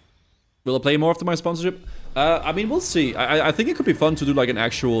 Will I play more after my sponsorship? I mean, we'll see. I think it could be fun to do like an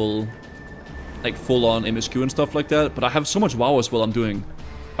actual, like full-on MSQ and stuff like that. But I have so much WoW as well I'm doing.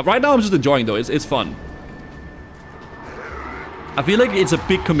 Right now I'm just enjoying though. It's fun. I feel like it's a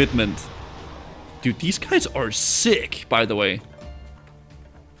big commitment. Dude, these guys are sick, by the way.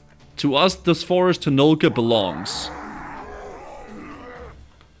 To us, this forest to Nolga belongs.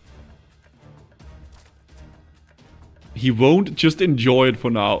 He won't just enjoy it for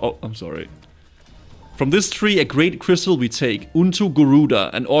now. Oh, I'm sorry. From this tree a great crystal we take, unto Garuda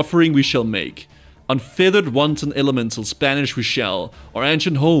an offering we shall make. Unfeathered wanton elementals banish we shall, our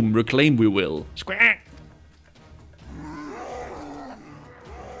ancient home reclaim we will. Squawk!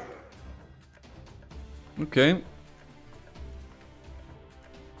 Okay.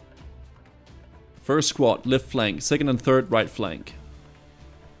 First squad, left flank. Second and third, right flank.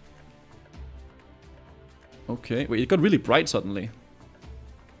 Okay, wait, it got really bright suddenly.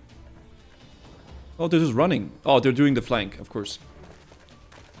 Oh, they're just running. Oh, they're doing the flank, of course.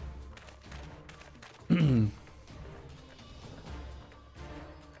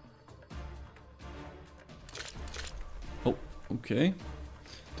 Oh, okay.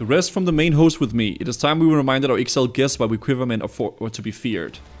 The rest from the main host with me. It is time we were reminded our XL guests why we quivermen are to be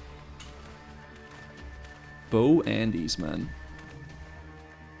feared. Bow Andes, man.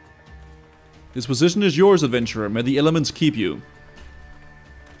 This position is yours, adventurer. May the elements keep you.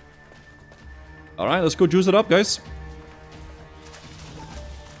 Alright, let's go juice it up, guys.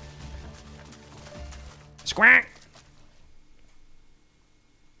 Squawk!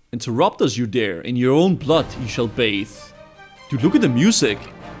 Interrupt us, you dare. In your own blood you shall bathe. Dude, look at the music.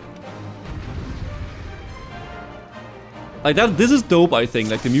 Like that, this is dope, I think.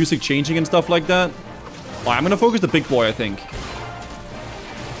 Like the music changing and stuff like that. Oh, I'm gonna focus the big boy, I think.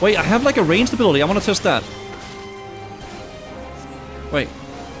 Wait, I have like a ranged ability. I wanna test that. Wait.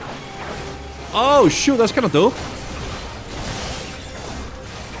 Oh, shoot, that's kind of dope.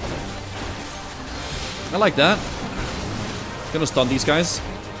 I like that. Gonna stun these guys.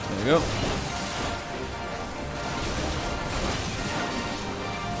 There we go.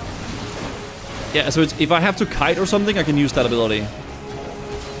 Yeah, so it's, if I have to kite or something, I can use that ability.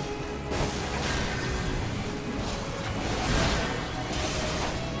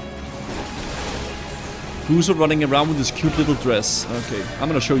 Who's running around with this cute little dress? Okay, I'm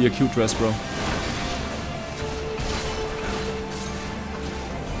gonna show you a cute dress, bro.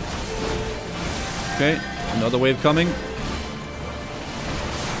 Okay, another wave coming.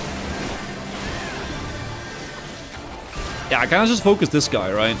 Yeah, I kinda just focus this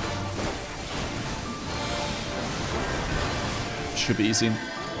guy, right? Should be easy.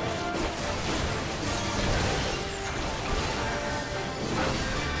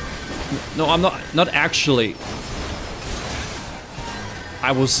 No, I'm not actually.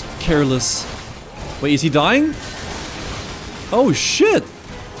 I was careless. Wait, is he dying? Oh shit!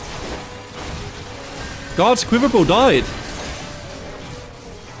 God's quiverbow died.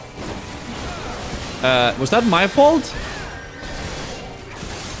 Was that my fault?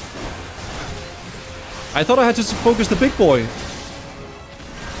 I thought I had to focus the big boy.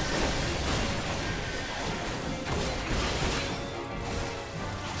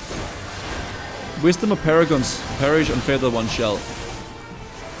 Wisdom of Paragons, perish and feather one shell.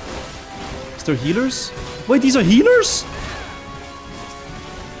 Is there healers? Wait, these are healers?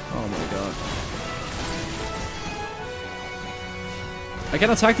 Oh my god. I can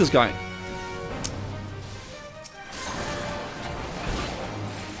attack this guy.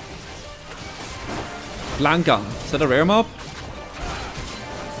 Blanca. Is that a rare mob?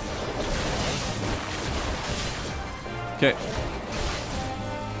 Okay.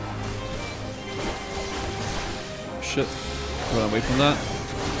 Shit. Run away from that.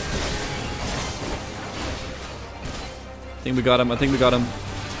 I think we got him. I think we got him.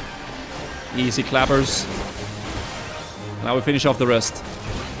 Easy clappers. Now we finish off the rest.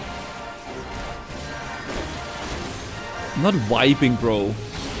 I'm not wiping, bro.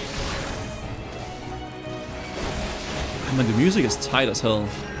 I mean, the music is tight as hell.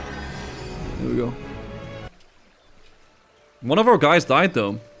 There we go. One of our guys died,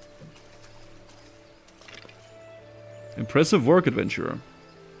 though. Impressive work, adventurer.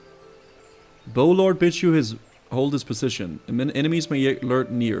 Bowlord bids you hold his position. Enemies may lurk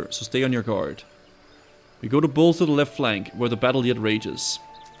near, so stay on your guard. We go to Bulls to the left flank, where the battle yet rages.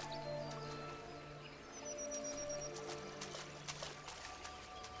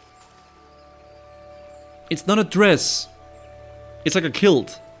 It's not a dress. It's like a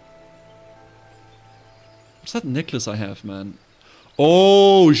kilt. What's that necklace I have, man?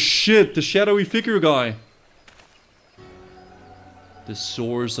 Oh shit, the shadowy figure guy. The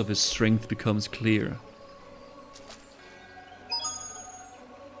source of his strength becomes clear.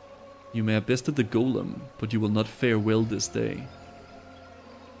 You may have bested the golem, but you will not fare well this day.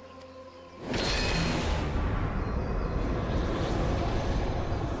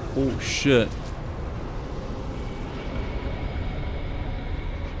 Oh shit.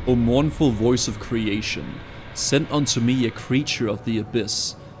 O mournful voice of creation, send unto me a creature of the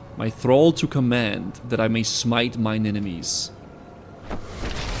abyss, my thrall to command, that I may smite mine enemies.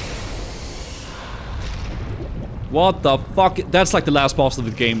 What the fuck? That's like the last boss of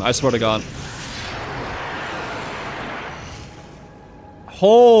the game, I swear to god.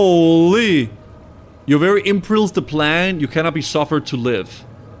 Holy! Your very imperial's the plan, you cannot be suffered to live.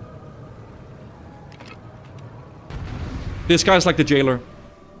 This guy's like the jailer.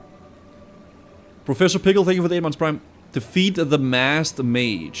 Professor Pickle, thank you for the 8 months prime. Defeat the masked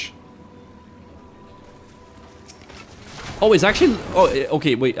mage. Oh, it's actually... Oh,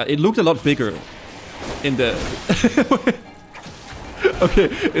 okay, wait. It looked a lot bigger in the... Okay,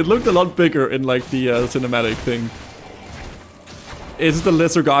 it looked a lot bigger in, like, the cinematic thing. It's the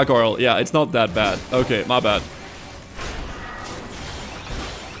lesser gargoyle. Yeah, it's not that bad. Okay, my bad.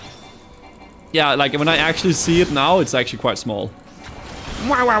 Yeah, like, when I actually see it now, it's actually quite small.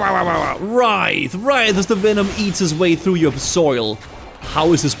 Right as the venom eats its way through your soil.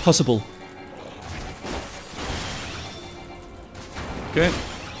 How is this possible? Okay.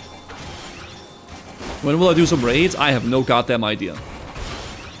 When will I do some raids? I have no goddamn idea.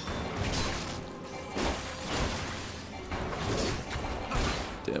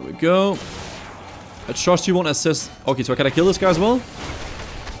 There we go. I trust you won't assess... Okay, so can I kill this guy as well?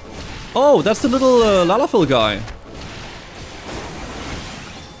 Oh, that's the little Lalafell guy.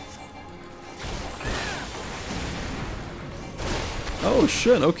 Oh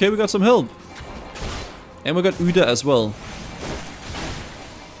shit, okay, we got some help. And we got Uda as well.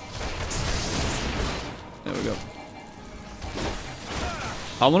 There we go.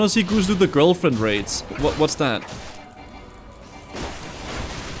 I wanna see Goose do the girlfriend raids. What's that?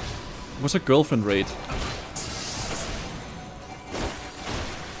 What's a girlfriend raid?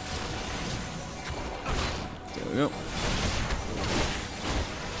 There we go.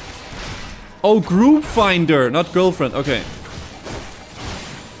 Oh, group finder, not girlfriend. Okay.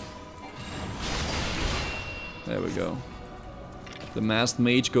 There we go. The masked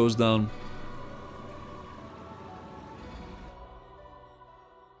mage goes down.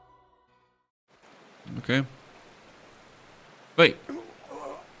 Okay. Wait.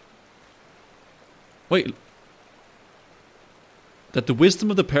 Wait. That the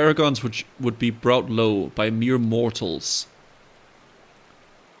wisdom of the paragons would be brought low by mere mortals.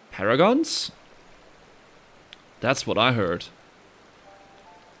 Paragons? That's what I heard.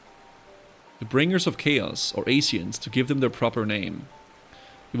 The bringers of chaos, or Asians, to give them their proper name.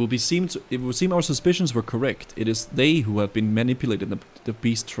 It would seem our suspicions were correct. It is they who have been manipulating the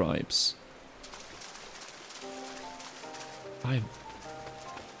beast tribes.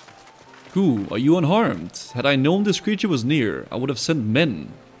 Who? Are you unharmed? Had I known this creature was near, I would have sent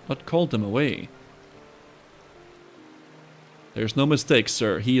men, not called them away. There's no mistake,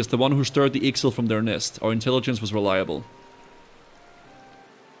 sir. He is the one who stirred the Ixil from their nest. Our intelligence was reliable.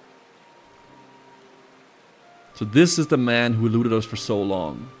 So this is the man who eluded us for so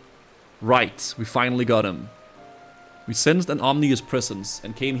long. Right, we finally got him. We sensed an ominous presence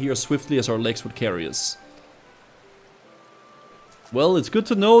and came here swiftly as our legs would carry us. Well, it's good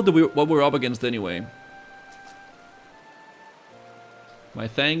to know that what we're up against anyway. My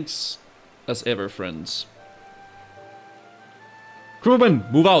thanks as ever, friends. Crewman,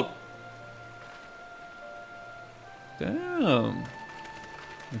 move out! Damn.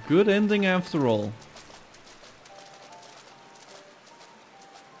 A good ending after all.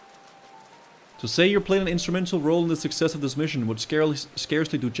 To say you're playing an instrumental role in the success of this mission would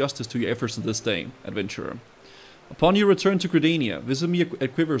scarcely do justice to your efforts in this day, adventurer. Upon your return to Gridania, visit me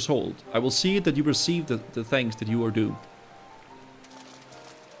at Quiver's Hold. I will see that you receive the thanks that you are due.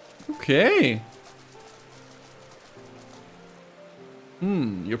 Okay.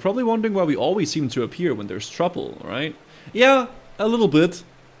 You're probably wondering why we always seem to appear when there's trouble, right? Yeah, a little bit.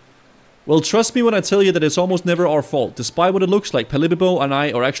 Well, trust me when I tell you that it's almost never our fault. Despite what it looks like, Pelibibo and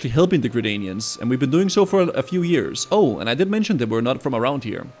I are actually helping the Gridanians, and we've been doing so for a few years. Oh, and I did mention that we're not from around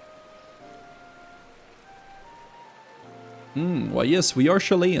here. Why yes, we are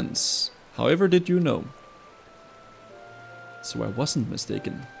Chileans. However did you know? So I wasn't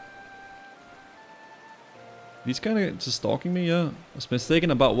mistaken. He's kind of just stalking me, yeah. I was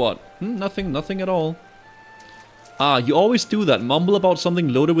mistaken about what? Nothing at all. Ah, you always do that. Mumble about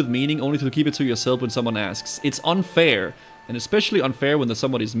something loaded with meaning only to keep it to yourself when someone asks. It's unfair. And especially unfair when the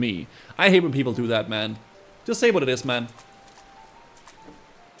someone is me. I hate when people do that, man. Just say what it is, man.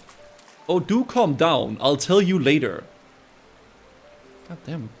 Oh, do calm down. I'll tell you later. God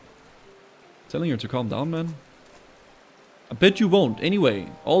damn. Telling her to calm down, man? I bet you won't.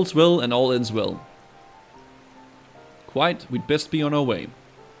 Anyway, all's well and all ends well. Quite, we'd best be on our way.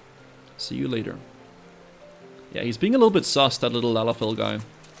 See you later. Yeah, he's being a little bit sus, that little Lalafell guy.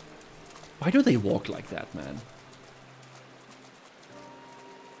 Why do they walk like that, man?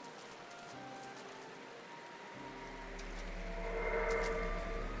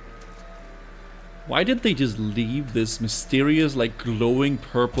 Why did they just leave this mysterious, like, glowing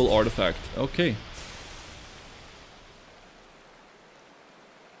purple artifact? Okay.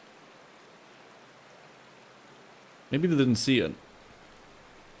 Maybe they didn't see it.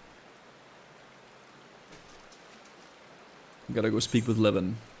 Gotta go speak with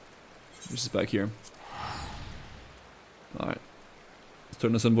Levin. This is back here. Alright. Let's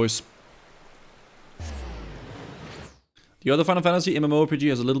turn this in, boys. The other Final Fantasy MMORPG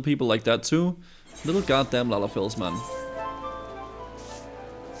has a little people like that too. Little goddamn Lalafells, man.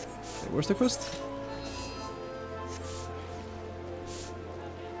 Okay, where's the quest?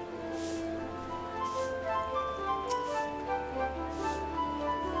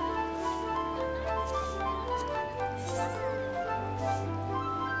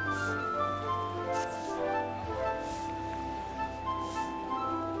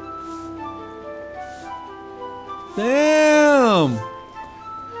 Damn!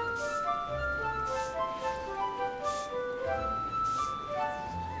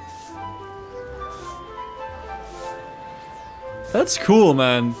 That's cool,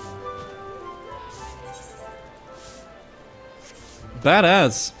 man.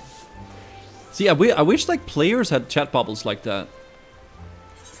 Badass. See, I wish like players had chat bubbles like that.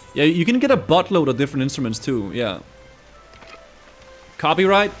 Yeah, you can get a buttload of different instruments too, yeah.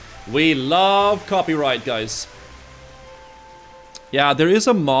 Copyright? We love copyright, guys. Yeah, there is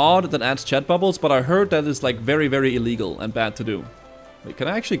a mod that adds chat bubbles, but I heard that is like very, very illegal and bad to do. Wait, can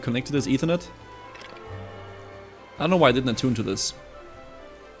I actually connect to this Ethernet? I don't know why I didn't attune to this.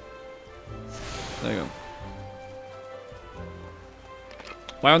 There you go.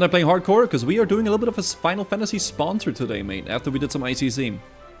 Why aren't I playing hardcore? Because we are doing a little bit of a Final Fantasy sponsor today, mate, after we did some ICC.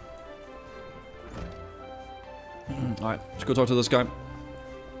 Alright, let's go talk to this guy.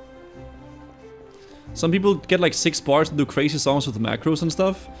 Some people get like 6 bars and do crazy songs with macros and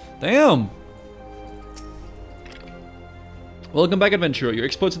stuff. Damn! Welcome back, adventurer. Your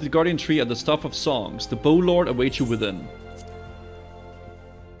exploits at the Guardian Tree are the stuff of songs. The Bow Lord awaits you within.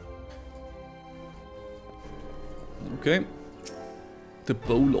 Okay. The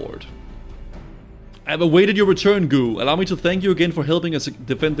Bow Lord. I have awaited your return, Goo. Allow me to thank you again for helping us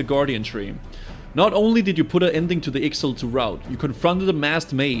defend the Guardian Tree. Not only did you put an ending to the Ixal to rout, you confronted a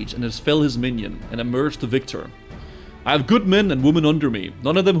masked mage and fell his minion, and emerged the victor. I have good men and women under me,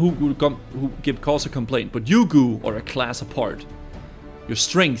 none of them who give cause a complaint, but you, Goo, are a class apart. Your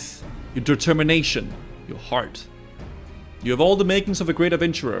strength, your determination, your heart. You have all the makings of a great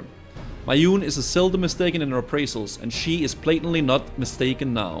adventurer. Mayun is seldom mistaken in her appraisals, and she is blatantly not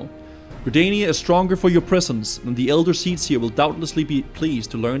mistaken now. Gridania is stronger for your presence, and the elder seats here will doubtlessly be pleased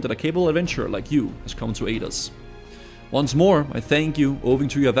to learn that a capable adventurer like you has come to aid us. Once more, I thank you. Owing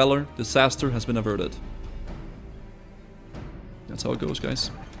to your valor, disaster has been averted. That's how it goes, guys.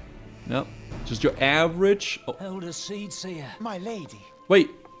 Yep. Just your average... Oh. Elder Seedseer, my lady.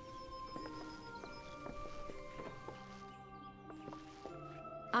 Wait.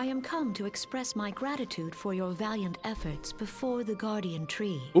 I am come to express my gratitude for your valiant efforts before the Guardian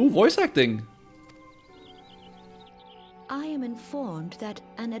Tree. Ooh, voice acting. I am informed that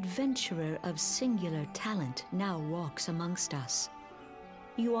an adventurer of singular talent now walks amongst us.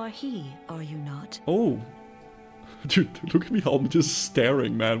 You are he, are you not? Oh. Dude, look at me how I'm just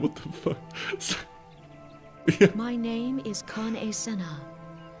staring, man. What the fuck? Yeah. My name is Kan-e Senna,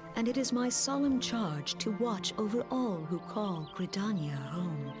 and it is my solemn charge to watch over all who call Gridania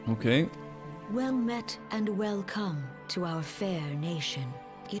home. Okay. Well met and welcome to our fair nation.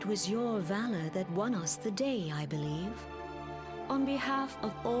 It was your valor that won us the day, I believe. On behalf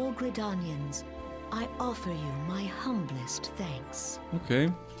of all Gridanians, I offer you my humblest thanks.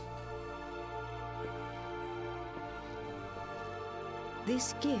 Okay.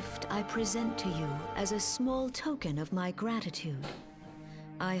 This gift I present to you as a small token of my gratitude.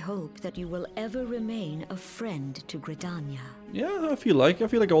 I hope that you will ever remain a friend to Gridania. Yeah, I feel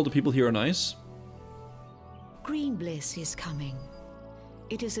like all the people here are nice. Green Bliss is coming.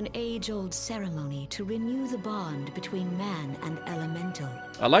 It is an age-old ceremony to renew the bond between man and elemental.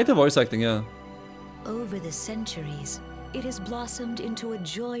 I like the voice acting, yeah. Over the centuries, it has blossomed into a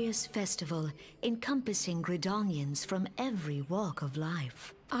joyous festival encompassing Gridanians from every walk of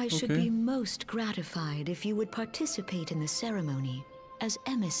life. I should be most gratified if you would participate in the ceremony as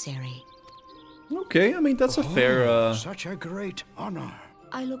emissary. Okay, I mean, that's a fair... Such a great honor.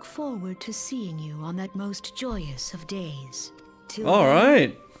 I look forward to seeing you on that most joyous of days. Till All then,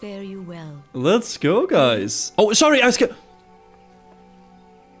 right. fare you well. Let's go, guys. Oh, sorry,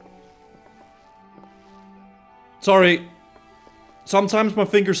 Sorry. Sometimes my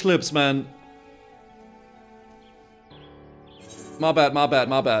finger slips, man. My bad, my bad,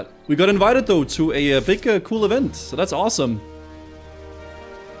 my bad. We got invited, though, to a big, cool event. So that's awesome.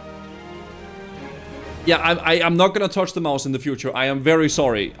 Yeah, I'm not gonna touch the mouse in the future. I am very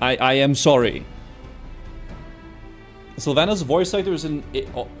sorry. I am sorry. Sylvanas' voice actor is in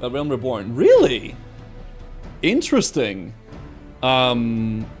A Realm Reborn. Really? Interesting.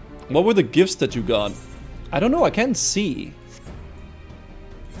 What were the gifts that you got? I don't know, I can't see.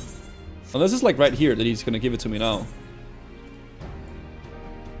 Unless it's like right here that he's gonna give it to me now.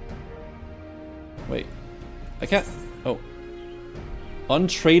 Wait. I can't... Oh.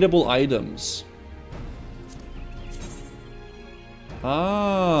 Untradeable items.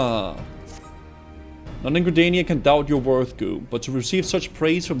 Ah. None in Gridania can doubt your worth, Goo, but to receive such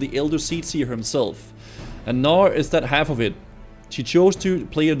praise from the Elder Seedseer himself. And nor is that half of it. She chose to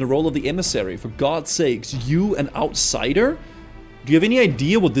play in the role of the emissary. For God's sakes, you an outsider? Do you have any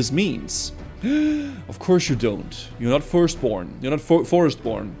idea what this means? Of course you don't. You're not firstborn. You're not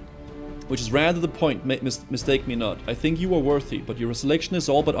forestborn. Which is rather the point, mistake me not. I think you are worthy, but your selection is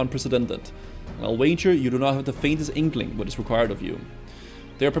all but unprecedented. And I'll wager you do not have the faintest inkling what is required of you.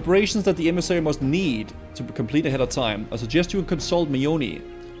 There are preparations that the emissary must need to complete ahead of time. I suggest you consult Mione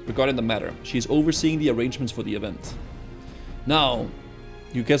regarding the matter. She is overseeing the arrangements for the event. Now,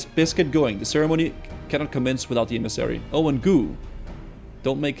 you best get going. The ceremony cannot commence without the emissary. Oh, and Goo,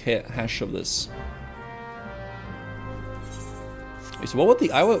 don't make hash of this. Wait, so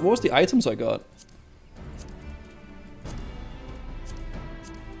what was the items I got?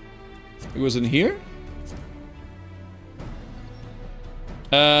 It was in here?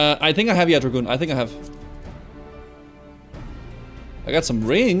 I think I have Yadragoon. I think I have. I got some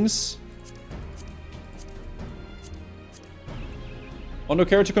rings. Under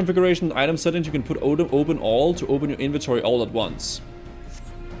character configuration, item settings, you can put open all to open your inventory all at once.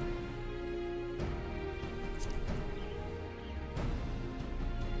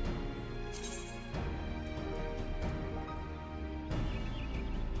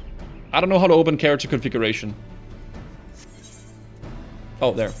 I don't know how to open character configuration.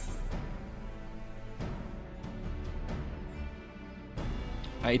 Oh, there.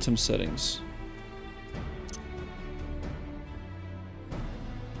 Item settings.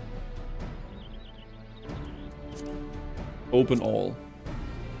 Open all.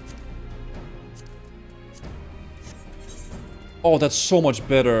 Oh, that's so much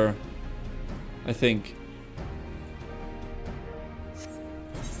better, I think.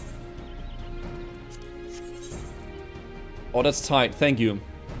 Oh, that's tight. Thank you.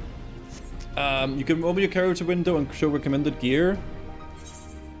 You can open your character window and show recommended gear.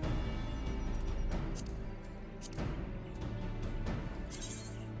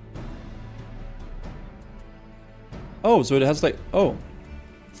 Oh, so it has like... Oh.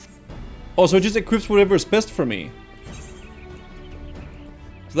 Oh, so it just equips whatever is best for me.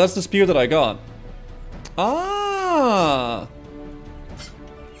 So that's the spear that I got. Ah!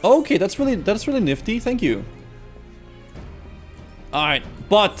 Okay, that's really nifty. Thank you. Alright,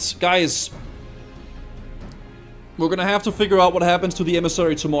 but, guys, we're gonna have to figure out what happens to the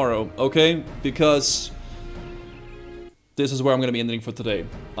emissary tomorrow, okay? Because this is where I'm gonna be ending for today.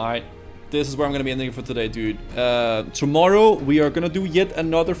 Alright, this is where I'm gonna be ending for today, dude. Tomorrow, we are gonna do yet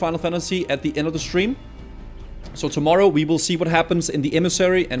another Final Fantasy at the end of the stream. So tomorrow, we will see what happens in the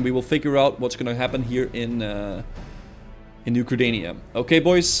emissary, and we will figure out what's gonna happen here in New Gridania. Okay,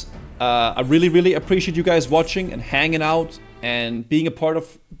 boys? I really appreciate you guys watching and hanging out and being a part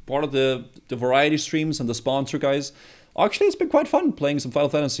of the variety streams and the sponsor, guys. Actually, it's been quite fun playing some Final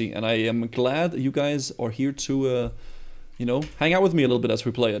Fantasy, and I am glad you guys are here to, you know, hang out with me a little bit as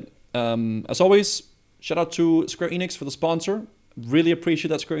we play it. As always, shout out to Square Enix for the sponsor. Really appreciate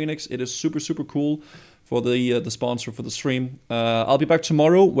that, Square Enix. It is super cool for the sponsor for the stream. I'll be back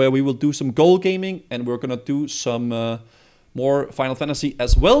tomorrow where we will do some goal gaming, and we're gonna do some more Final Fantasy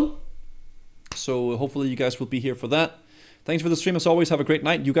as well. So hopefully you guys will be here for that. Thanks for the stream as always. Have a great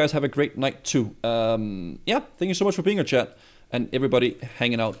night. You guys have a great night too. Yeah, thank you so much for being here, chat. and everybody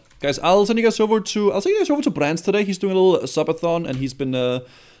hanging out. Guys, I'll send you guys over to Brands today. He's doing a little subathon, and he's been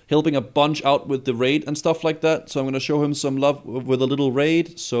helping a bunch out with the raid and stuff like that. So I'm gonna show him some love with a little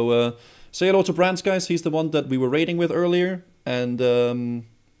raid. So say hello to Brands, guys. He's the one that we were raiding with earlier. And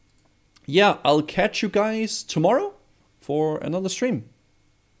yeah, I'll catch you guys tomorrow for another stream.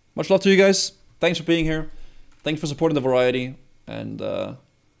 Much love to you guys. Thanks for being here. Thanks for supporting the variety. And I'll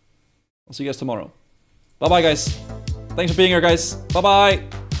see you guys tomorrow. Bye-bye, guys. Thanks for being here, guys. Bye-bye.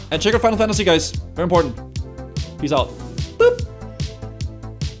 And check out Final Fantasy, guys. Very important. Peace out. Boop.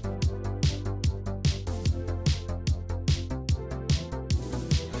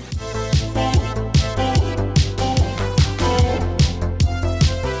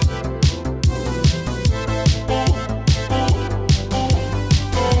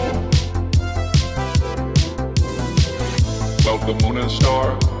 The moon and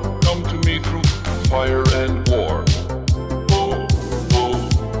star come to me through fire and war. Oh, oh,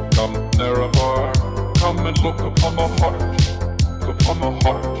 come Nerevar, come and look upon my heart, upon my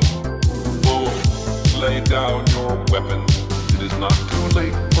heart. Oh, lay down your weapons, it is not too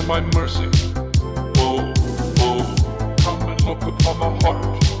late for my mercy. Oh, oh, come and look upon my heart,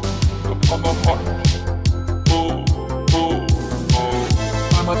 upon my heart. Oh, oh, oh,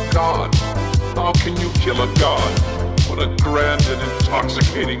 I'm a god, how can you kill a god? What a grand and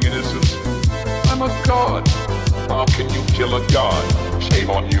intoxicating innocence. I'm a god. How can you kill a god? Shame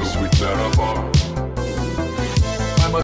on you, sweet Nerevar.